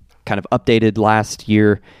TV kind of updated last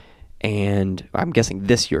year, and I'm guessing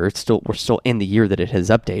this year we're still in the year that it has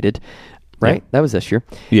updated, right? Yeah. That was this year.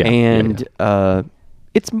 Yeah. And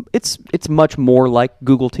it's much more like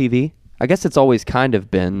Google TV. I guess it's always kind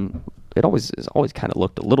of been. It always kind of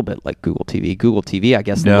looked a little bit like Google TV. Google TV, I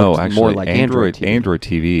guess, No, looked actually, more like Android TV. Android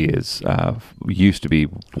TV is used to be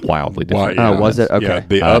wildly different. Well, Oh, was it? Okay. Yeah,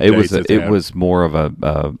 the it updates was that it have- was more of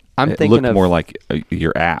a. I'm it thinking looked of- more like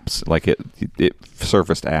your apps. Like it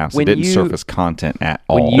surfaced apps. When It didn't you- surface content at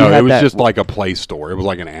when all. you No, had it was that- just like a Play Store. It was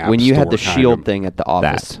like an app when you had store the kind Shield of. thing at the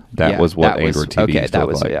office. That Yeah, was what that was- Android TV okay, used to that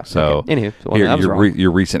look was like. yeah. So okay. Anywho, well, your, that was your, wrong.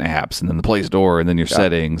 your recent apps, and then the Play Store, and then your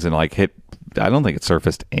settings, and like hit. I don't think it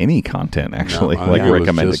surfaced any content actually, I like think it was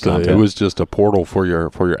recommended just content. it was just a portal for your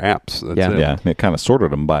apps. That's Yeah. it. yeah, it kind of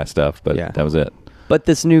sorted them by stuff, but Yeah. that was it. But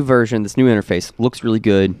this new version, this new interface looks really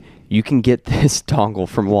good. You can get this dongle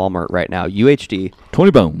from Walmart right now, UHD,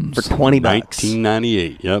 20 bones. for $20.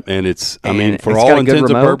 1998. Yep, and it's I And mean for it's all got a good intents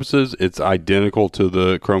and remote. purposes, it's identical to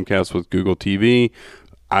the Chromecast with Google TV.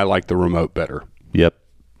 I like the remote better. Yep.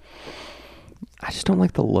 I just don't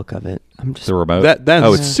like the look of it. I'm just The remote. That's-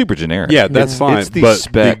 oh, it's super generic. Yeah, that's fine. It's the but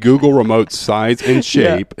spec. the Google remote size and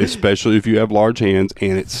shape, especially if you have large hands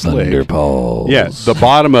and it's slick. Thunderballs. Yeah, the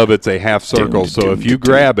bottom of it's a half circle, so if you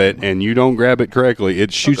grab it and you don't grab it correctly,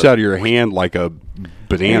 it shoots out of your hand like a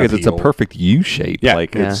banana Because it's a peel. perfect U shape. Yeah.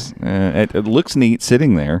 Like Yeah. it's it looks neat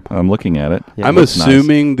sitting there. I'm looking at it. Yeah. I'm It looks nice.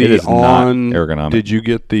 assuming It the is not on. ergonomic. Did you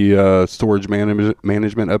get the storage management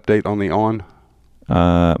update on the on?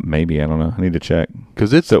 Maybe I don't know. I need to check.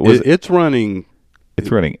 Because it's So was it's running It's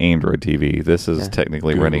running Android TV. This is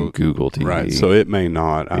technically running Google TV. right, so it may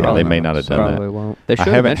not. I Yeah, don't they know. may not have done that. probably won't. They I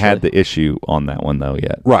should haven't had eventually. the issue on that one though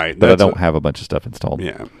yet. Right, but I that's don't a- have a bunch of stuff installed.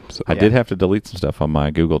 Yeah, so I did have to delete some stuff on my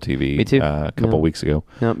Google TV. Me too. A couple Yeah. weeks ago.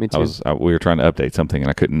 No, me too. We were trying to update something and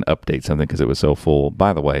I couldn't update something because it was so full.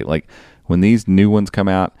 By the way, like when these new ones come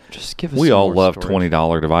out, Just give us we some all more love storage.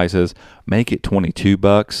 $20 devices. Make it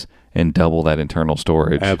 $22 and double that internal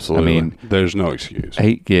storage. absolutely. I mean, there's no excuse.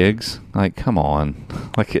 8 gigs. Like, come on.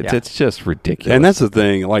 Like it's just ridiculous. And that's the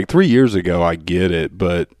thing. Like 3 years ago, I get it,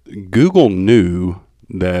 but Google knew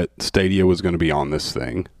that Stadia was going to be on this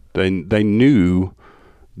thing. They knew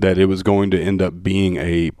that it was going to end up being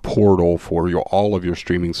a portal for all of your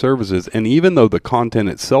streaming services. And even though the content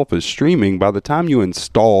itself is streaming, by the time you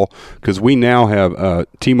install, because we now have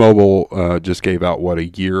T-Mobile just gave out a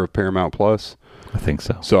year of Paramount Plus. I think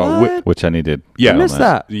so. So What? Which I needed. yeah, I missed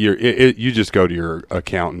that. you just go to your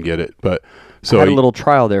account and get it. But so I had a little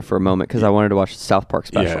trial there for a moment because I wanted to watch the South Park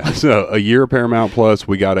special. Yeah, so a year of Paramount Plus.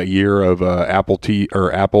 We got a year of Apple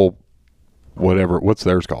whatever. What's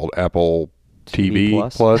theirs called? Apple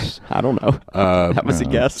TV Plus. I don't know. That was a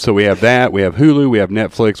guess. So we have that. We have Hulu. We have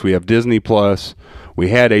Netflix. We have Disney Plus. We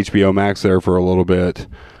had HBO Max there for a little bit.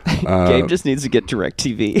 Gabe just needs to get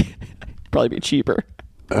DirecTV. Probably be cheaper.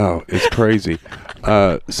 Oh, it's crazy.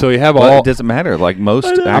 So you have But all. it doesn't matter. Like most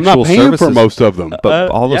actual I'm not paying services, for most of them. But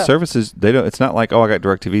all the yeah. services, they don't. It's not like, oh, I got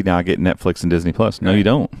DirecTV now. I get Netflix and Disney Plus. No, you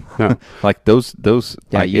don't. No. Like those.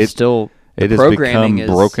 Yeah, like, you still. it has become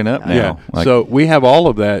broken up now. Yeah. Like, so we have all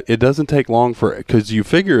of that. It doesn't take long because you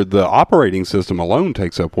figure the operating system alone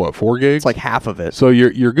takes up, 4 gigs? It's like half of it. So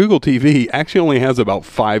your Google TV actually only has about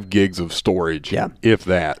 5 gigs of storage, if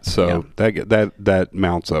that. So that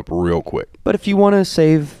mounts up real quick. But if you want to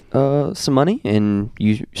save some money and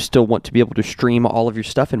you still want to be able to stream all of your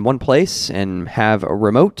stuff in one place and have a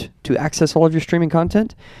remote to access all of your streaming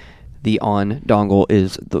content, the ON dongle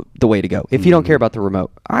is the way to go. If you don't care about the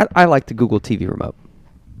remote, I like the Google TV remote.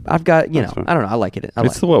 I've got, I don't know, I like it.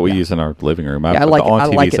 It's what we use in our living room. I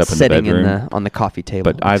like it sitting on the coffee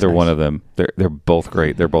table. But either one of them, they're both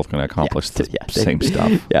great. They're both going to accomplish the same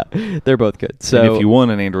stuff. Yeah, they're both good. So and if you want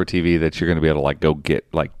an Android TV that you're going to be able to go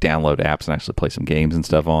get download apps and actually play some games and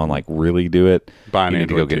stuff on, really do it, buy an you need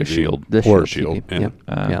Android to go get TV. a Shield. Or a Shield.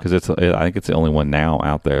 Because I think it's the only one now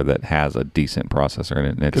out there that has a decent processor in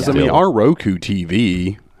it. Because our Roku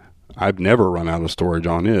TV, I've never run out of storage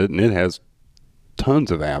on it, and it has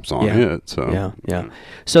tons of apps on it. So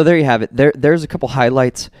So there you have it. There's a couple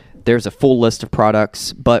highlights. There's a full list of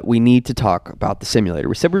products, but we need to talk about the simulator.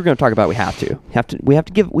 We said we were going to talk about it. We have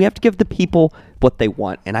to give the people what they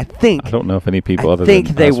want. And I don't know if any people other than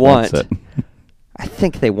us wants it. I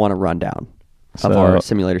think they want a rundown of our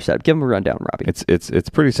simulator setup. Give them a rundown, Robbie. It's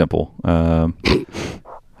pretty simple.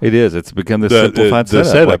 It is. It's become this simplified setup.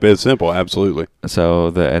 The setup is simple, absolutely. So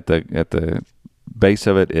at the base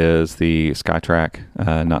of it is the SkyTrack,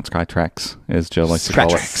 not SkyTrax, as Joe likes to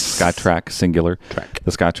call it. SkyTrack singular.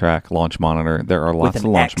 The SkyTrack launch monitor. There are lots of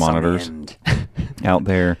launch monitors out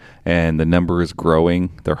there, and the number is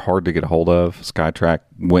growing. They're hard to get a hold of. SkyTrack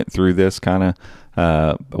went through this kind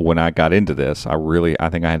of when I got into this. I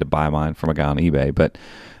think I had to buy mine from a guy on eBay, but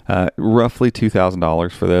roughly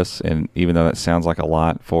 $2,000 for this. And even though that sounds like a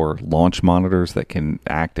lot for launch monitors that can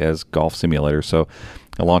act as golf simulators, so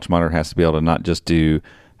a launch monitor has to be able to not just do,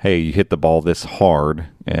 hey, you hit the ball this hard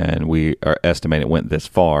and we estimate it went this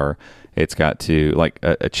far. It's got to, like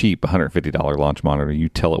a cheap $150 launch monitor, you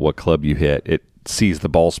tell it what club you hit, it sees the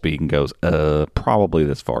ball speed and goes, probably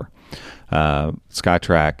this far.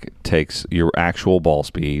 SkyTrack takes your actual ball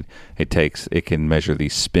speed. It can measure the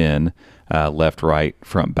spin, left, right,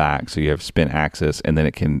 front, back. So you have spin axis, and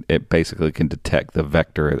then it basically can detect the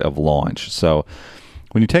vector of launch. So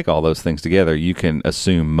when you take all those things together, you can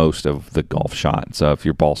assume most of the golf shot. So if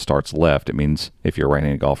your ball starts left, it means, if you're a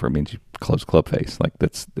right-handed golfer, it means you close club face.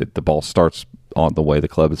 The ball starts on the way the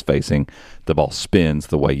club is facing. The ball spins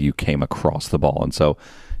the way you came across the ball. And so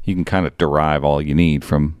you can kind of derive all you need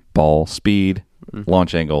from ball speed,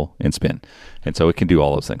 launch angle, and spin. And so it can do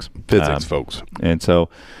all those things. Physics, folks. And so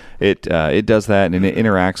it does that, and it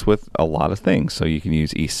interacts with a lot of things. So you can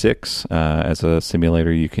use E6 as a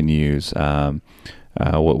simulator. You can use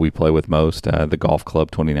what we play with most, the Golf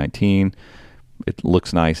Club 2019. It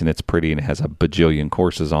looks nice and it's pretty, and it has a bajillion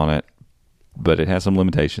courses on it, but it has some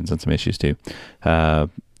limitations and some issues too.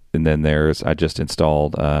 And then I just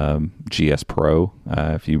installed GS Pro.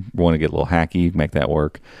 If you want to get a little hacky, you can make that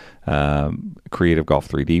work. Creative Golf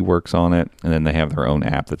 3D works on it, and then they have their own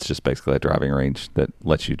app that's just basically a driving range that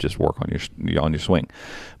lets you just work on your swing.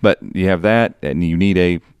 But you have that, and you need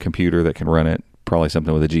a computer that can run it. Probably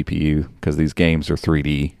something with a GPU, because these games are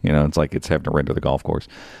 3D. It's having to render the golf course.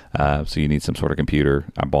 So you need some sort of computer.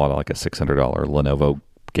 I bought a $600 Lenovo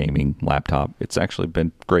gaming laptop. It's actually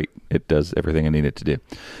been great. It does everything I need it to do.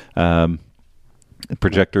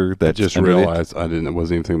 Projector that I just realized I wasn't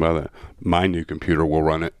even thinking about that. My new computer will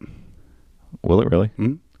run it. Will it really?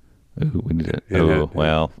 Mm-hmm. Ooh, we need it.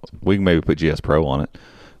 Well, we can maybe put GS Pro on it.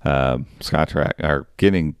 SkyTrack are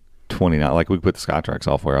getting 29. We put the SkyTrack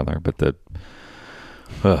software on there, but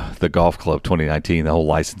the Golf Club 2019, the whole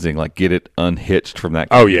licensing, get it unhitched from that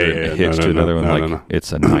computer and hitched to another one.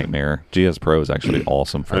 It's a nightmare. GS Pro is actually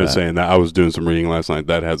awesome for that. I was saying that. I was doing some reading last night.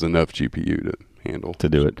 That has enough GPU to handle. To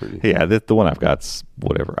do it. Yeah, the one I've got's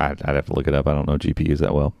whatever. I'd have to look it up. I don't know GPUs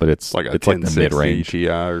that well, but it's like the mid-range. Ti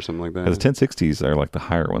or something like that. Because the 1060s are the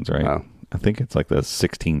higher ones, right? Oh. I think it's the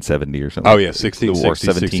 1670 or something. Oh, yeah,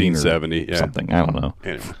 1670, or something. I don't know.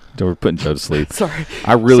 Anyway. We're putting Joe to sleep. Sorry.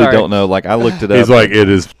 I really don't know. I looked it up. He's it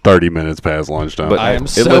is 30 minutes past lunchtime. But I am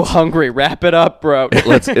so hungry. Wrap it up, bro. It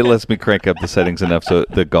lets me crank up the settings enough so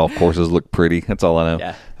the golf courses look pretty. That's all I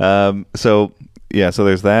know. Yeah. So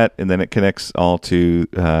there's that, and then it connects all to,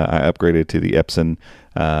 I upgraded to the Epson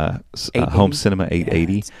Home Cinema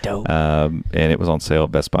 880. Yeah, it's dope. And it was on sale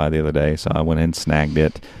at Best Buy the other day, so I went in and snagged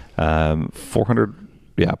it. 400,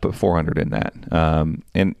 I put 400 in that.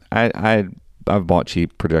 And I've bought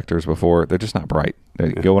cheap projectors before. They're just not bright.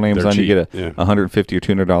 Go on Amazon, you get a $150 or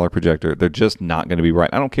 $200 projector. They're just not going to be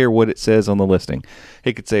bright. I don't care what it says on the listing.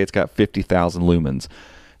 It could say it's got 50,000 lumens.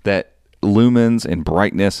 That lumens and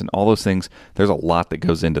brightness and all those things, there's a lot that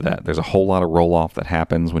goes into that. There's a whole lot of roll off that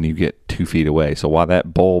happens when you get 2 feet away. So while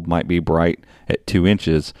that bulb might be bright at 2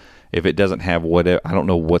 inches, if it doesn't have whatever, I don't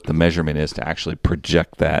know what the measurement is to actually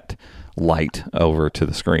project that light over to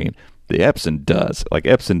the screen. The Epson does. Like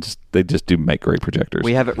Epson, they just do make great projectors.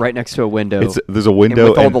 We have it right next to a window. There's a window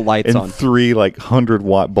with all the lights and on. 3 like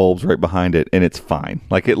 100-watt bulbs right behind it, and it's fine.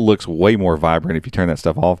 Like it looks way more vibrant if you turn that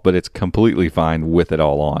stuff off, but it's completely fine with it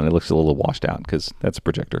all on. It looks a little washed out because that's a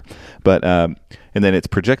projector. But and then it's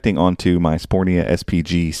projecting onto my Spornia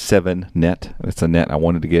SPG7 net. It's a net I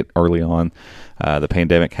wanted to get early on. The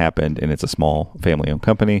pandemic happened, and it's a small family-owned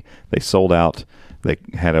company. They sold out.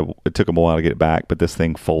 It took them a while to get it back, but this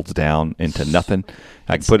thing folds down into nothing.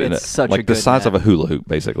 I can put it in like the size of a hula hoop,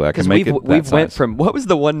 basically. I can make it. We've went from, what was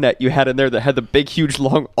the one net you had in there that had the big, huge,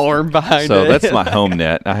 long arm behind it? So that's my home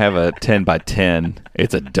net. I have a 10 by 10.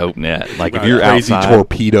 It's a dope net. Like if you're crazy outside,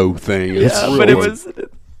 torpedo thing. But it was.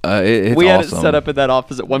 It's we had awesome. it set up in that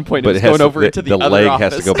office at one point. But it was going over into the other leg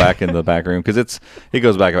office. has to go back into the back room because it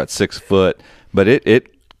goes back about 6 foot, but it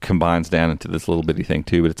combines down into this little bitty thing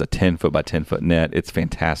too. But it's a 10 foot by 10 foot net. It's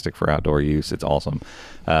fantastic for outdoor use. It's awesome.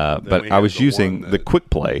 But I was using the Quick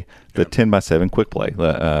Play, the 10 by 7 Quick Play,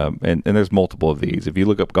 and there's multiple of these. If you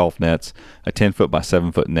look up golf nets, a 10 foot by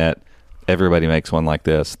 7 foot net. Everybody makes one like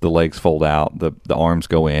this. The legs fold out, the arms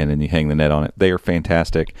go in, and you hang the net on it. They are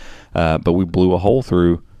fantastic. But we blew a hole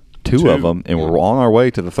through two of them, and we're on our way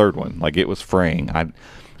to the third one. Like it was fraying.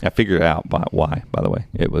 I figured out why. By the way,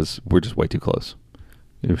 we're just way too close.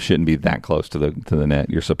 It shouldn't be that close to the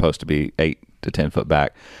net. You're supposed to be 8 to 10 foot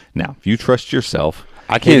back. Now, if you trust yourself,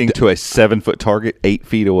 getting to a 7 foot target 8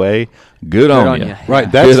 feet away, good on you.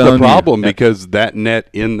 Right, that's the problem because that net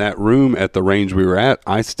in that room at the range we were at,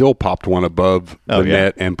 I still popped one above the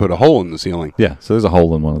net and put a hole in the ceiling. Yeah, so there's a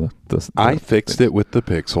hole in one of the I fixed it with the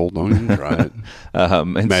Pixel. Don't even try it.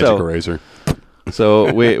 Magic eraser.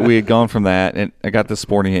 So we had gone from that, and I got the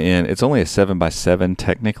Spornia in. It's only a 7 by 7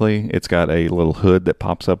 technically. It's got a little hood that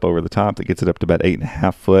pops up over the top that gets it up to about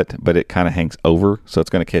 8.5 foot, but it kind of hangs over, so it's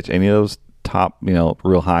going to catch any of those top,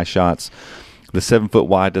 real high shots. The 7 foot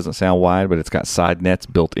wide doesn't sound wide, but it's got side nets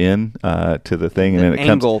built in to the thing, and then it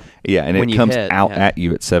comes out at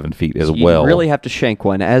you at 7 feet as well. You really have to shank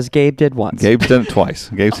one, as Gabe did once. Gabe's done it twice.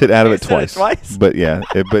 Gabe's hit out of it twice. But yeah,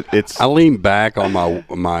 I lean back on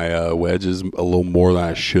my wedges a little more than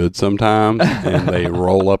I should sometimes, and they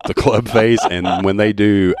roll up the club face, and when they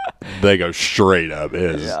do, they go straight up.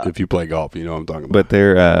 If you play golf, you know what I'm talking about. But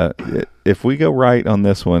they're if we go right on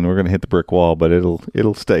this one, we're going to hit the brick wall, but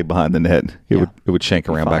it'll stay behind the net. It would shank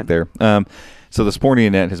around back there. So the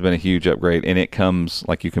Spornia net has been a huge upgrade, and it comes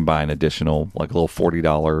like you can buy an additional like a little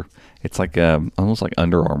 $40. It's like almost like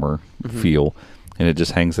Under Armour feel, and it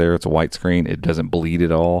just hangs there. It's a white screen. It doesn't bleed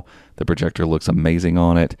at all. The projector looks amazing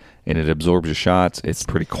on it, and it absorbs your shots. It's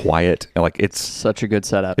pretty quiet. Like it's such a good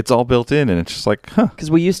setup. It's all built in, and it's just like,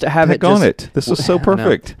 because we used to have it on it. This is so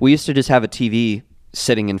perfect. We used to just have a TV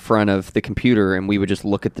sitting in front of the computer, and we would just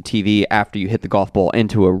look at the TV after you hit the golf ball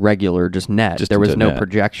into a regular net. There was no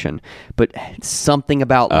projection, but something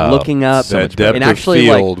about looking up and actually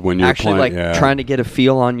when you're playing, trying to get a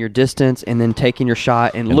feel on your distance and then taking your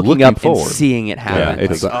shot and looking up forward and seeing it happen.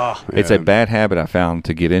 Yeah, it's a bad habit I found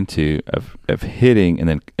to get into of hitting and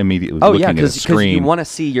then immediately looking at the screen. You want to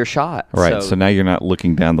see your shot, right? So now you're not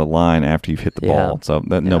looking down the line after you've hit the ball. So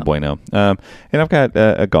no bueno. And I've got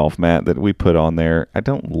a golf mat that we put on there. I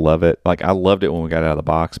don't love it. Like I loved it when we got out of the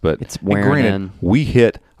box, but it's wearing in. We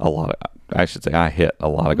hit a lot of. I should say I hit a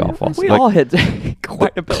lot of golf balls. We all hit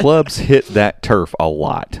quite a bit. Clubs hit that turf a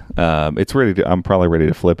lot. It's ready. I'm probably ready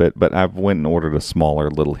to flip it, but I've went and ordered a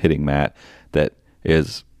smaller little hitting mat that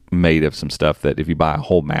is made of some stuff that if you buy a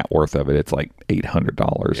whole mat worth of it, it's like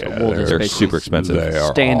 $800. Yeah, they're super expensive.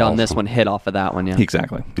 Stand on this one, hit off of that one. Yeah,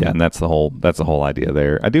 exactly. Yeah, and that's the whole idea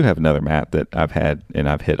there. I do have another mat that I've had and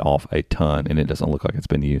I've hit off a ton, and it doesn't look like it's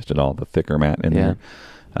been used at all. The thicker mat in there.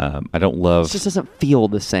 I don't love. It just doesn't feel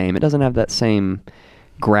the same. It doesn't have that same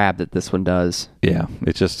grab that this one does. Yeah,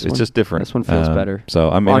 it's just different. This one feels better.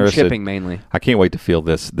 So I'm on interested. Shipping mainly. I can't wait to feel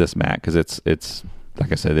this mat because it's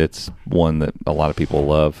like I said, it's one that a lot of people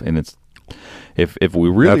love, and it's if we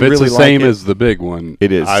really if it's really the same like as the big one.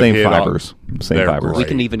 It is same fibers. Same fibers. We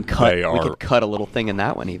can even cut. We could cut a little thing in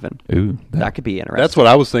that one even. Ooh, that could be interesting. That's what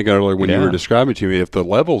I was thinking earlier when you were describing to me. If the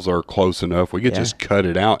levels are close enough, we could just cut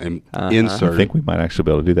it out and insert. I think we might actually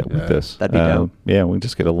be able to do that with this. That'd be dope. Yeah, we can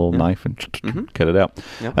just get a little knife and cut it out.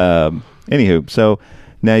 Yep. Anywho, so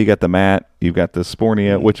Now you got the mat, you've got the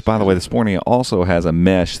Spornia, which, by the way, the Spornia also has a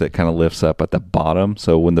mesh that kind of lifts up at the bottom.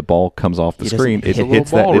 So when the ball comes off the screen, it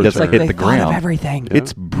hits that. It doesn't hit the ground. Everything. Yeah.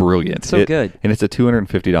 It's brilliant. So good. And it's a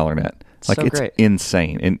 $250 net. Like, so it's great.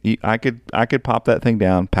 insane. And I could pop that thing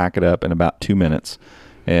down, pack it up in about 2 minutes,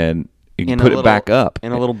 and you can put it back up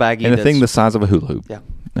in a little baggie. And the thing the size of a hula hoop.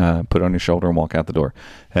 Yeah. Put it on your shoulder and walk out the door.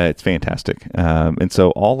 It's fantastic. And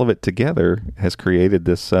so all of it together has created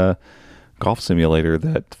this golf simulator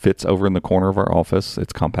that fits over in the corner of our office.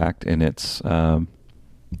 It's compact, and it's great.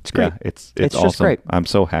 Yeah, it's just awesome. great. I'm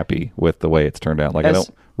so happy with the way it's turned out. Like, I don't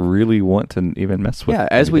really want to even mess with. Yeah,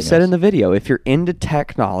 as we said else. in the video, if you're into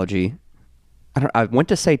technology, I went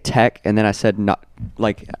to say tech, and then I said not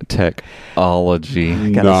like technology.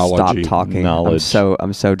 I gotta stop talking. Knowledge.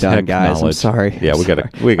 I'm so done, guys. I'm sorry. Yeah, we got to.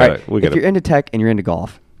 If you're into tech and you're into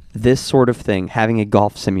golf, this sort of thing, having a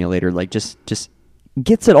golf simulator, like just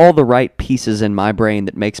gets it all the right pieces in my brain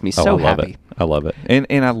that makes me so happy. I love it. And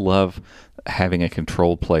I love having a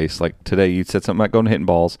controlled place. Like today, you said something about going and hitting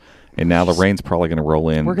balls, and now the rain's probably going to roll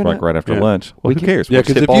in like right after lunch. Well, who cares? Yeah,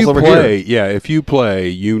 because if you play,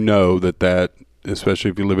 you know that especially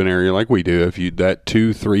if you live in an area like we do, if you that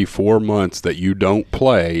 2, 3, 4 months that you don't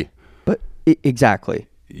play, but exactly.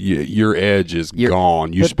 Your edge is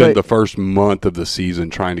gone. You spend the first month of the season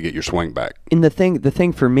trying to get your swing back. And the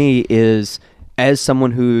thing for me is, as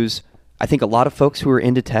someone who's, I think a lot of folks who are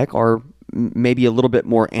into tech are maybe a little bit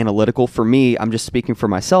more analytical. For me, I'm just speaking for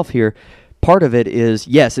myself here. Part of it is,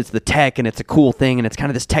 yes, it's the tech and it's a cool thing and it's kind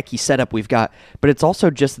of this techie setup we've got, but it's also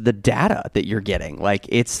just the data that you're getting. Like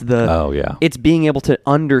it's it's being able to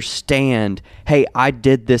understand, hey, I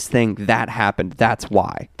did this thing, that happened, that's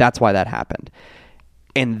why that happened.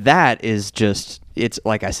 And that is just, it's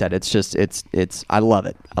like I said, it's I love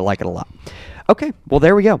it. I like it a lot. Okay, well,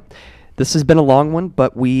 there we go. This has been a long one,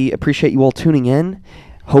 but we appreciate you all tuning in.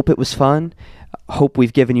 Hope it was fun. Hope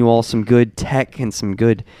we've given you all some good tech and some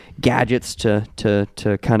good gadgets to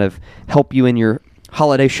kind of help you in your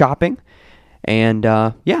holiday shopping. And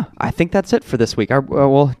I think that's it for this week.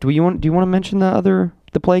 Well, do you want to mention the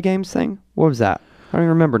play games thing? What was that? I don't even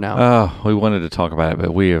remember now. Oh, we wanted to talk about it,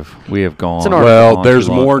 but we have gone. Well, there's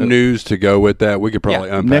more news to go with that. We could probably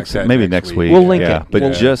unpack that next week. We'll link it.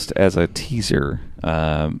 But just as a teaser,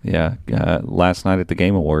 last night at the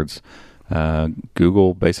Game Awards,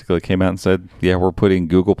 Google basically came out and said, we're putting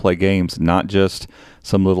Google Play Games, not just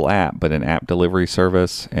some little app, but an app delivery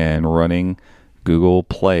service and running Google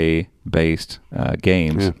Play-based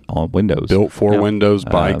games on Windows. Built for Windows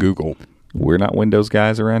by Google. We're not Windows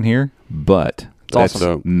guys around here, but that's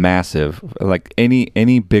awesome. Massive. Like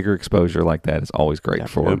any bigger exposure like that is always great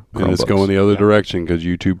for Chromebooks. And it's going the other direction because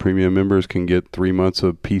YouTube Premium members can get 3 months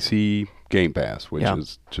of PC Game Pass, which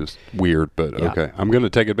is just weird, but okay. I'm going to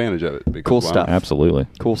take advantage of it. Cool stuff. Absolutely.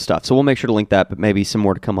 Cool stuff. So we'll make sure to link that, but maybe some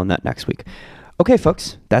more to come on that next week. Okay,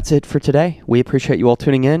 folks, that's it for today. We appreciate you all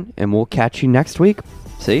tuning in, and we'll catch you next week.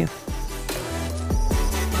 See you.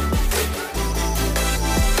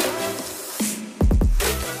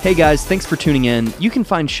 Hey guys, thanks for tuning in. You can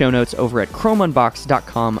find show notes over at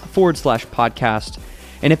chromeunboxed.com/podcast.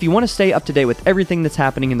 And if you want to stay up to date with everything that's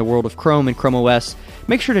happening in the world of Chrome and Chrome OS,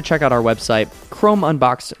 make sure to check out our website,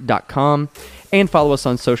 chromeunboxed.com, and follow us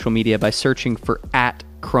on social media by searching for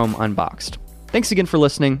 @ChromeUnboxed. Thanks again for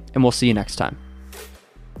listening, and we'll see you next time.